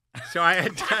surrounded. So I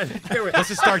had done. Let's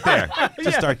just start there.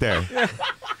 Start there.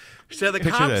 So the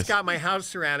Picture cops this. got my house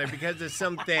surrounded because of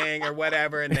something or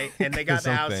whatever, and they got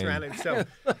the house surrounded.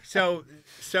 So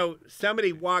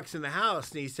somebody walks in the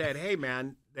house and he said, "Hey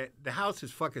man, the house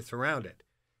is fucking surrounded.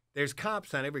 There's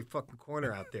cops on every fucking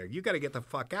corner out there. You got to get the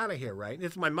fuck out of here, right?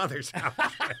 This is my mother's house.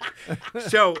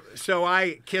 So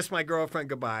I kiss my girlfriend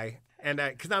goodbye. And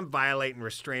because I'm violating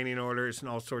restraining orders and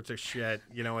all sorts of shit,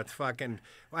 you know, it's fucking.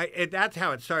 That's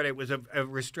how it started. It was a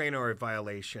restraining order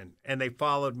violation, and they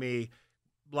followed me,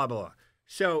 blah blah blah.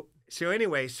 So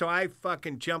anyway, so I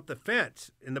fucking jumped the fence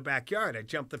in the backyard. I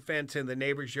jumped the fence in the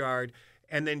neighbor's yard,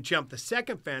 and then jumped the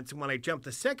second fence. And when I jumped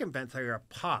the second fence, I hear a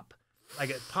pop,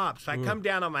 like it pops. So I come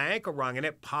down on my ankle wrong, and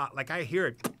it popped. Like I hear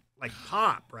it, like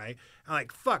pop, right? I'm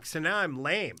like, fuck. So now I'm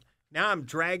lame. Now I'm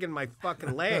dragging my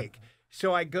fucking leg.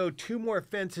 So I go 2 more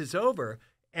fences over,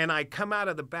 and I come out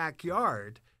of the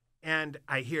backyard, and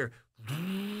I hear,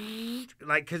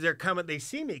 like, because they're coming, they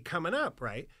see me coming up,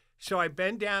 right? So I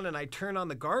bend down, and I turn on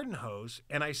the garden hose,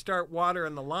 and I start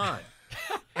watering the lawn.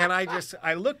 And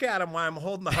I look at them while I'm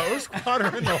holding the hose,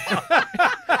 watering the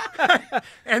lawn.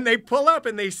 And they pull up,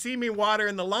 and they see me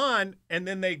watering the lawn, and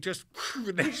then they just,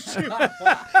 they shoot.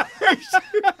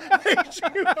 They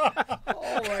shoot off.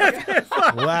 Oh my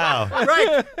God. Wow.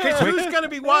 Right, because who's going to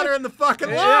be watering the fucking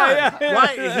lawn?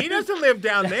 Right, he doesn't live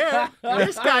down there.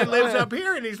 This guy lives up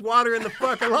here, and he's watering the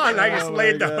fucking lawn. I just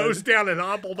laid the hose down and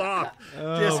hobbled off.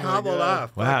 Just hobbled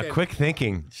off. Wow, Fucking- quick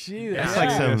thinking. Jeez, That's yeah.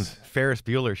 like some Ferris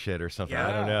Bueller shit or something.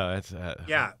 I don't know. That's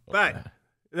Yeah, but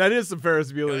That is some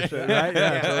Ferris Bueller shit, right?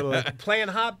 Yeah, totally. playing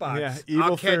hot box, Yeah, evil I'll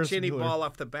catch Ferris any Bueller. ball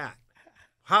off the bat.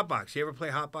 Hot box. You ever play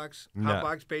hot box? No. Hot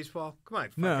box baseball? Come on,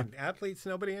 No. fucking athletes.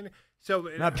 Nobody in it. So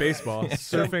Not baseball,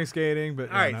 surfing, skating, but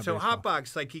All right, not so baseball. hot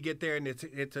box, like you get there and it's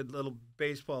a little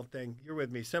baseball thing. You're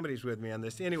with me. Somebody's with me on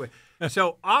this. Anyway,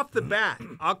 so off the bat,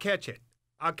 I'll catch it.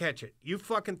 I'll catch it. You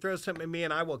fucking throw something at me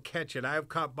and I will catch it. I've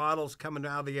caught bottles coming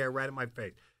out of the air right at my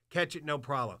face. Catch it, no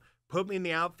problem. Put me in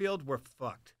the outfield, we're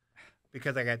fucked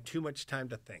because I got too much time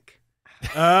to think.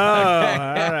 Oh, all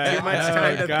right. Too much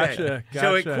time to Gotcha. think.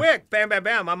 So it gotcha. quick, bam, bam,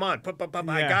 bam, I'm on.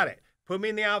 I Yeah. got it. Put me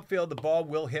in the outfield, the ball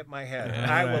will hit my head.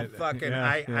 I will Right. fucking, Yeah,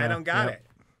 I yeah, don't got yeah. it.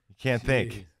 You can't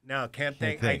think. No, can't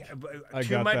think. think. I Too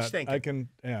got much that. thinking. I can,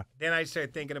 yeah. Then I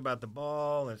start thinking about the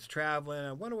ball and it's traveling.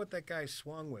 I wonder what that guy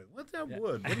swung with. What's that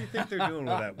wood? What do you think they're doing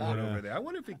with that wood over there? I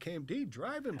wonder if he came. Did he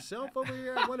drive himself over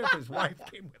here? I wonder if his wife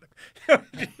came with him.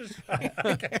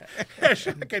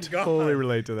 Totally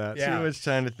relate to that. Yeah. Too much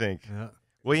time to think. Yeah.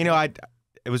 Well, you know,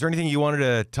 was there anything you wanted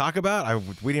to talk about?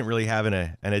 We didn't really have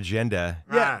an agenda.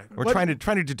 Yeah. We're What- trying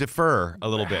to defer a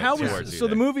little bit. How towards was, you so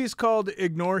the there. movie's called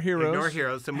Ignore Heroes. Ignore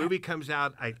Heroes. The movie comes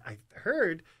out. I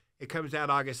heard it comes out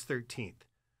August 13th.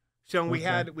 So we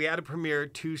had a premiere,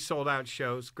 2 sold out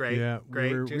shows. Great. Yeah,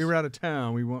 great. we were out of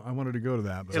town. I wanted to go to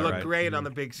that. But It looked right? great on the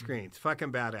big screen. It's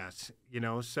fucking badass, you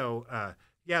know. So,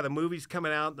 yeah, the movie's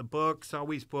coming out. The books,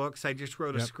 always books. I just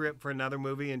wrote a Yep. script for another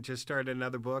movie and just started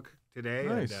another book today.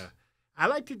 Nice. And, I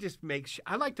like to just make.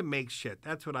 I like to make shit.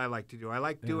 That's what I like to do. I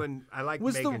like doing. I like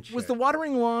was making shit. the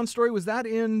watering lawn story? Was that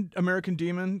in American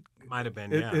Demon? Might have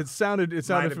been. It, Yeah. it sounded Might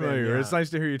have been, familiar. yeah. It's nice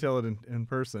to hear you tell it in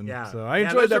person. Yeah. So I Yeah,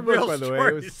 enjoyed those that are book, real by the way.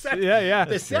 It was, stories. yeah.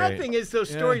 The sad great. thing is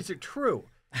those Yeah. stories are true.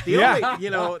 The Yeah. only, you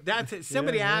know, that's it.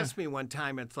 Somebody Yeah, yeah. asked me one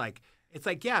time. It's like,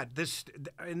 yeah, this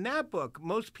in that book,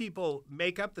 most people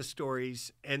make up the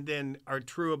stories and then are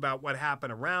true about what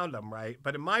happened around them, right?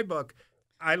 But in my book,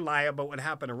 I lie about what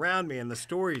happened around me, and the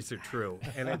stories are true,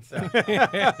 and it's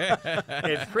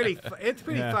pretty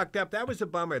Yeah. fucked up. That was a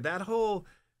bummer. That whole,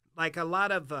 like a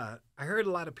lot of, I heard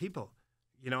a lot of people.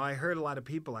 You know, I heard a lot of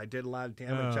people. I did a lot of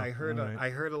damage. Oh, I heard all right. I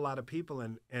heard a lot of people,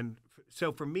 and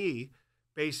so for me,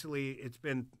 basically, it's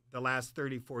been the last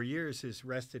 34 years is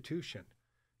restitution.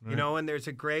 You Right. know, and there's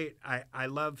a great. I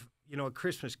love, you know, A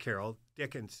Christmas Carol,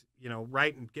 Dickens. You know,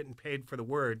 writing, getting paid for the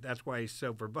word. That's why he's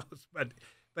so verbose.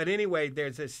 But anyway,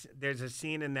 there's a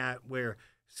scene in that where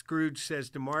Scrooge says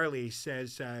to Marley,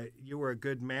 you were a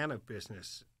good man of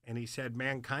business. And he said,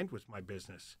 mankind was my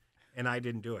business, and I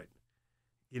didn't do it.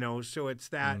 You know, so it's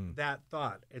that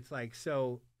thought. It's like,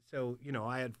 so you know,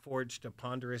 I had forged a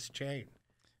ponderous chain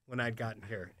when I'd gotten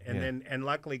here. And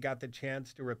luckily got the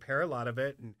chance to repair a lot of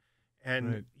it and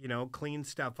Right. you know, clean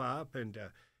stuff up. And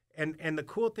the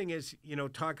cool thing is, you know,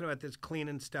 talking about this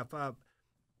cleaning stuff up,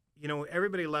 you know,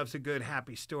 everybody loves a good,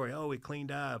 happy story. Oh, we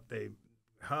cleaned up. They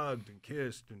hugged and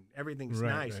kissed, and everything's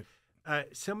Right, nice.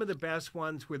 right. Some of the best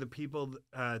ones were the people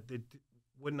that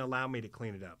wouldn't allow me to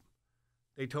clean it up.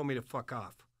 They told me to fuck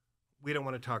off. We don't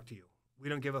want to talk to you. We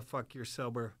don't give a fuck you're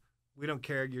sober. We don't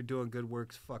care you're doing good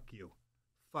works. Fuck you.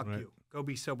 Fuck Right. you. Go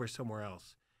be sober somewhere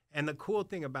else. And the cool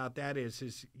thing about that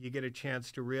is you get a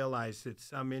chance to realize that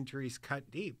some injuries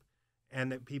cut deep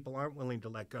and that people aren't willing to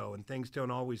let go and things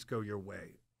don't always go your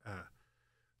way.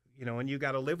 You know, and you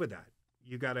got to live with that.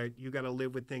 You got to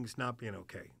live with things not being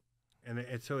okay.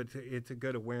 and so it's a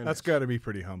good awareness. That's got to be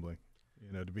pretty humbling,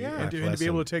 you know, to be and to be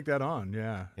able to take that on.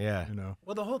 Yeah. Yeah. You know.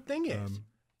 Well, the whole thing is.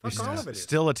 Fuck all of it is.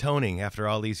 Still atoning after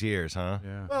all these years, huh?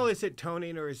 Yeah. Well, is it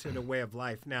toning or is it a way of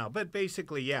life now? But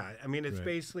basically, yeah. I mean, it's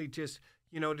basically just,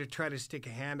 you know, to try to stick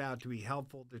a hand out, to be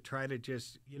helpful, to try to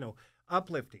just, you know,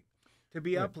 uplifting, to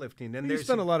be uplifting. And you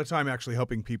spend a lot of time actually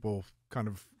helping people kind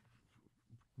of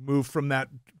move from that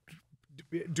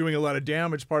doing a lot of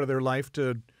damage part of their life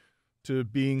to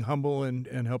being humble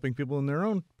and helping people in their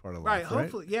own part of life. Right,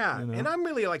 hopefully, yeah. You know? And I'm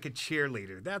really like a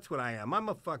cheerleader. That's what I am. I'm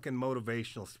a fucking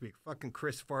motivational speaker. Fucking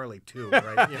Chris Farley too,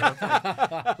 right? You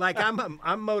know, like I'm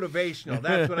motivational.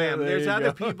 That's what I am. There's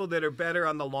other people that are better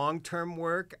on the long-term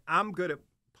work. I'm good at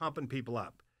pumping people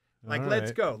up. Like,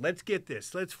 let's go. Let's get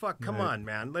this. Let's come on,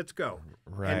 man. Let's go.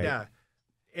 Right.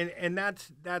 And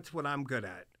that's what I'm good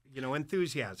at. You know,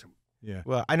 enthusiasm. Yeah.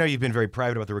 Well, I know you've been very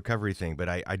private about the recovery thing, but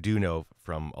I do know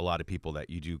from a lot of people that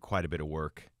you do quite a bit of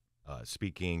work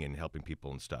speaking and helping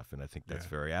people and stuff, and I think that's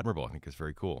very admirable. I think it's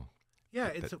very cool. Yeah,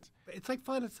 it's like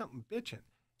finding something bitching.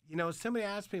 You know, somebody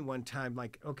asked me one time,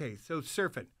 like, okay, so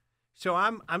surfing. So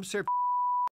I'm surfing.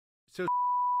 So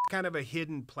kind of a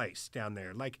hidden place down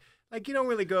there. Like you don't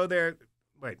really go there.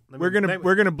 Wait, we're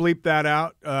gonna bleep that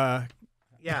out.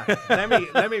 Yeah, let me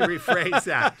rephrase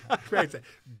that.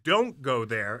 Don't go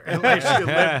there unless you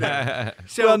live there.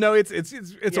 So, well, no, it's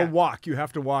a walk. You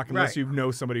have to walk unless you know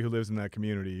somebody who lives in that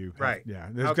community. Yeah,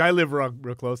 this guy lived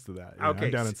real close to that. Okay,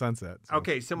 I'm down in Sunset. So.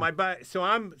 Okay, so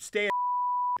I'm staying.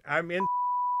 I'm in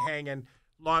hanging.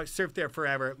 Surfed there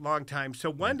forever, long time.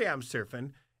 So one day I'm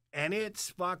surfing, and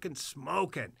it's fucking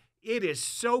smoking. It is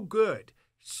so good,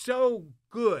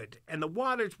 and the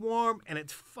water's warm, and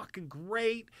it's fucking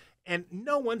great. And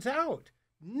no one's out.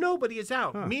 Nobody is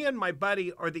out. Huh. Me and my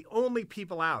buddy are the only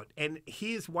people out. And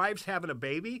his wife's having a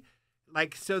baby.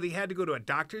 Like, so they had to go to a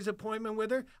doctor's appointment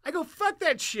with her. I go, fuck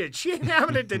that shit. She ain't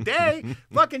having it today.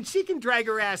 Fucking, she can drag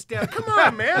her ass down. Come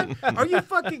on, man.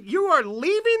 You are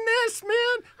leaving this,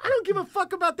 man? I don't give a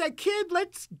fuck about that kid.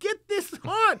 Let's get this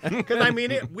on. Because, I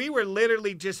mean, we were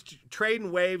literally just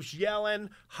trading waves, yelling.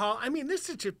 I mean, this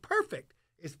is just perfect.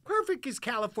 As perfect as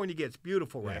California gets.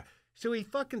 Beautiful, right? Yeah. So he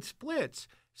fucking splits.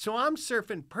 So I'm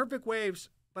surfing perfect waves,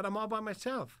 but I'm all by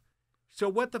myself. So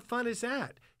what the fun is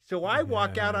that? So I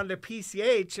walk out onto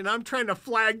PCH, and I'm trying to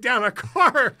flag down a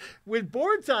car with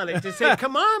boards on it to say,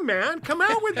 come on, man, come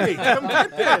out with me. Come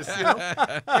get this. You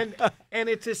know? And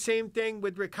it's the same thing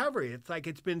with recovery. It's like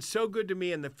it's been so good to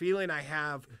me, and the feeling I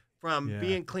have from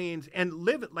being clean and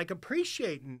living, like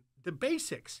appreciating the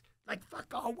basics. Like, fuck,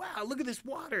 oh, wow, look at this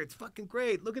water. It's fucking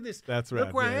great. Look at this. That's right.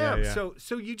 Look where I am. Yeah.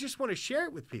 So you just want to share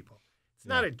it with people. It's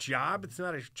not a job. It's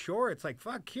not a chore. It's like,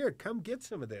 fuck, here, come get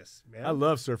some of this, man. I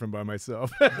love surfing by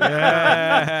myself. But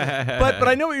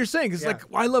I know what you're saying. It's like,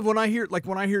 I love when I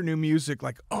hear new music,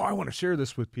 like, oh, I want to share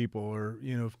this with people. Or,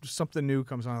 you know, if something new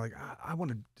comes on, like, I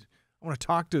want to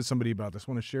talk to somebody about this.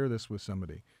 I want to share this with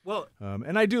somebody. Well,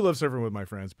 and I do love surfing with my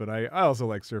friends, but I also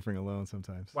like surfing alone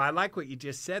sometimes. Well, I like what you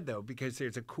just said, though, because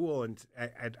there's a cool, and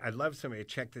I'd love somebody to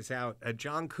check this out, a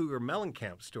John Cougar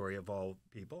Mellencamp story of all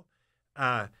people.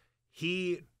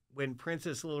 When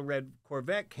Princess Little Red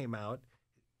Corvette came out,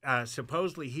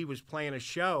 supposedly he was playing a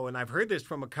show, and I've heard this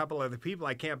from a couple other people.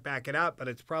 I can't back it up, but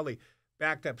it's probably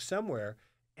backed up somewhere.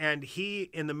 And he,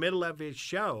 in the middle of his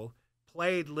show,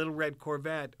 played Little Red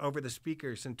Corvette over the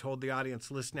speakers and told the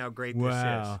audience, listen how great this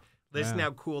is. Listen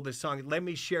how cool this song is. Let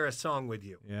me share a song with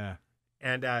you. Yeah.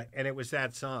 And it was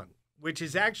that song, which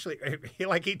is actually,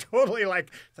 he totally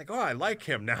it's like, oh, I like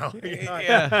him now. You know?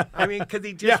 Yeah. I mean, because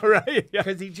he just,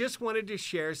 he just wanted to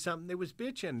share something that was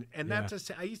bitching. And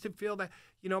that's I used to feel that,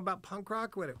 you know, about punk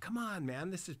rock, whatever. Come on,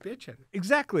 man, this is bitching.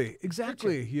 Exactly.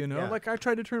 Bitching. You know, like I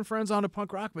tried to turn friends on to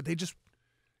punk rock, but they just,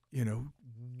 you know,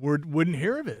 wouldn't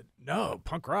hear of it. No,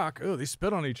 punk rock. Oh, they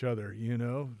spit on each other, you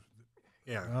know.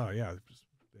 Yeah. Oh, yeah.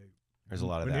 There's a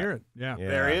lot of that. Hear it. Yeah.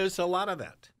 There is a lot of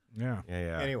that. Yeah.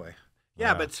 Yeah. Anyway.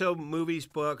 Yeah, but so movies,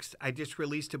 books. I just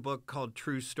released a book called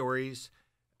True Stories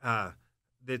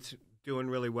that's doing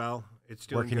really well. It's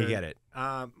doing Where can good. you get it?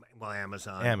 Well,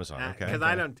 Amazon. Amazon, okay. Because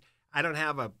I don't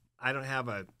have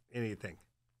anything.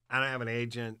 I don't have an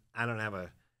agent.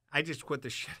 I just put the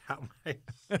shit out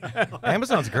myself.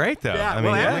 Amazon's great, though. Yeah,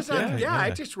 Amazon, I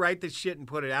just write the shit and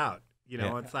put it out. You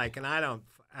know, it's like, and I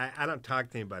don't talk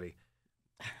to anybody.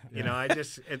 You know,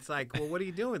 it's like, well, what are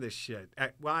you doing with this shit?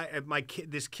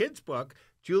 This kid's book,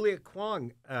 Julia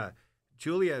Kwong,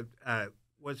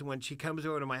 was when she comes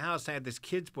over to my house, I had this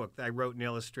kid's book that I wrote and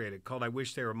illustrated called I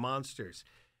Wish They Were Monsters.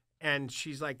 And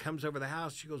she's like, comes over the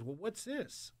house. She goes, well, what's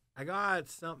this? I go,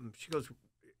 it's something. She goes,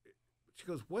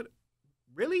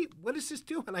 really? What does this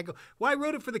do? And I go, well, I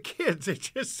wrote it for the kids. It's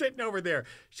just sitting over there.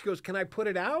 She goes, can I put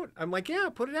it out? I'm like, yeah,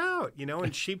 put it out. You know,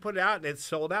 and she put it out and it's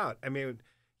sold out. I mean,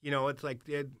 you know, it's like,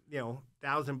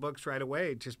 1,000 books right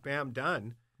away. Just bam,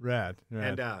 done. Rad.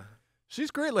 And she's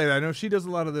great lady. I know she does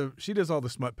all the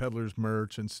Smut Peddlers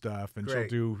merch and stuff, and Great.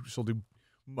 she'll do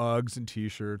mugs and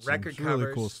T-shirts, record and covers.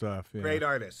 really cool stuff. Yeah. Great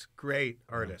artist.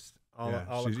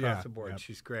 All She's- across the board. Yep.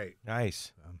 She's great.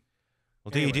 Nice.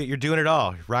 Well, Anyway. you're doing it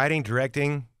all: writing,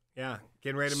 directing, Yeah,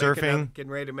 getting ready to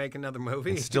Surfing. make another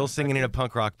movie. and still singing in a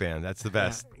punk rock band. That's the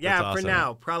best. Yeah, That's awesome. for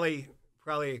now, probably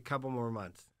a couple more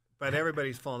months. But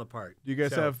everybody's falling apart. Do you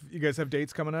guys So, have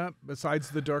dates coming up besides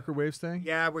the Darker Waves thing?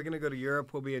 Yeah, we're gonna go to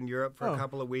Europe. We'll be in Europe for Oh, a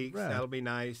couple of weeks. rad. That'll be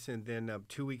nice. And then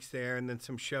 2 weeks there, and then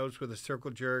some shows with the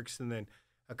Circle Jerks, and then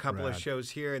a couple of Rad.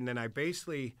 shows here. And then I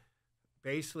basically,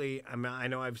 I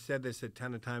know I've said this a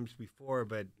ton of times before,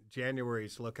 but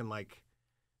January's looking like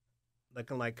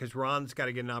because Ron's got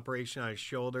to get an operation on his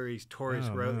shoulder. He's tore his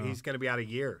road. no. He's gonna be out a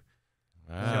year.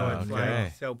 Oh, So it's okay.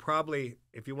 like, so probably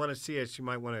if you want to see us, you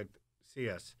might want to see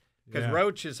us because Yeah.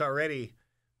 Roach is already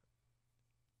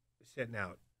sitting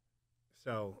out.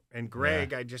 So, and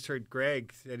Greg, I just heard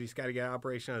Greg said he's got to get an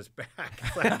operation on his back.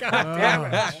 It's like, God damn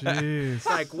it. Jeez. It's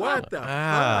like, what the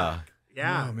Ah. fuck?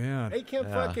 Yeah. Oh man. They can't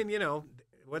Yeah. fucking,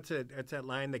 what's that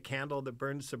line? The candle that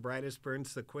burns the brightest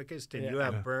burns the quickest, and Yeah. you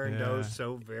have burned Yeah. those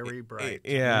so very bright.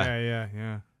 Yeah.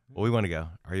 Yeah. Well, we want to go.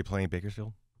 Are you playing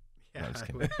Bakersfield? Yeah. I'm just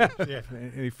kidding. Yeah.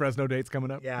 Any Fresno dates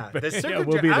coming up? Yeah, the circle yeah,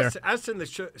 we'll be there. us and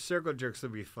the Circle Jerks will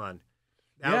be fun.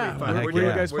 That'll Yeah, be fun. where We're are you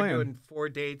doing, guys we're playing? doing 4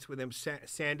 dates with them: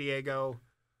 San Diego,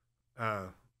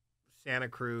 Santa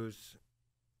Cruz.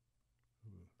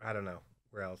 I don't know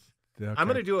where else. Okay. I'm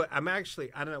gonna do it. I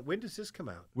don't know. When does this come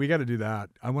out? We got to do that.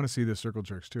 I want to see the Circle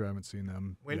Jerks too. I haven't seen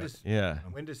them. When yet. does Yeah.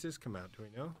 when does this come out? Do we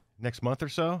know? Next month or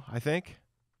so, I think.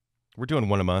 We're doing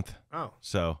one a month. Oh,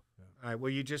 So all right.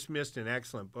 Well, you just missed an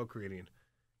excellent book reading.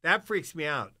 That freaks me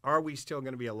out. Are we still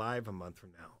going to be alive a month from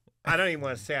now? I don't even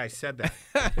want to say I said that.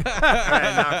 All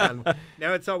right, knock on.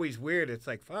 Now it's always weird. It's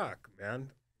like, fuck,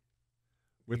 man.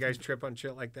 You guys trip on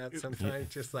shit like that sometimes?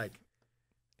 Just like,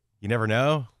 you never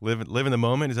know. Live in the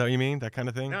moment. Is that what you mean? That kind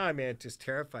of thing? no, I mean, it just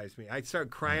terrifies me. I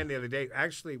started crying the other day.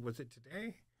 Actually, was it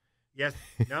today? Yes.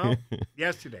 No?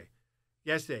 Yesterday.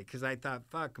 Yesterday, because I thought,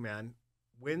 fuck, man,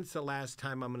 when's the last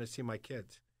time I'm going to see my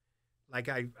kids? Like,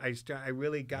 I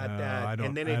really got No, that. I don't-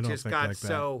 And then I it don't just think got like that.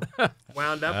 so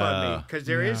wound up on me. Because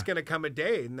there is Yeah. going to come a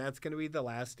day, and that's going to be the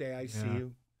last day I see Yeah.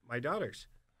 my daughters.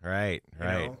 Right. You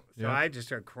Right. know? So Yeah. I just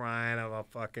started crying. I'm all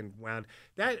fucking wound.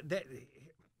 That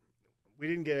we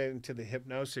didn't get into the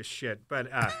hypnosis shit, but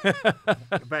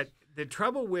but the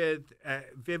trouble with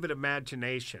vivid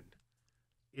imagination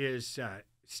is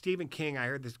Stephen King. I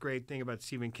heard this great thing about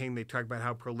Stephen King. They talk about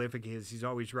how prolific he is. He's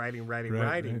always writing,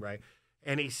 right?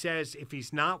 And he says if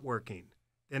he's not working,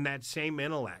 then that same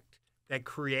intellect that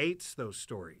creates those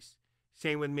stories,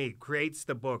 same with me, creates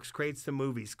the books, creates the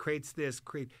movies, creates this,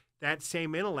 that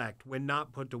same intellect, when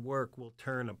not put to work, will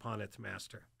turn upon its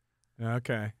master.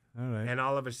 Okay. All right. And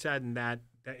all of a sudden, that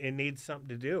it needs something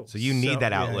to do. So you need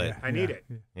that outlet. I need it.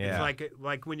 Yeah. It's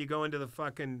like when you go into the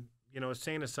fucking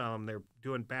insane asylum, they're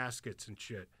doing baskets and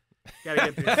shit.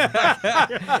 Gotta get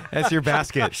this. That's your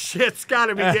basket. Shit's got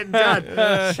to be getting done.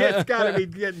 Shit's got to be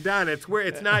getting done. It's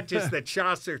not just the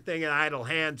Chaucer thing, an idle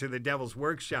hands or the devil's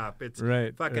workshop. It's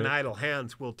Right, fucking right. idle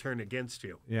hands will turn against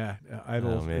you. Yeah.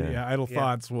 Idle. Oh, man. Idle Yeah.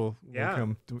 thoughts will Yeah.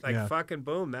 come. It's like fucking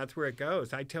boom. That's where it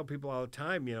goes. I tell people all the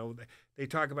time, they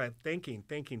talk about thinking.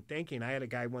 I had a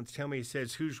guy once tell me, he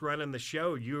says, who's running the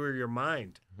show? You or your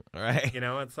mind? All right.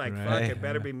 It's like, fuck, Right. it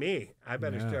better be me. I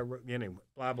better Yeah. start,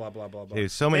 blah, blah, blah, blah, blah. Dude,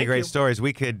 so many Thank great you. stories.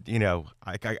 We could,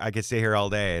 I could stay here all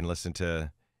day and listen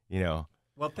to,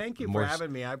 Well, thank you more for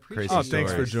having me. I appreciate crazy it. Oh,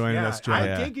 thanks for stories. joining us, John. I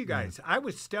Yeah. dig you guys. I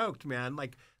was stoked, man.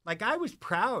 Like I was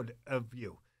proud of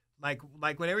you. Like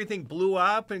when everything blew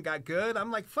up and got good, I'm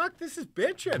like, fuck, this is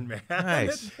bitching, man.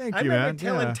 Nice. Thank I you, remember man.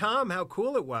 telling Yeah. Tom how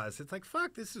cool it was. It's like,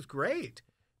 fuck, this is great.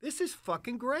 This is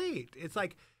fucking great. It's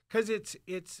like, because it's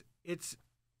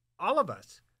all of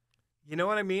us. You know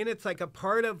what I mean? It's like a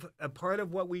part of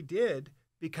what we did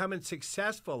becoming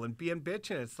successful and being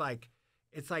bitching. It's like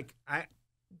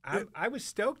I was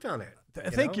stoked on it.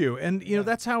 Thank you. And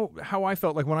that's how I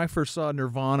felt like when I first saw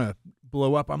Nirvana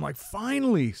blow up. I'm like,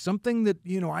 finally, something that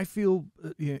I feel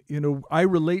I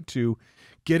relate to,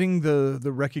 getting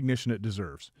the recognition it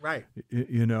deserves. Right.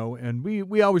 And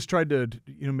we always tried to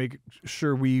make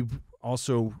sure we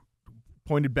also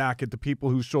pointed back at the people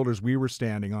whose shoulders we were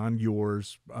standing on.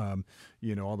 Yours,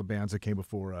 all the bands that came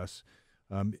before us.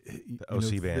 The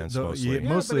OC bands mostly.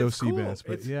 mostly but it's OC cool. bands,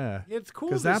 but It's cool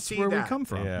because to that's see where we that. come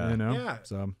from. Yeah. Yeah.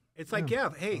 So It's like, yeah,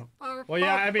 hey. Well,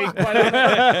 yeah, I mean,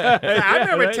 I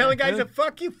remember telling guys to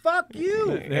fuck you,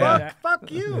 Yeah. fuck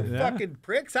you, Yeah. fucking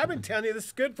pricks. I've been telling you this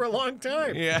is good for a long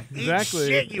time. Yeah. Eat Exactly.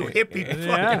 shit, you hippie,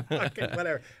 Yeah. fucking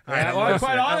whatever. All Yeah, right, well, I'm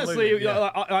quite listening. I'm honestly,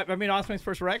 listening. I mean, Offspring's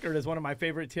first record is one of my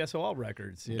favorite T.S.O.L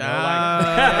records. You know,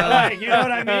 Ah. like, you know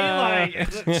what I mean?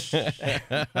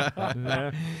 Like,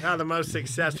 Not the most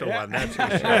successful one, that's for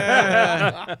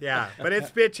sure. Yeah, but it's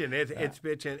bitching. It's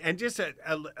bitching. And just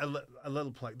a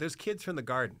little plug. Those kids from the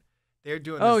Garden, they're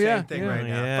doing the same thing right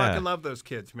now. Yeah. Fucking love those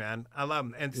kids, man. I love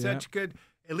them. And such good,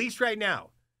 at least right now.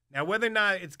 Now, whether or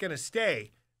not it's going to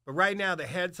stay, but right now the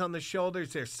heads on the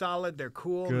shoulders, they're solid, they're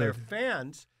cool, and their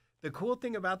fans. The cool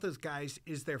thing about those guys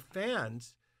is their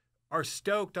fans are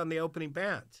stoked on the opening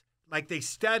bands. Like they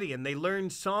study and they learn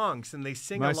songs and they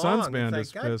sing My along. son's band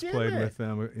It's like, has "God played damn it." with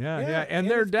them. Yeah. Yeah, And and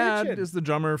their it's dad bitchin'. is the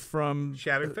drummer from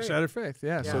Shattered Faith. Shattered Faith.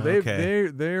 Yeah. So Yeah.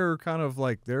 they're kind of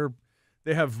like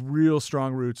they have real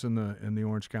strong roots in the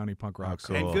Orange County punk rock.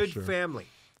 cool. scene, And for good sure. family.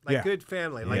 Like Yeah. good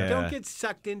family. Like Yeah. don't get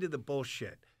sucked into the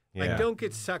bullshit. Like Yeah. don't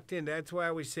get sucked into. That's why I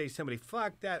always say somebody,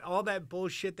 fuck that, all that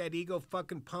bullshit, that ego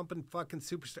fucking pumping fucking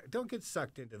superstar. Don't get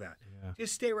sucked into that. Yeah.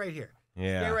 Just stay right here.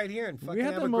 Yeah. Stay right here and fucking We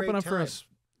had have them a great open up time. for us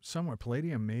somewhere.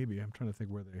 Palladium, maybe. I'm trying to think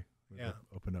where they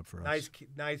opened up for us.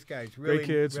 Nice guys. Really, Great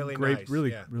kids, really great, nice.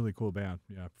 really, yeah. really cool band.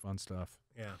 Yeah, fun stuff.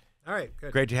 Yeah. All right.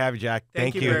 Good. Great to have you, Jack.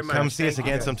 Thank Thank you you. very much. Come see us Thank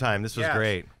you. again sometime. This was Yes.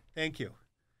 great. Thank you.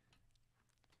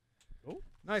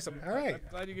 Nice. I'm All right.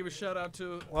 glad you gave a shout out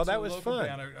to. Well, that to a was local fun.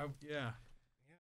 band. Yeah.